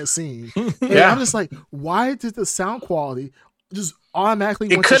recording a scene. And Yeah. I'm just like, why did the sound quality just automatically?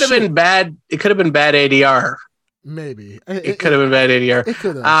 It could have been bad. It could have been bad ADR. Maybe It could have been bad ADR. It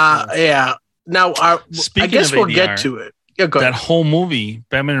could have. Yeah. Now, I Speaking guess of we'll ADR, get to it. Yeah, go that ahead. whole movie,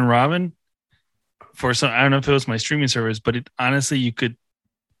 Batman and Robin, for some, I don't know if it was my streaming service, but it honestly, you could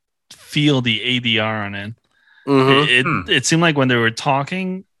feel the ADR on it. Mhm. It seemed like when they were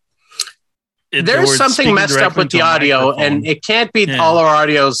talking, There's something messed up with the audio, and it can't be all our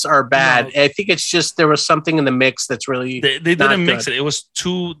audios are bad. No. I think it's just there was something in the mix that's really they didn't mix it. It was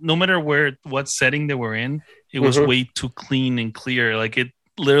too, no matter what setting they were in, it was way too clean and clear. Like it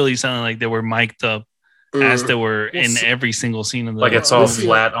literally sounded like they were mic'd up as they were in every single scene of the like it's all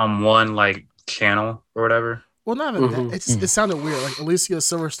flat on one like channel or whatever. Well, not even that. It sounded weird. Like Alicia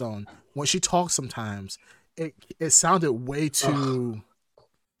Silverstone, when she talks sometimes, it sounded way too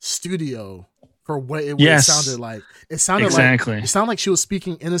studio for what it sounded like. It sounded like she was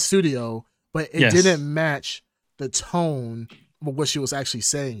speaking in a studio, but it didn't match the tone of what she was actually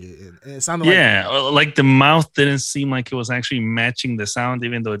saying it in. And it sounded like the mouth didn't seem like it was actually matching the sound,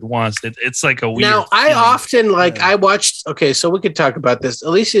 even though it was. It's like a weird. Now I often I watched. Okay, so we could talk about this.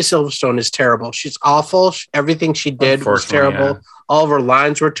 Alicia Silverstone is terrible. She's awful. Everything she did was terrible. Yeah. All of her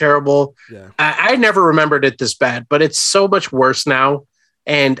lines were terrible. Yeah. I never remembered it this bad, but it's so much worse now.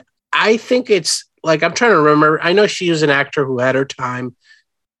 And I think it's like, I'm trying to remember. I know she was an actor who had her time,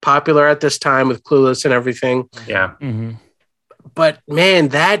 popular at this time with Clueless and everything. Yeah. Mm-hmm. But man,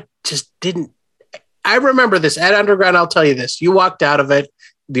 that just didn't. I remember this at Underground. I'll tell you this. You walked out of it.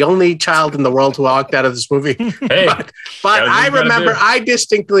 The only child in the world who walked out of this movie. Hey, but I remember, I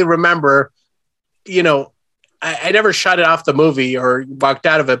distinctly remember, I never shut it off the movie or walked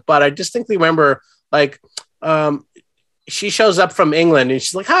out of it, but I distinctly remember she shows up from England and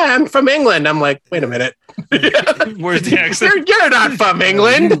she's like, "Hi, I'm from England." I'm like, "Wait a minute. Where's the accent? You're not from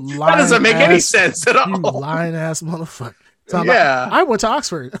England. That doesn't make any sense at all. You lying ass motherfucker." Yeah. I went to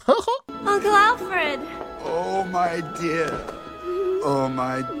Oxford. Uncle Alfred. Oh, my dear. Oh,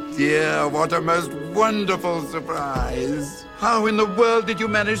 my dear. What a most wonderful surprise. How in the world did you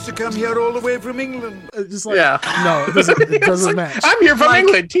manage to come here all the way from England? Just like, no, it doesn't match. I'm here from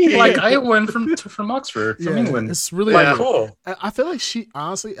England. Like I went from Oxford, from England. It's really cool. I feel like she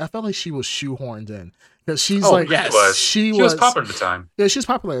was shoehorned in. Because she's she was popular at the time. Yeah, she was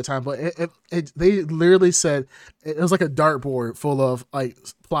popular at the time, but they literally said it was like a dartboard full of like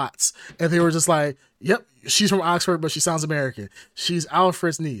plots, and they were just like, "Yep, she's from Oxford, but she sounds American. She's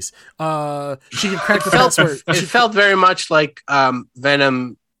Alfred's niece. She can crack the password." It felt very much like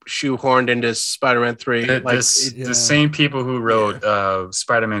Venom shoehorned into Spider-Man 3. The same people who wrote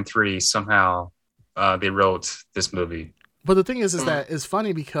Spider-Man 3 somehow they wrote this movie. But the thing is that it's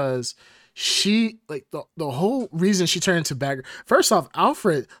funny because she like the whole reason she turned into Bagger. First off,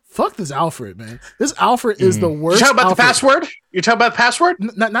 Alfred, fuck this Alfred, man. This Alfred is the worst. You talking about Alfred. the password? You're talking about the password?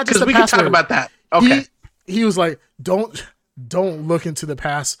 Not just the we password. Can talk about that. Okay. He was like, don't look into the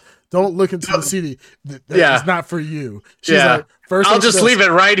past. Don't look into the CD. It's not for you. She's like, first I'll just leave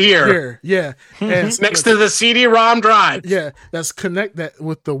it right here. Yeah. And next to the CD-ROM drive. Yeah. That's connect that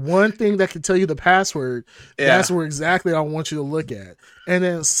with the one thing that can tell you the password. Yeah. That's where exactly I want you to look at. And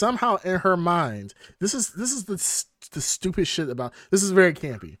then somehow in her mind, this is the stupid shit about this is very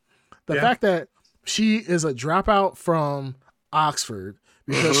campy. The fact that she is a dropout from Oxford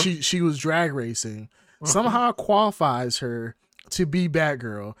because she was drag racing somehow qualifies her to be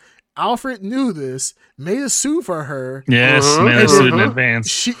Batgirl. Alfred knew this, made a suit for her. Yes, made a suit in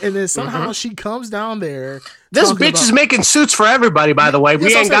advance. And then somehow she comes down there. This bitch is making suits for everybody, by the way.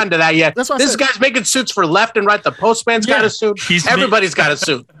 We ain't gotten to that yet. This guy's making suits for left and right. The postman's got a suit. Everybody's got a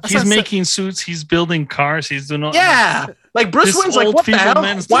suit. He's making suits. He's building cars. He's doing all. Yeah. Like Bruce Wayne's like, what the hell?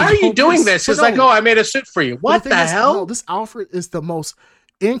 Why are you doing this? He's like, oh, I made a suit for you. What the hell? No, this Alfred is the most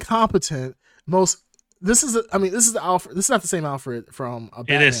incompetent, This is the Alfred. This is not the same Alfred from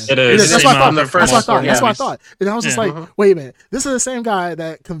Batman. It is. That's what I thought. And I was just like, wait a minute. This is the same guy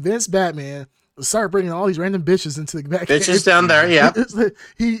that convinced Batman to start bringing all these random bitches into the Batcave. Bitches down there, yeah.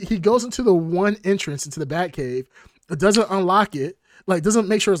 He goes into the one entrance into the Batcave, doesn't unlock it, like doesn't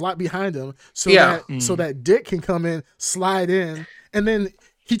make sure it's locked behind him, so that Dick can come in, slide in, and then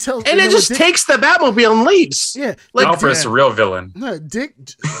he tells, and it just takes the Batmobile and leaves. Yeah, like Alfred's a real villain. No, Dick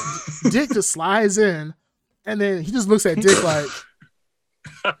just slides in, and then he just looks at Dick like,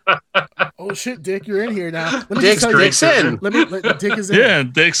 "Oh shit, Dick, you're in here now." Dick's in. Dick is in. Yeah,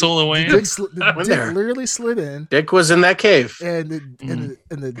 Dick's all the way in. Dick literally slid in. Dick was in that cave, and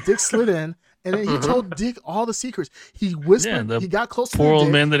the Dick slid in. And then he told Dick all the secrets. He whispered. He got close to poor old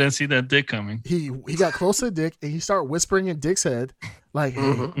Dick. man that didn't see that Dick coming. He got close to Dick and he started whispering in Dick's head, like,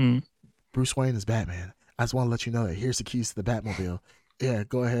 "Hey, Bruce Wayne is Batman. I just want to let you know that here's the keys to the Batmobile. Yeah,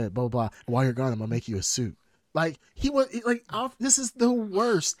 go ahead, blah blah. While you're gone, I'm gonna make you a suit." Like he was like, this is the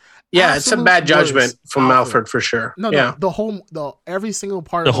worst. Yeah, it's a bad judgment from Alfred for sure. No, every single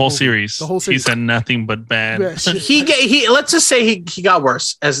part, the whole series. He said nothing but bad. He let's just say he got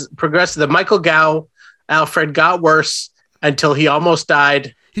worse as progressed. The Michael Gow Alfred got worse until he almost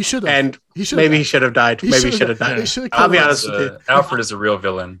died. He should have. And Maybe he should have died. Maybe he should have died. I'll be honest with you. Alfred is the real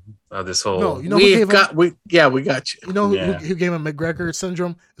villain of this whole. No, you know we got you. You know who gave him McGregor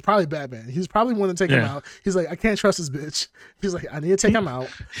syndrome? It's probably Batman. He's probably one to take him out. He's like, I can't trust this bitch. He's like, I need to take him out.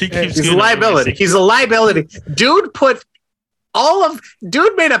 He's a liability. He's a liability. Dude made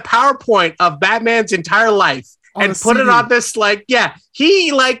a PowerPoint of Batman's entire life and put it on this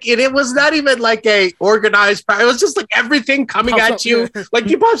it was not even like a organized it was just like everything coming Pops at up, you. yeah. Like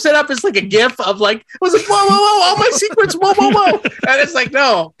he pops it up as like a gif of like, it was like, whoa, all my secrets, whoa. And it's like,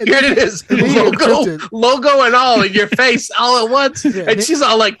 no, here it is. Logo and all in your face all at once. Yeah, and she's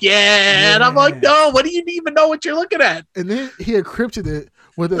all like, yeah. And I'm like, no, what do you even know what you're looking at? And then he encrypted it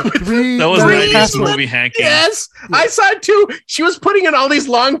with a 3 That was letter 90s password. movie hacking. Yes, yeah. I saw it too. She was putting in all these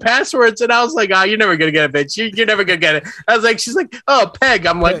long passwords, and I was like, you're never gonna get it, bitch. You're never gonna get it. I was like, she's like, oh, Peg.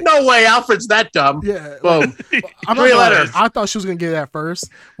 I'm like, no way, Alfred's that dumb. Yeah. Boom. I'm 3 letters. I thought she was gonna get it at first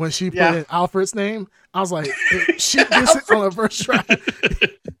when she put in Alfred's name. I was like, if she gets it on the first try.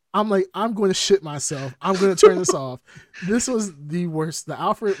 I'm like, I'm going to shit myself. I'm going to turn this off. This was the worst. The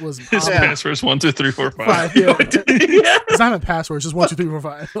Alfred was his password's 1 2 3 4 5. It's not even password. It's just 1 2 3 4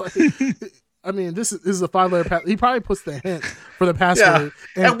 5. Like, I mean, this is a 5-letter password. He probably puts the hint for the password.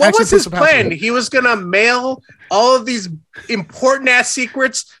 Yeah. And what was his plan? He was going to mail all of these important ass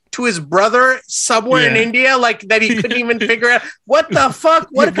secrets to his brother somewhere in India, like that he couldn't even figure out. What the fuck?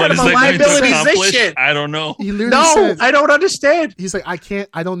 What kind of a liability is this shit? I don't know. He literally said, I don't understand. He's like, I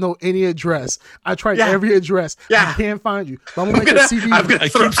don't know any address. I tried every address. I can't find you. But I'm gonna make a CD. I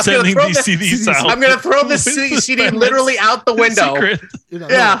keep sending these CDs out. I'm gonna throw this CD literally out the window.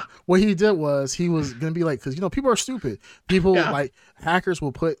 No, what he did was he was gonna be like, because people are stupid. People like hackers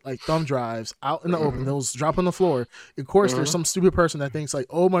will put like thumb drives out in the open. They'll drop on the floor. Of course, there's some stupid person that thinks like,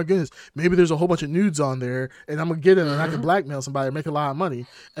 oh my goodness, maybe there's a whole bunch of nudes on there, and I'm gonna get it, and I can blackmail somebody or make a lot of money,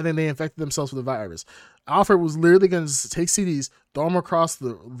 and then they infected themselves with the virus. Alfred was literally gonna take CDs, throw them across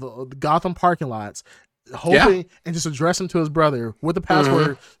the Gotham parking lots, hoping and just address him to his brother with the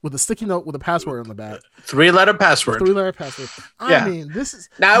password, with a sticky note with a password on the back. 3-letter password. 3-letter password. I mean, this is.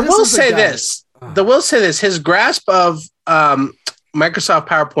 Now, I will say this. His grasp of Microsoft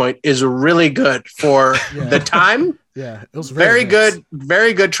PowerPoint is really good for the time. Yeah, it was very good.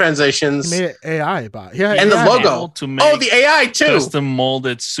 Very good translations. He made AI bot. Yeah, and the logo. The AI too. Custom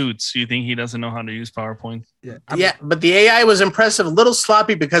molded suits. You think he doesn't know how to use PowerPoint? Yeah, but the AI was impressive. A little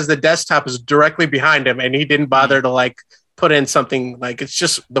sloppy because the desktop is directly behind him, and he didn't bother to like put in something like it's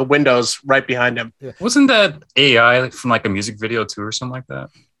just the windows right behind him. Yeah. Wasn't that AI from like a music video too, or something like that?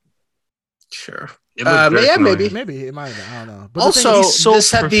 Sure. Maybe it might have been. I don't know. But also,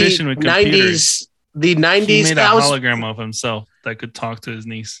 this had the 90s. The 90s. He made a hologram of himself that could talk to his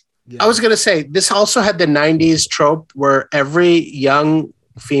niece. I was going to say, this also had the 90s trope where every young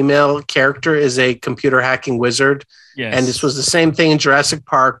female character is a computer hacking wizard. Yes. And this was the same thing in Jurassic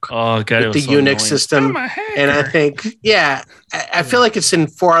Park with the Unix system. And I think, I feel like it's in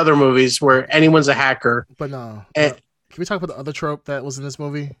 4 other movies where anyone's a hacker. But no. Can we talk about the other trope that was in this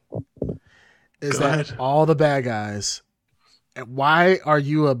movie? Is that all the bad guys. And why are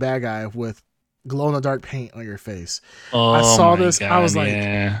you a bad guy with glow-in-the-dark paint on your face? I saw this. God, I was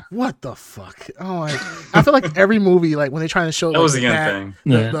like, what the fuck? Oh, I feel like every movie, like when they're trying to show that was the thing.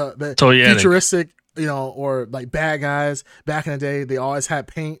 The futuristic, or like bad guys back in the day, they always had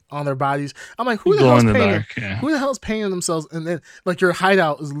paint on their bodies. I'm like, who the hell's painting themselves? And then like your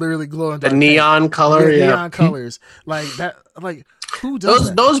hideout is literally glow-in-the-dark. The neon color, neon colors, like that, like. Who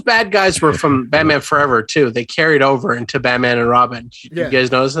does those bad guys were from Batman Forever too. They carried over into Batman and Robin. You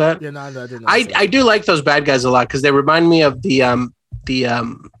guys notice that? Yeah, no, I didn't. I do like those bad guys a lot because they remind me of the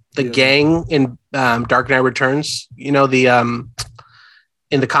gang in Dark Knight Returns. In the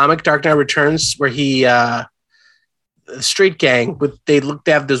comic Dark Knight Returns, where he the street gang they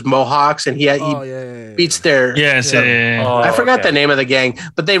have those mohawks and he beats their I forgot the name of the gang,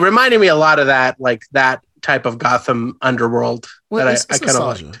 but they reminded me a lot of that, like that type of Gotham underworld that I kind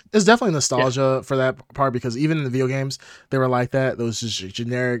of liked. It's definitely nostalgia for that part because even in the video games they were like that. Those just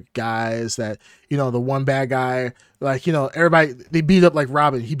generic guys that the one bad guy, like everybody they beat up like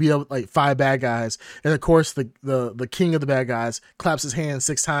Robin. He beat up like 5 bad guys, and of course the king of the bad guys claps his hands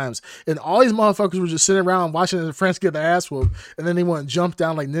 6 times, and all these motherfuckers were just sitting around watching their friends get their ass whooped, and then they want to jump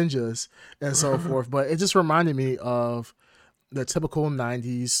down like ninjas and so forth. But it just reminded me of the typical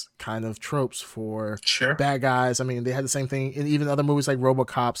 90s kind of tropes for bad guys. I mean, they had the same thing in even other movies like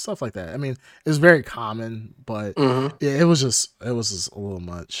RoboCop, stuff like that. I mean, it was very common, but it was just a little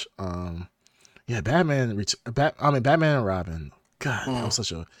much. Batman and Robin. God, that was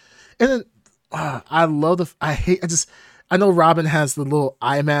such a. And then I I know Robin has the little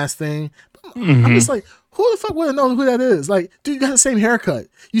eye mask thing. I'm just like, who the fuck would have known who that is? Like, dude, you got the same haircut.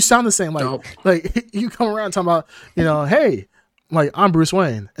 You sound the same. Like you come around talking about, hey, like I'm Bruce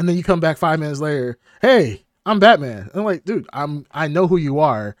Wayne, and then you come back 5 minutes later, hey, I'm Batman. And I'm like, dude, I know who you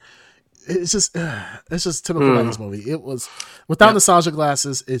are. It's just typical of this movie. It was without nostalgia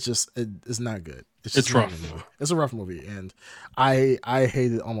glasses. It's not good. It's rough. It's a rough movie, and I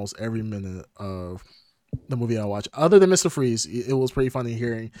hated almost every minute of the movie I watched. Other than Mr. Freeze, it was pretty funny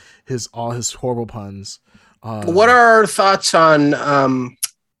hearing all his horrible puns. What are our thoughts on?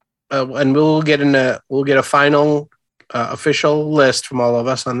 And we'll get a final official list from all of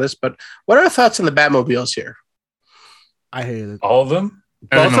us on this. But what are our thoughts on the Batmobiles here? I hated it. All of them.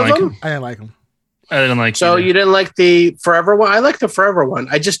 Both of them. I didn't like them. I didn't like. So you didn't like the Forever one? I like the Forever one.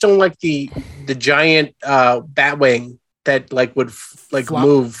 I just don't like the giant Batwing that would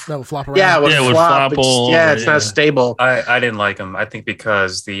move. That would flop around. Yeah, it would flop. It's not stable. I didn't like them. I think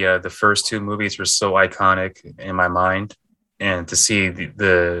because the first two movies were so iconic in my mind, and to see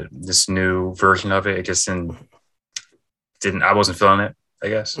this new version of it just didn't. I wasn't feeling it, I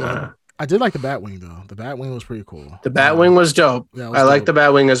guess. I did like the Batwing though. The Batwing was pretty cool. The Batwing was dope. Yeah, I like the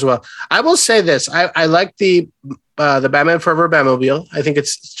Batwing as well. I will say this: I like the Batman Forever Batmobile. I think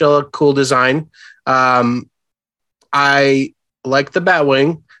it's still a cool design. I like the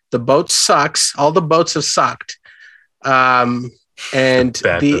Batwing. The boat sucks. All the boats have sucked. And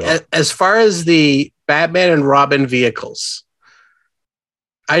as far as the Batman and Robin vehicles,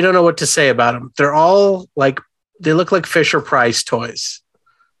 I don't know what to say about them. They're all they look like Fisher Price toys.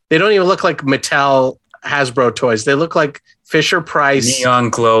 They don't even look like Mattel Hasbro toys. They look like Fisher Price neon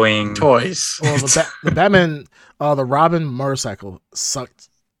glowing toys. Well, the Batman, the Robin motorcycle sucked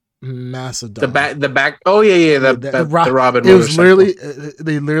massive. The Robin. It was literally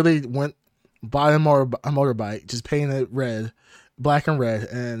they literally went bought a motorbike, just painted it red, black and red,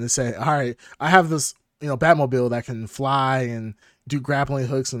 and they say, "All right, I have this Batmobile that can fly and do grappling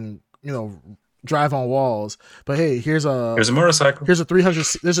hooks and drive on walls, but hey, here's a motorcycle. There's a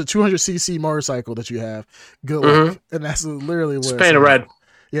 200cc motorcycle that you have. Good luck." And that's literally what it's painted red.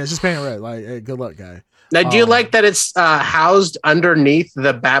 Yeah, it's just painted red. Like, hey, good luck, guy. Now, do you like that it's housed underneath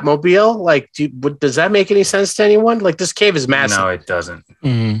the Batmobile? Like, does that make any sense to anyone? Like, this cave is massive. No, it doesn't.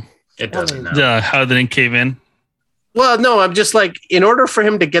 It doesn't. How did it cave in? Well, no, I'm just like, in order for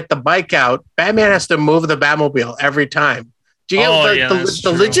him to get the bike out, Batman has to move the Batmobile every time. Do you get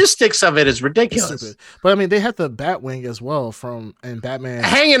the logistics of it is ridiculous. But I mean, they had the Batwing as well and Batman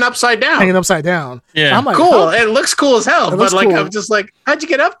hanging upside down. Yeah, I'm like, cool. It looks cool as hell. But cool. I'm just like, how'd you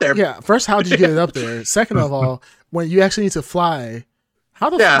get up there? Yeah. First, how did you get it up there? Second of all, when you actually need to fly, how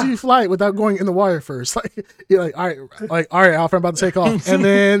the fuck do you fly without going in the water first? Like, you're like, all right, Alfred, I'm about to take off, and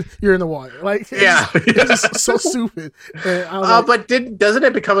then you're in the water. Like, it's just so stupid. But doesn't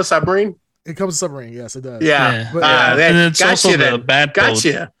it become a submarine? It comes a submarine, yes, it does. Yeah, but, and it's also the Bat Boat.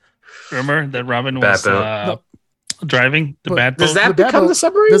 Gotcha. Remember that Robin was driving the Bat Boat? Does that become the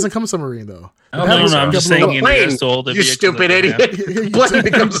submarine? Doesn't come a submarine though. No, I'm just saying in regards to all the you stupid idiot. Plane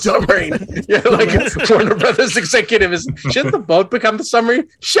becomes a submarine. Warner Brothers executive shouldn't the boat become the submarine?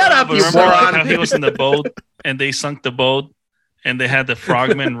 Shut up, you moron. How he was in the boat and they sunk the boat. And they had the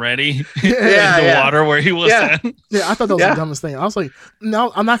frogman ready in the water where he was at. Yeah, I thought that was the dumbest thing. I was like,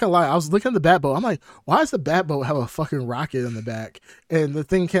 no, I'm not gonna lie. I was looking at the Batboat. I'm like, why does the Batboat have a fucking rocket in the back? And the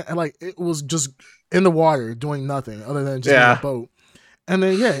thing it was just in the water doing nothing other than just a boat. And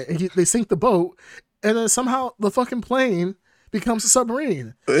then they sink the boat, and then somehow the fucking plane becomes a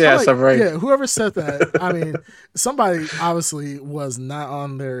submarine. Yeah, submarine. Yeah, whoever said that, I mean, somebody obviously was not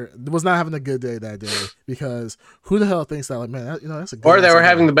having a good day that day, because who the hell thinks that? Like, man, that's a good. Or they were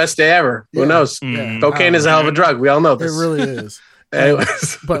having the best day ever. Who knows? Yeah, cocaine is a hell of a drug. We all know this. It really is.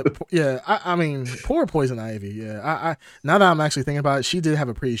 Anyways. But yeah, I mean, poor Poison Ivy. Yeah, I now that I'm actually thinking about it, she did have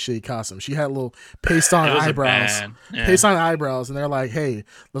a pretty shitty costume. She had a little paste on eyebrows, and they're like, "Hey,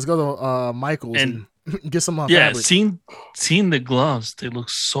 let's go to Michael's and get some fabric." Seeing the gloves, they look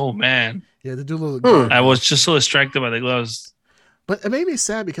so mad. Yeah, they do look. I was just so distracted by the gloves. But it made me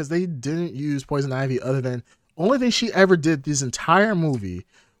sad because they didn't use Poison Ivy other than only thing she ever did this entire movie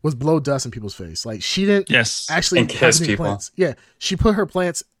was blow dust in people's face. Like, she didn't actually kiss people. Plants. Yeah, she put her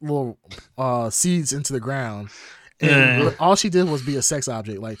plants little seeds into the ground, and all she did was be a sex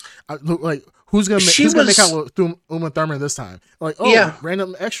object. Like who's gonna make out with Uma Thurman this time? Like,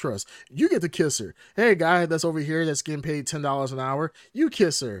 random extras. You get to kiss her. Hey, guy that's over here that's getting paid $10 an hour, you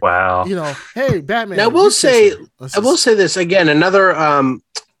kiss her. Wow. Hey, Batman. Now I will say this again. Another, I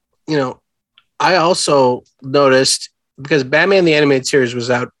also noticed, because Batman the Animated Series was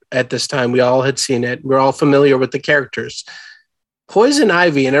out at this time. We all had seen it. We're all familiar with the characters. Poison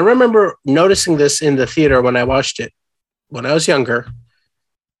Ivy, and I remember noticing this in the theater when I watched it when I was younger.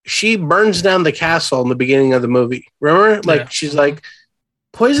 She burns down the castle in the beginning of the movie. Remember? Like, she's like,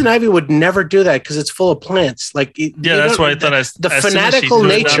 Poison Ivy would never do that because it's full of plants. Like, that's why I thought the fanatical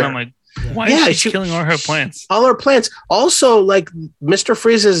nature. Down, I'm like, why is she killing all her plants? All her plants. Also, like Mr.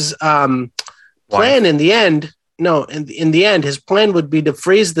 Freeze's plan in the end. No, in the end, his plan would be to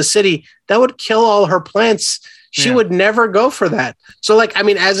freeze the city. That would kill all her plants. She would never go for that. So, like, I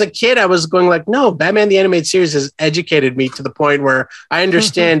mean, as a kid, I was going like, no, Batman the Animated Series has educated me to the point where I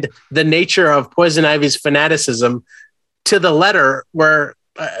understand the nature of Poison Ivy's fanaticism to the letter, where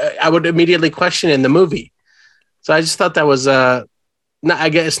I would immediately question in the movie. So I just thought that was I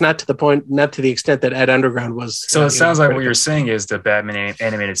guess not to the point, not to the extent that Ed Underground was. So it sounds like what you're saying is the Batman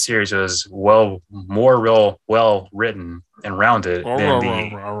animated series was well written and rounded than the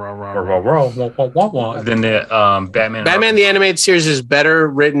Batman. Batman the Animated Series is better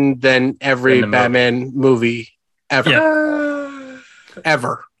written than every Batman movie ever. Yeah.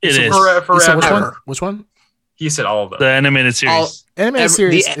 Ever. It is. Forever. Which one? He said all of them. The animated series. Animated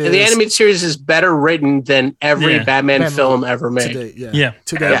series. The animated series is better written than every Batman film ever made.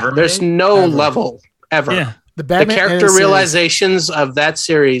 Today. There's no level ever. Yeah. The Batman character realizations of that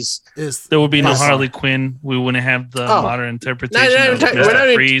series there would be no Harley Quinn. We wouldn't have the modern interpretation of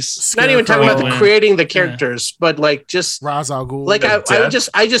Mr. Freeze. Not even talking about creating the characters, but like just Ra's al Ghul. Like I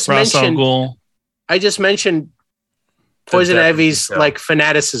just mentioned Poison Ivy's like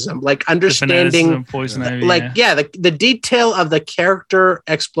fanaticism, like understanding Poison Ivy, like the detail of the character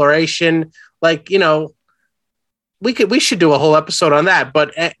exploration. Like, you know, we should do a whole episode on that,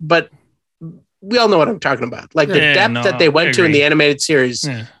 but we all know what I'm talking about. Like the depth that they went to in the animated series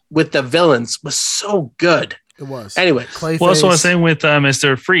with the villains was so good. It was. Anyway, well, that's what I'm saying with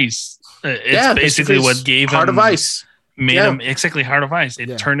Mr. Freeze. It's basically what gave Heart him of Ice. Made him exactly Heart of Ice.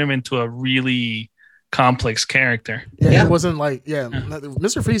 It turned him into a really complex character. It wasn't like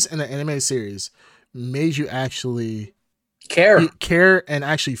Mr. Freeze in the animated series made you actually care and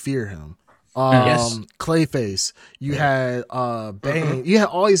actually fear him. Clayface, you had Bane, you had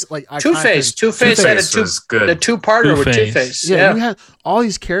all these like Two-Face had the two-parter with Two-Face. You had all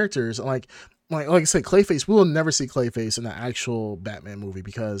these characters like I said, Clayface. We will never see Clayface in the actual Batman movie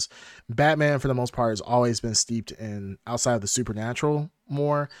because Batman, for the most part, has always been steeped in outside of the supernatural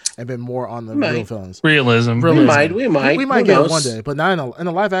more and been more on the real films. Realism. We might get it one day, but not in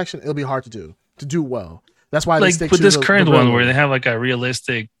a live action. It'll be hard to do well. That's why like with this current one where they have like a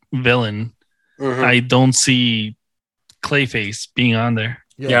realistic villain. I don't see Clayface being on there.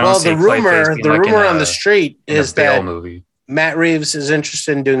 Well, the rumor on the street is that Matt Reeves is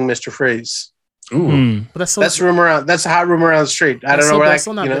interested in doing Mr. Freeze. Ooh. But that's rumor. That's a hot rumor on the street. I don't know where that's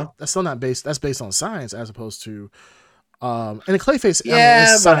still not based. That's based on science as opposed to and the Clayface.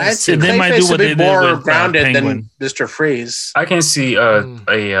 But I'd say they might do what they did more with grounded than Mr. Freeze. I can see like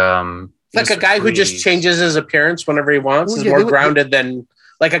a guy who just changes his appearance whenever he wants is more grounded than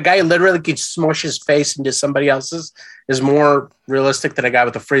like a guy who literally can smush his face into somebody else's is more realistic than a guy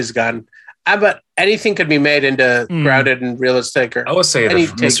with a freeze gun. But anything could be made into grounded and realistic. Or I would say that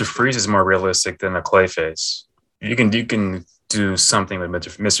Mr. Freeze is more realistic than a Clayface. You can do something with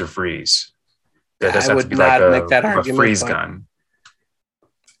Mr. Freeze. That doesn't have to be like a freeze gun.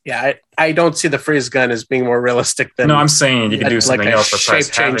 Yeah, I don't see the freeze gun as being more realistic than. No, I'm saying you can do something else besides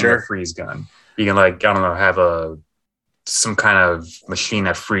having a changer. freeze gun. You can have some kind of machine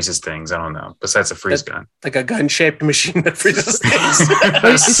that freezes things. I don't know. Besides a freeze gun, like a gun-shaped machine that freezes things.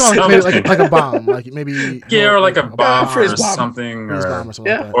 It's like a bomb, like maybe or like a bomb or something, or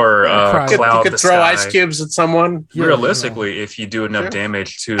cloud. You could throw ice cubes at someone. Realistically, if you do enough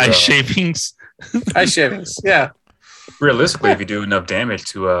damage to ice shavings, yeah. Realistically, if you do enough damage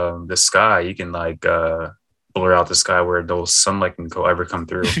to the sky, you can like blur out the sky where no sunlight can ever come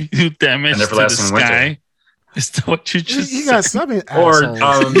through. You do damage to the sky. Winter. Is that what you just you guys, I mean,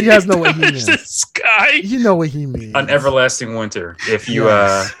 you guys know what he means. The sky. You know what he means. An everlasting winter. If you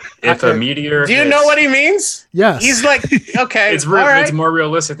if a meteor. Do you know what he means? Yes. He's like, okay, it's it's more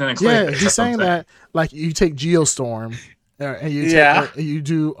realistic than a Clayface. Yeah, he's saying that like you take Geostorm. And you you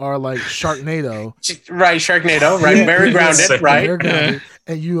do like Sharknado, right? Sharknado, right? Very grounded, right? Very grounded.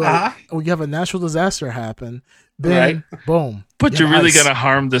 And you when you have a natural disaster happen, then boom. But you really gotta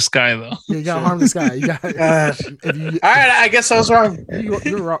harm this guy, though. Yeah, you gotta harm this guy. You got. All right, I guess I was wrong.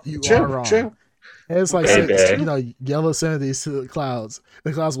 You're wrong. You true, are wrong. True. And it's like yellow sympathies to the clouds.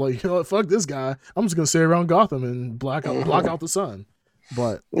 The clouds are like, you know what? Fuck this guy. I'm just gonna stay around Gotham and block out the sun.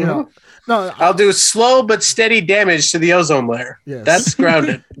 But you know, no, I'll do slow but steady damage to the ozone layer. Yes. That's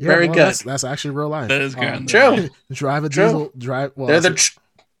grounded. Very well, good. That's actually real life. That is grounded. True. Drive a True. diesel. Drive. Well, They're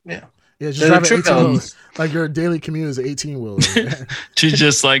yeah, just they're drive the an true 18 wheeler. villains. Like your daily commute is an 18 wheeler. She's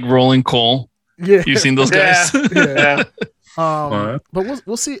just like rolling coal. Yeah, You've seen those guys? Yeah. Yeah. But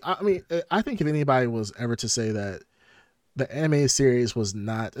we'll see. I mean, I think if anybody was ever to say that the anime series was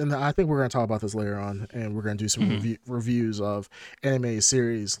not, and I think we're going to talk about this later on, and we're going to do some reviews of anime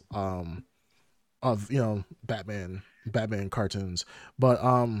series, of Batman cartoons. But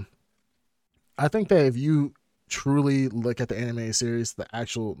I think that if you truly look at the anime series,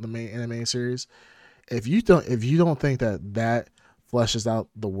 the main anime series, if you don't think that fleshes out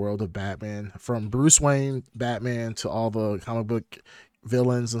the world of Batman, from Bruce Wayne Batman to all the comic book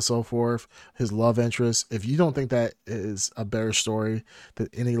villains and so forth, his love interest, if you don't think that is a better story than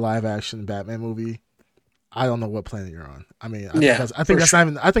any live action Batman movie, I don't know what planet you're on. I mean, I don't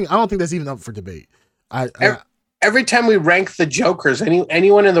think that's even up for debate. Every time we rank the Jokers,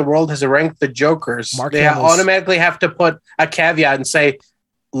 anyone in the world has to rank the Jokers. They automatically have to put a caveat and say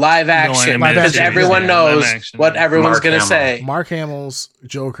live action, because everyone knows what everyone's going to say. Mark Hamill's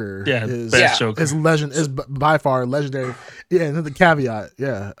Joker Joker. is by far legendary. Yeah, and then the caveat.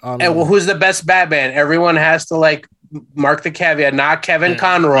 Yeah. And who's the best Batman? Everyone has to mark the caveat, not Kevin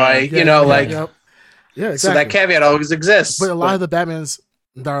Conroy. Yeah, exactly. So that caveat always exists. But a lot of the Batmans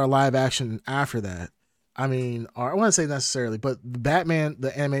that are live action after that, I mean, I want to say necessarily, but Batman,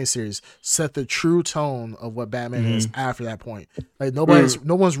 the anime series, set the true tone of what Batman is after that point. Like no one's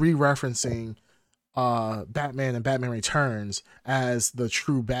re-referencing Batman and Batman Returns as the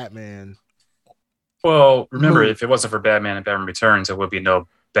true Batman. Well, remember, if it wasn't for Batman and Batman Returns, there would be no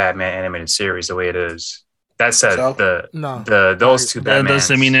Batman animated series the way it is. That said, those two Batmans. That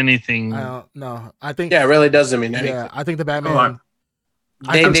doesn't mean anything. I think it really doesn't mean anything. Yeah, I think the Batman.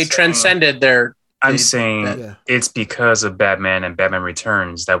 They transcended their. I'm saying it's because of Batman and Batman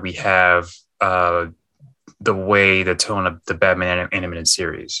Returns that we have the tone of the Batman animated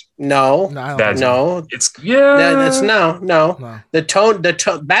series. No. It's That's no. The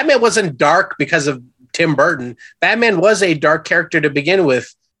tone. Batman wasn't dark because of Tim Burton. Batman was a dark character to begin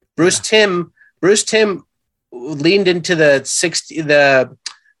with. Bruce Timm leaned into the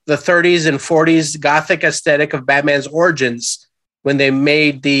 30s and 40s Gothic aesthetic of Batman's origins when they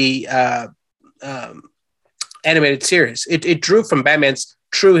made the animated series. It drew from Batman's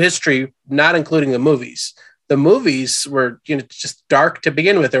true history, not including the movies. The movies were just dark to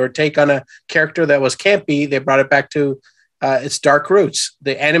begin with. They were take on a character that was campy. They brought it back to its dark roots.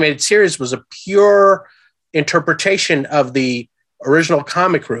 The animated series was a pure interpretation of the original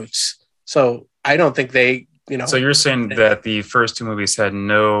comic roots. So I don't think they, So you're saying that the first two movies had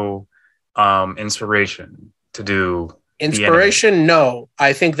no inspiration to do inspiration? No,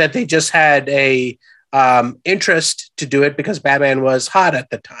 I think that they just had a interest to do it because Batman was hot at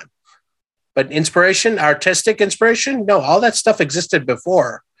the time. But artistic inspiration, no, all that stuff existed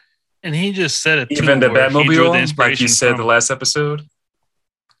before. And he just said it. Even the Batmobile, like you said the last episode.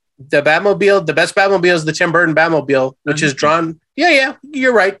 The Batmobile, the best Batmobile is the Tim Burton Batmobile, which is drawn. Yeah,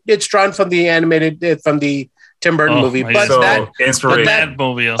 you're right. It's drawn from the animated, from the Tim Burton movie. But that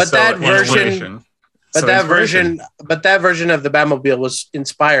version of the Batmobile was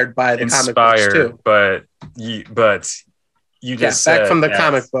inspired by the comic books too. But you just said back from the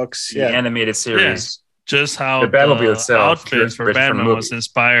comic books, the animated series. Just how the Batmobile itself, outfit for Batman was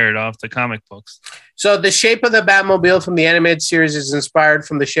inspired off the comic books. So the shape of the Batmobile from the animated series is inspired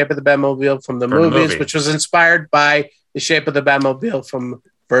from the shape of the Batmobile from the movies, which was inspired by the shape of the Batmobile from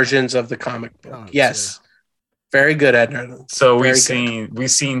versions of the comic book. Yes. Yeah. Very good, Edna. So we've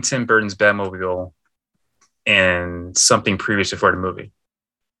seen Tim Burton's Batmobile in something previous before the movie.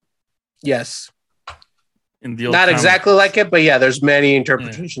 Yes. In the old Not exactly like it, but yeah, there's many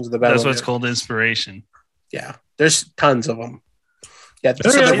interpretations of the Batmobile. That's what's called inspiration. Yeah, there's tons of them. Yeah, so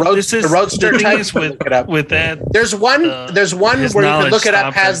the Roadster type. With that, there's one where you can look it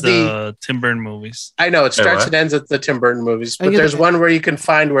up. Has the Tim Burton movies? I know it starts and ends at the Tim Burton movies, but there's one where you can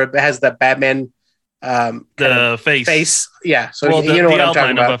find where it has the Batman, the face. Yeah, so you know what I'm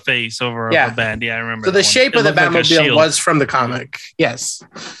talking about. Of a face over a band. Yeah, I remember. So the shape of the Batmobile was from the comic. Yes.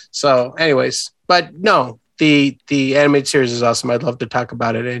 So, anyways, but no, the animated series is awesome. I'd love to talk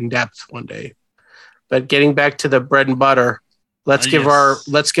about it in depth one day. But getting back to the bread and butter. Let's give our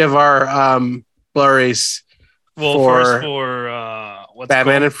blurries for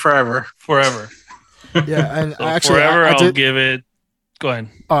Batman and Forever. Yeah, and so actually, Forever. I'll give it. Go ahead.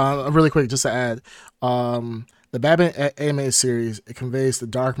 Really quick, just to add, The Batman animated series, it conveys the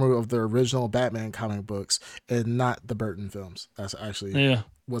dark mood of the original Batman comic books and not the Burton films. That's actually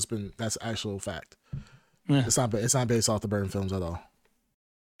that's actual fact. Yeah. It's not based off the Burton films at all.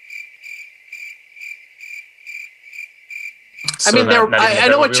 I mean, I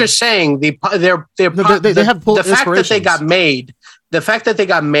know what you're saying. They have the fact that they got made. The fact that they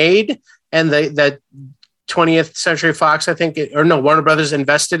got made, and that 20th Century Fox, I think, Warner Brothers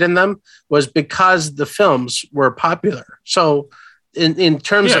invested in them was because the films were popular. So, in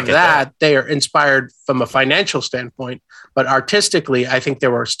terms of that, they are inspired from a financial standpoint, but artistically, I think they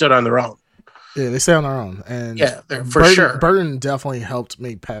were stood on their own. Yeah, they stay on their own, and sure. Burton definitely helped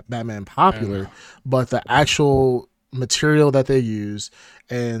make Batman popular, but the actual material that they use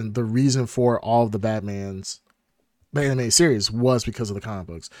and the reason for all of the animated series was because of the comic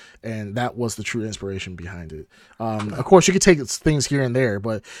books, and that was the true inspiration behind it. Of course, you could take things here and there,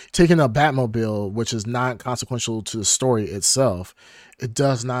 but taking a Batmobile, which is not consequential to the story itself, it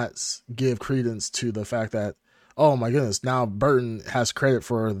does not give credence to the fact that, oh my goodness, now Burton has credit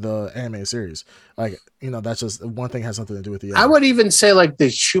for the animated series. Like, that's just one thing has something to do with the other. I would even say like the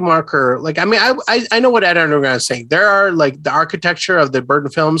Schumacher, I know what Ed Underground is saying. There are like the architecture of the Burton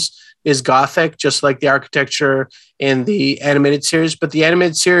films is Gothic, just like the architecture in the animated series. But the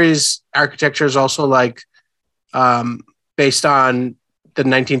animated series architecture is also like based on the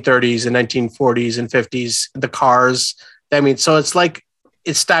 1930s and 1940s and 50s, the cars. So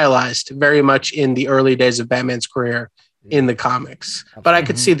it's stylized very much in the early days of Batman's career in the comics. But I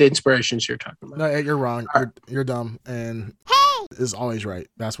could see the inspirations you're talking about. No, you're wrong. You're dumb, and is always right.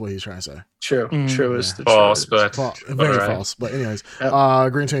 That's what he's trying to say. True. True is the false, truth. but very false. But anyways,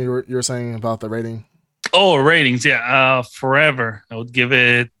 Green Team, you were saying about the rating. Oh, ratings, yeah. Forever, I would give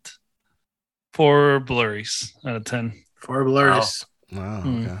it 4 blurries out of 10. 4 blurries. Wow.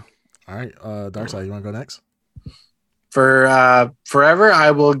 Okay. All right. Darkseid, you want to go next? For Forever, I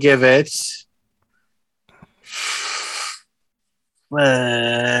will give it.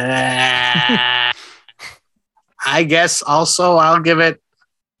 I guess also I'll give it.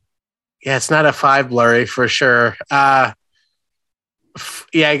 Yeah, it's not a 5 blurry for sure.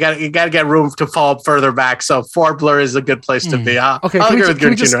 You got to get room to fall further back. So 4 blurry is a good place to be. Okay, I'll agree with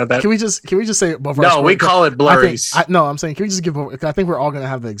Green Team on that. Can we just say both? No, we call it blurries. I'm saying, can we just give? I think we're all going to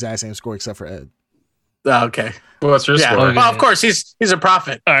have the exact same score except for Ed. Okay. Well, what's your score? Okay. Well, of course he's a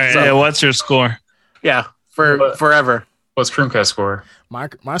prophet. All right. So. Yeah, what's your score? Yeah, Forever. What's Creamcast score?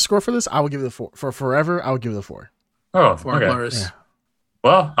 My score for this, I would give it a 4. For Forever, I would give it a 4. Oh, 4 okay. blurs. Yeah.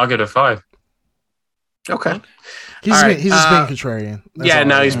 Well, I'll give it a 5. Okay. He's just being contrarian.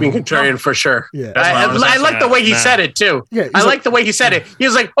 He's being contrarian for sure. Yeah. I like the way he said it too. Yeah, I like the way he said it. He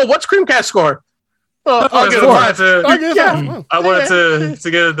was like, "Oh, what's Creamcast score?" Oh, I'll give it a 5. I wanted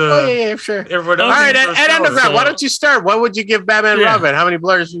to get the. Oh, yeah, sure. Everyone All right, Ed Underground, why don't you start? What would you give Batman and Robin? How many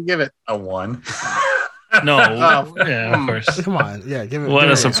blurs would you give it? A 1. No. Yeah, of course. Come on. Yeah, give it.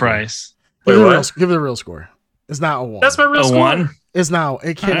 What a surprise. Give it a real score. It's not a 1. That's my real score. 1? It's not.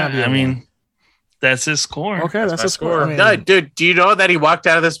 It cannot be a 1. I mean, that's his score. Okay, that's his score. I mean, no, dude, do you know that he walked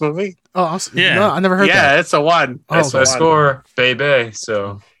out of this movie? Oh, yeah. No, I never heard that. Yeah, it's a 1. That's my score, baby.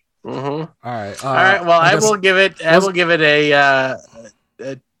 So. All right. All right. Well, I will give it. I will give it a.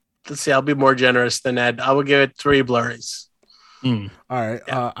 Let's see. I'll be more generous than Ed. I will give it 3 blurries. All right.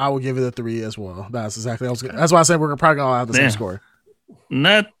 Yeah. I will give it a 3 as well. That's exactly. That's why I said we're probably gonna all have the same score.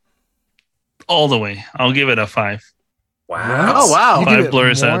 Not all the way. I'll give it a 5. Wow. Oh wow. 5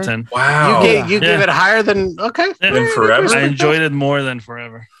 blurs out of 10. Wow. You gave it higher than than Forever. I enjoyed it more than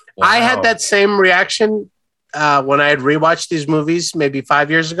Forever. Wow. I had that same reaction when I had rewatched these movies maybe 5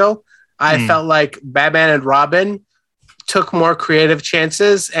 years ago. I felt like Batman and Robin took more creative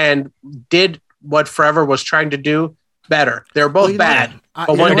chances and did what Forever was trying to do better. They're both bad,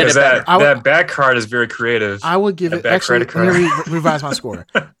 but one did it better. That back card is very creative. I would give it. Actually, let me revise my score.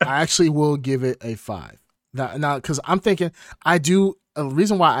 I actually will give it a 5. Now, because I'm thinking, a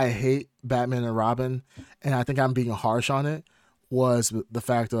reason why I hate Batman and Robin, and I think I'm being harsh on it, was the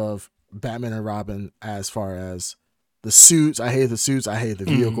fact of Batman and Robin as far as the suits. I hate the suits. I hate the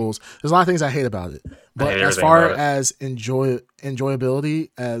vehicles. There's a lot of things I hate about it. But as far as enjoyability,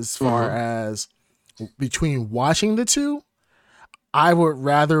 as far as between watching the two, I would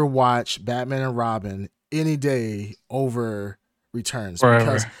rather watch Batman and Robin any day over Returns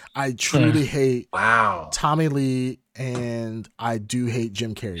because I truly hate Tommy Lee and I do hate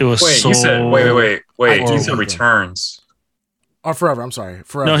Jim Carrey. It was you said wait. You said Returns. Or Forever. I'm sorry.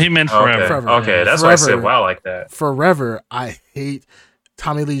 Forever. No, he meant Forever. Forever. Okay, that's why I said wow like that. Forever, I hate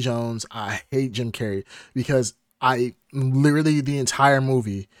Tommy Lee Jones. I hate Jim Carrey because I literally the entire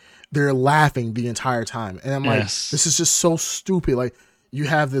movie they're laughing the entire time, and I'm like, Yes. this is just so stupid. Like you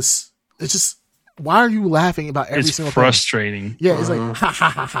have this, it's just. Why are you laughing about every It's single frustrating. thing? Yeah, it's like ha ha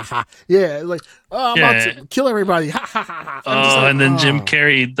ha ha ha. Yeah, it's like I'm about to kill everybody. Ha ha ha ha. I'm just Oh, like, and then Jim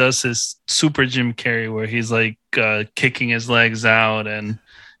Carrey does his super Jim Carrey where he's like kicking his legs out and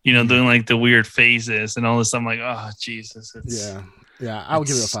doing like the weird phases and all this. I'm like, oh Jesus, it's I would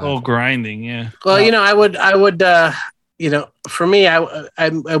give it a 5. so grinding. Yeah. Well, I would, for me, I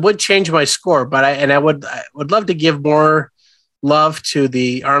would change my score, but I would love to give more love to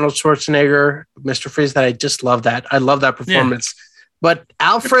the Arnold Schwarzenegger, Mr. Freeze. That I just love that. I love that performance. Yeah. But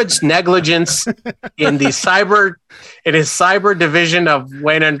Alfred's negligence in his cyber division of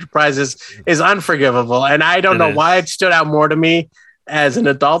Wayne Enterprises is unforgivable, and I don't know why it stood out more to me as an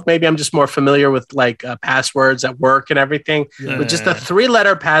adult. Maybe I'm just more familiar with like passwords at work and everything. Yeah. But just a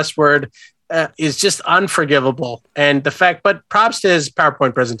 3-letter password is just unforgivable. And the fact, but props to his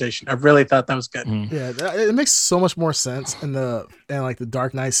PowerPoint presentation. I really thought that was good. Yeah, it makes so much more sense in the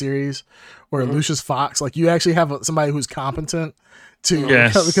Dark Knight series, where Lucius Fox, like you actually have somebody who's competent to,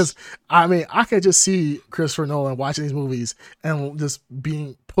 because I mean, I could just see Christopher Nolan watching these movies and just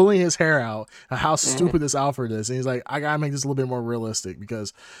pulling his hair out at how stupid this Alfred is, and he's like, I gotta make this a little bit more realistic,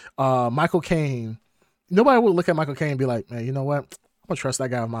 because Michael Caine, nobody would look at Michael Caine and be like, man, you know what? I'm gonna trust that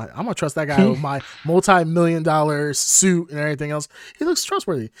guy with my multi-million-dollar suit and everything else. He looks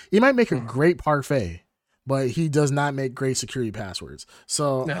trustworthy. He might make a great parfait, but he does not make great security passwords.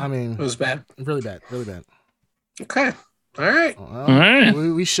 So I mean, it was bad, really bad. Okay, all right. All right.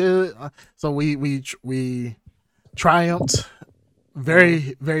 We should. So we triumphed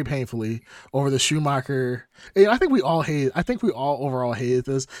very, very painfully over the Schumacher. I think we all overall hated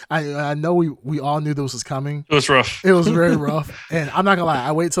this. I know we all knew this was coming. It was rough. It was very rough. And I'm not gonna lie,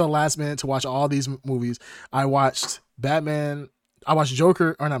 I waited till the last minute to watch all these movies. I watched Batman. I watched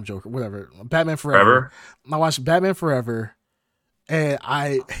Batman Forever. I watched Batman Forever, and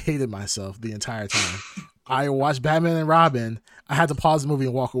I hated myself the entire time. I watched Batman and Robin. I had to pause the movie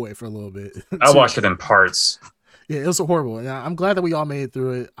and walk away for a little bit. I watched it in parts. Yeah, it was horrible. And I'm glad that we all made it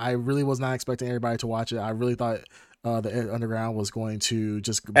through it. I really was not expecting everybody to watch it. I really thought the Underground was going to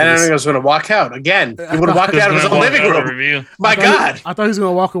just... And I was going to walk out again. He would have walked out of his own living room. My God. I thought he was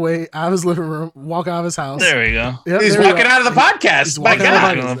going to walk away out of his living room, walk out of his house. There we go. Yep, he's walking out of the podcast. My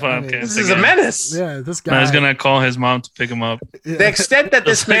God. This is a menace. Yeah, this guy... I was going to call his mom to pick him up. Yeah. The extent that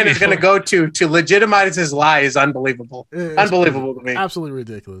this man is going to go to legitimize his lie is unbelievable. Unbelievable to me. Absolutely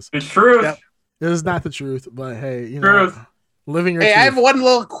ridiculous. It's true. Yep. It is not the truth, but hey, living your truth. I have one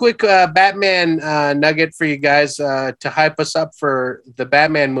little quick Batman nugget for you guys to hype us up for the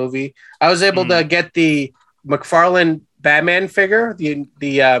Batman movie. I was able to get the McFarlane Batman figure, the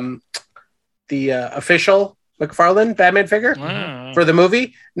official McFarlane Batman figure for the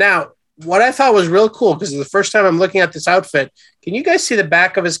movie. Now, what I thought was real cool, because it's the first time I'm looking at this outfit. Can you guys see the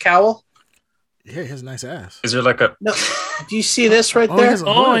back of his cowl? Yeah, he has a nice ass. Is there like a... No. Do you see this right there?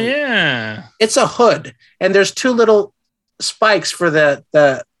 Oh, yeah. It's a hood, and there's 2 little spikes for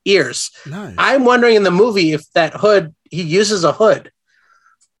the ears. Nice. I'm wondering in the movie if that hood, he uses a hood.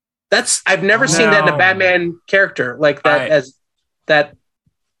 I've never seen that in a Batman character like that.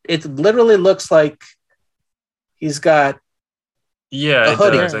 It literally looks like he's got a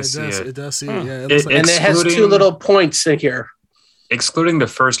hoodie. Does. I see it. It does see it. Yeah, And it has 2 little points in here. Excluding the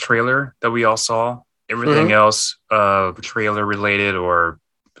first trailer that we all saw, everything else, trailer related or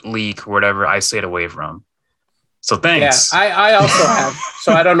leak or whatever, I stayed away from. So thanks. Yeah, I also have.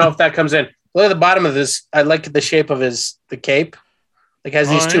 So I don't know if that comes in. Look at the bottom of this. I like the shape of the cape. Like has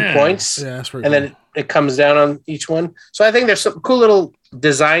these 2 points. Yeah, that's pretty and cool. then it comes down on each one. So I think there's some cool little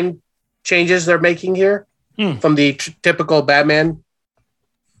design changes they're making here from the typical Batman.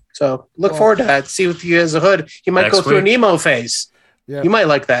 So look forward to that. See if he has a hood. He might go through an emo phase. Yeah. You might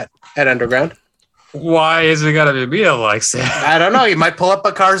like that at Underground. Why is it gotta be a like that? I don't know. You might pull up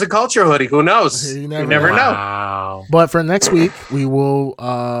a Cars and Culture hoodie. Who knows? You never know. Wow. But for next week, we will,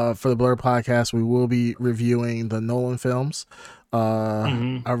 for the Blur podcast, we will be reviewing the Nolan films.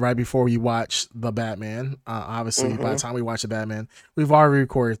 Right before we watch the Batman. Obviously, by the time we watch the Batman, we've already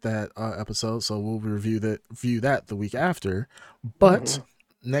recorded that episode, so we'll review that the week after. But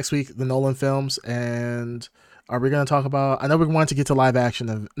next week, the Nolan films, and are we going to talk about? I know we want to get to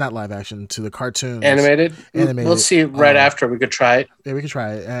not live action, to the cartoons, animated. We'll see right after. We could try it. Yeah, we could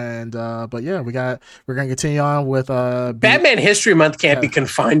try it, and but yeah, we're going to continue on with Batman History Month can't be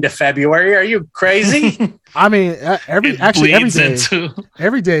confined to February. Are you crazy? I mean, every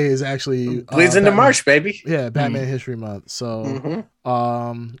day is actually bleeds into Batman, March, baby. Yeah, Batman History Month. So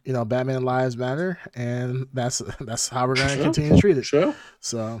Batman Lives Matter, and that's how we're gonna continue to treat it. Sure.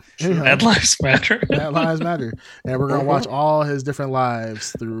 So Bad Lives Matter. Bad Lives Matter, and we're gonna watch all his different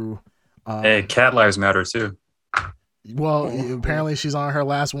lives through. Hey, Cat Lives Matter too. Well, apparently she's on her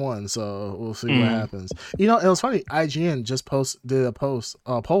last one, so we'll see what happens. It was funny. IGN just did a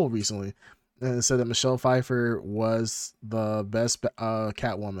poll recently, and it said that Michelle Pfeiffer was the best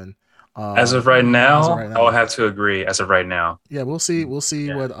Catwoman. As of right now, I will have to agree. As of right now, yeah, we'll see. We'll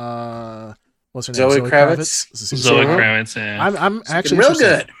see what what's her name? Zoe Kravitz. Zoe Kravitz. Yeah. I'm actually real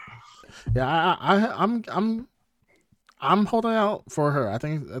good. Yeah, I'm holding out for her. I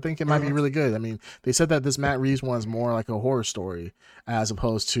think it might be really good. I mean, they said that this Matt Reeves one is more like a horror story as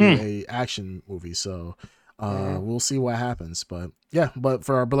opposed to a action movie. So we'll see what happens. But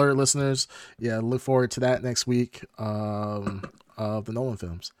for our Blurred listeners, look forward to that next week of the Nolan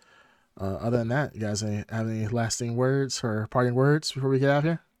films. Other than that, you guys have any lasting words or parting words before we get out of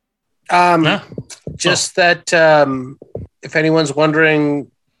here? Just that if anyone's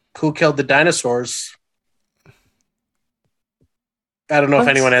wondering who killed the dinosaurs, I don't know if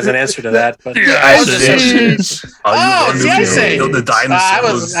anyone has an answer to that, but Ice Age. It's the Ice Age. The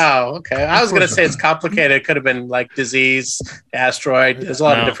dinosaurs. Okay. I was going to say it's complicated. It could have been like disease, asteroid. There's a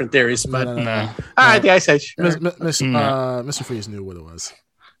lot of different theories, but No. all right, the Ice Age. Mr. Freeze knew what it was.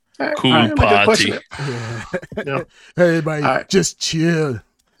 Cool party. Hey, everybody, just chill.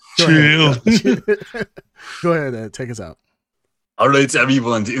 Chill. Go ahead, take us out. All right,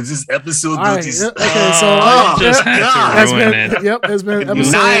 everyone. Is this episode? All right, okay, so it's been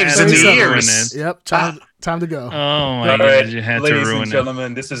episode 37. Yep, time to go. Oh my God, God, you had to ladies ruin and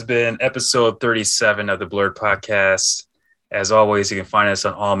gentlemen, this has been episode 37 of the Blurred Podcast. As always, you can find us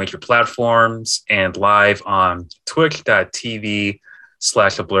on all major platforms and live on twitch.tv/the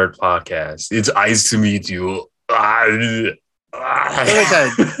Blurred Podcast. It's nice to meet you. Like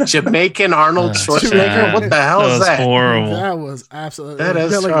a Jamaican Arnold Schwarzenegger. What the hell is that? Horrible. That was absolutely. That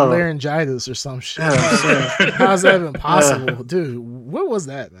is like horrible. laryngitis or some shit. How's that even possible, dude? What was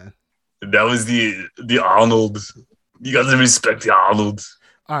that, man? That was the Arnold. You guys respect the Arnold.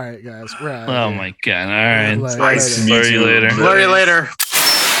 All right, guys. We're out. Oh my God. All right. Nice to meet you later. Blur you later.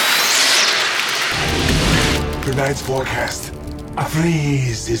 Tonight's forecast. A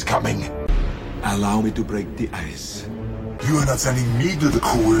freeze is coming. Allow me to break the ice. You are not sending me to the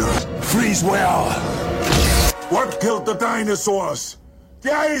cooler. Freeze well. What killed the dinosaurs?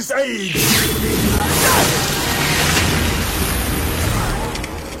 The Ice Age!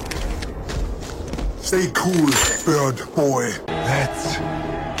 Stay cool, bird boy. Let's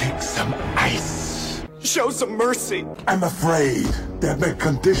kick some ice. Show some mercy. I'm afraid that my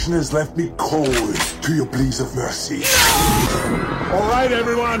condition has left me cold to your pleas of mercy. All right,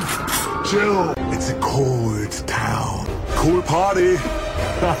 everyone. Chill. It's a cold town. Cool party.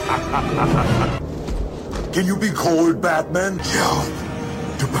 Can you be cold, Batman? Chilled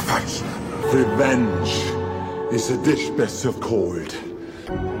to perfection. Revenge is a dish best served cold.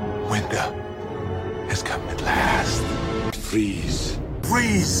 Winter has come at last. Freeze.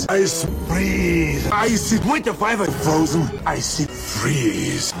 Freeze. Ice. Freeze. Icy. Winter fiber. Frozen. Icy.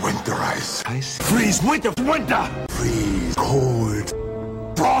 Freeze. Winter ice. Ice. Freeze. Winter. Winter. Freeze. Cold.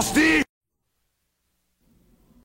 Frosty.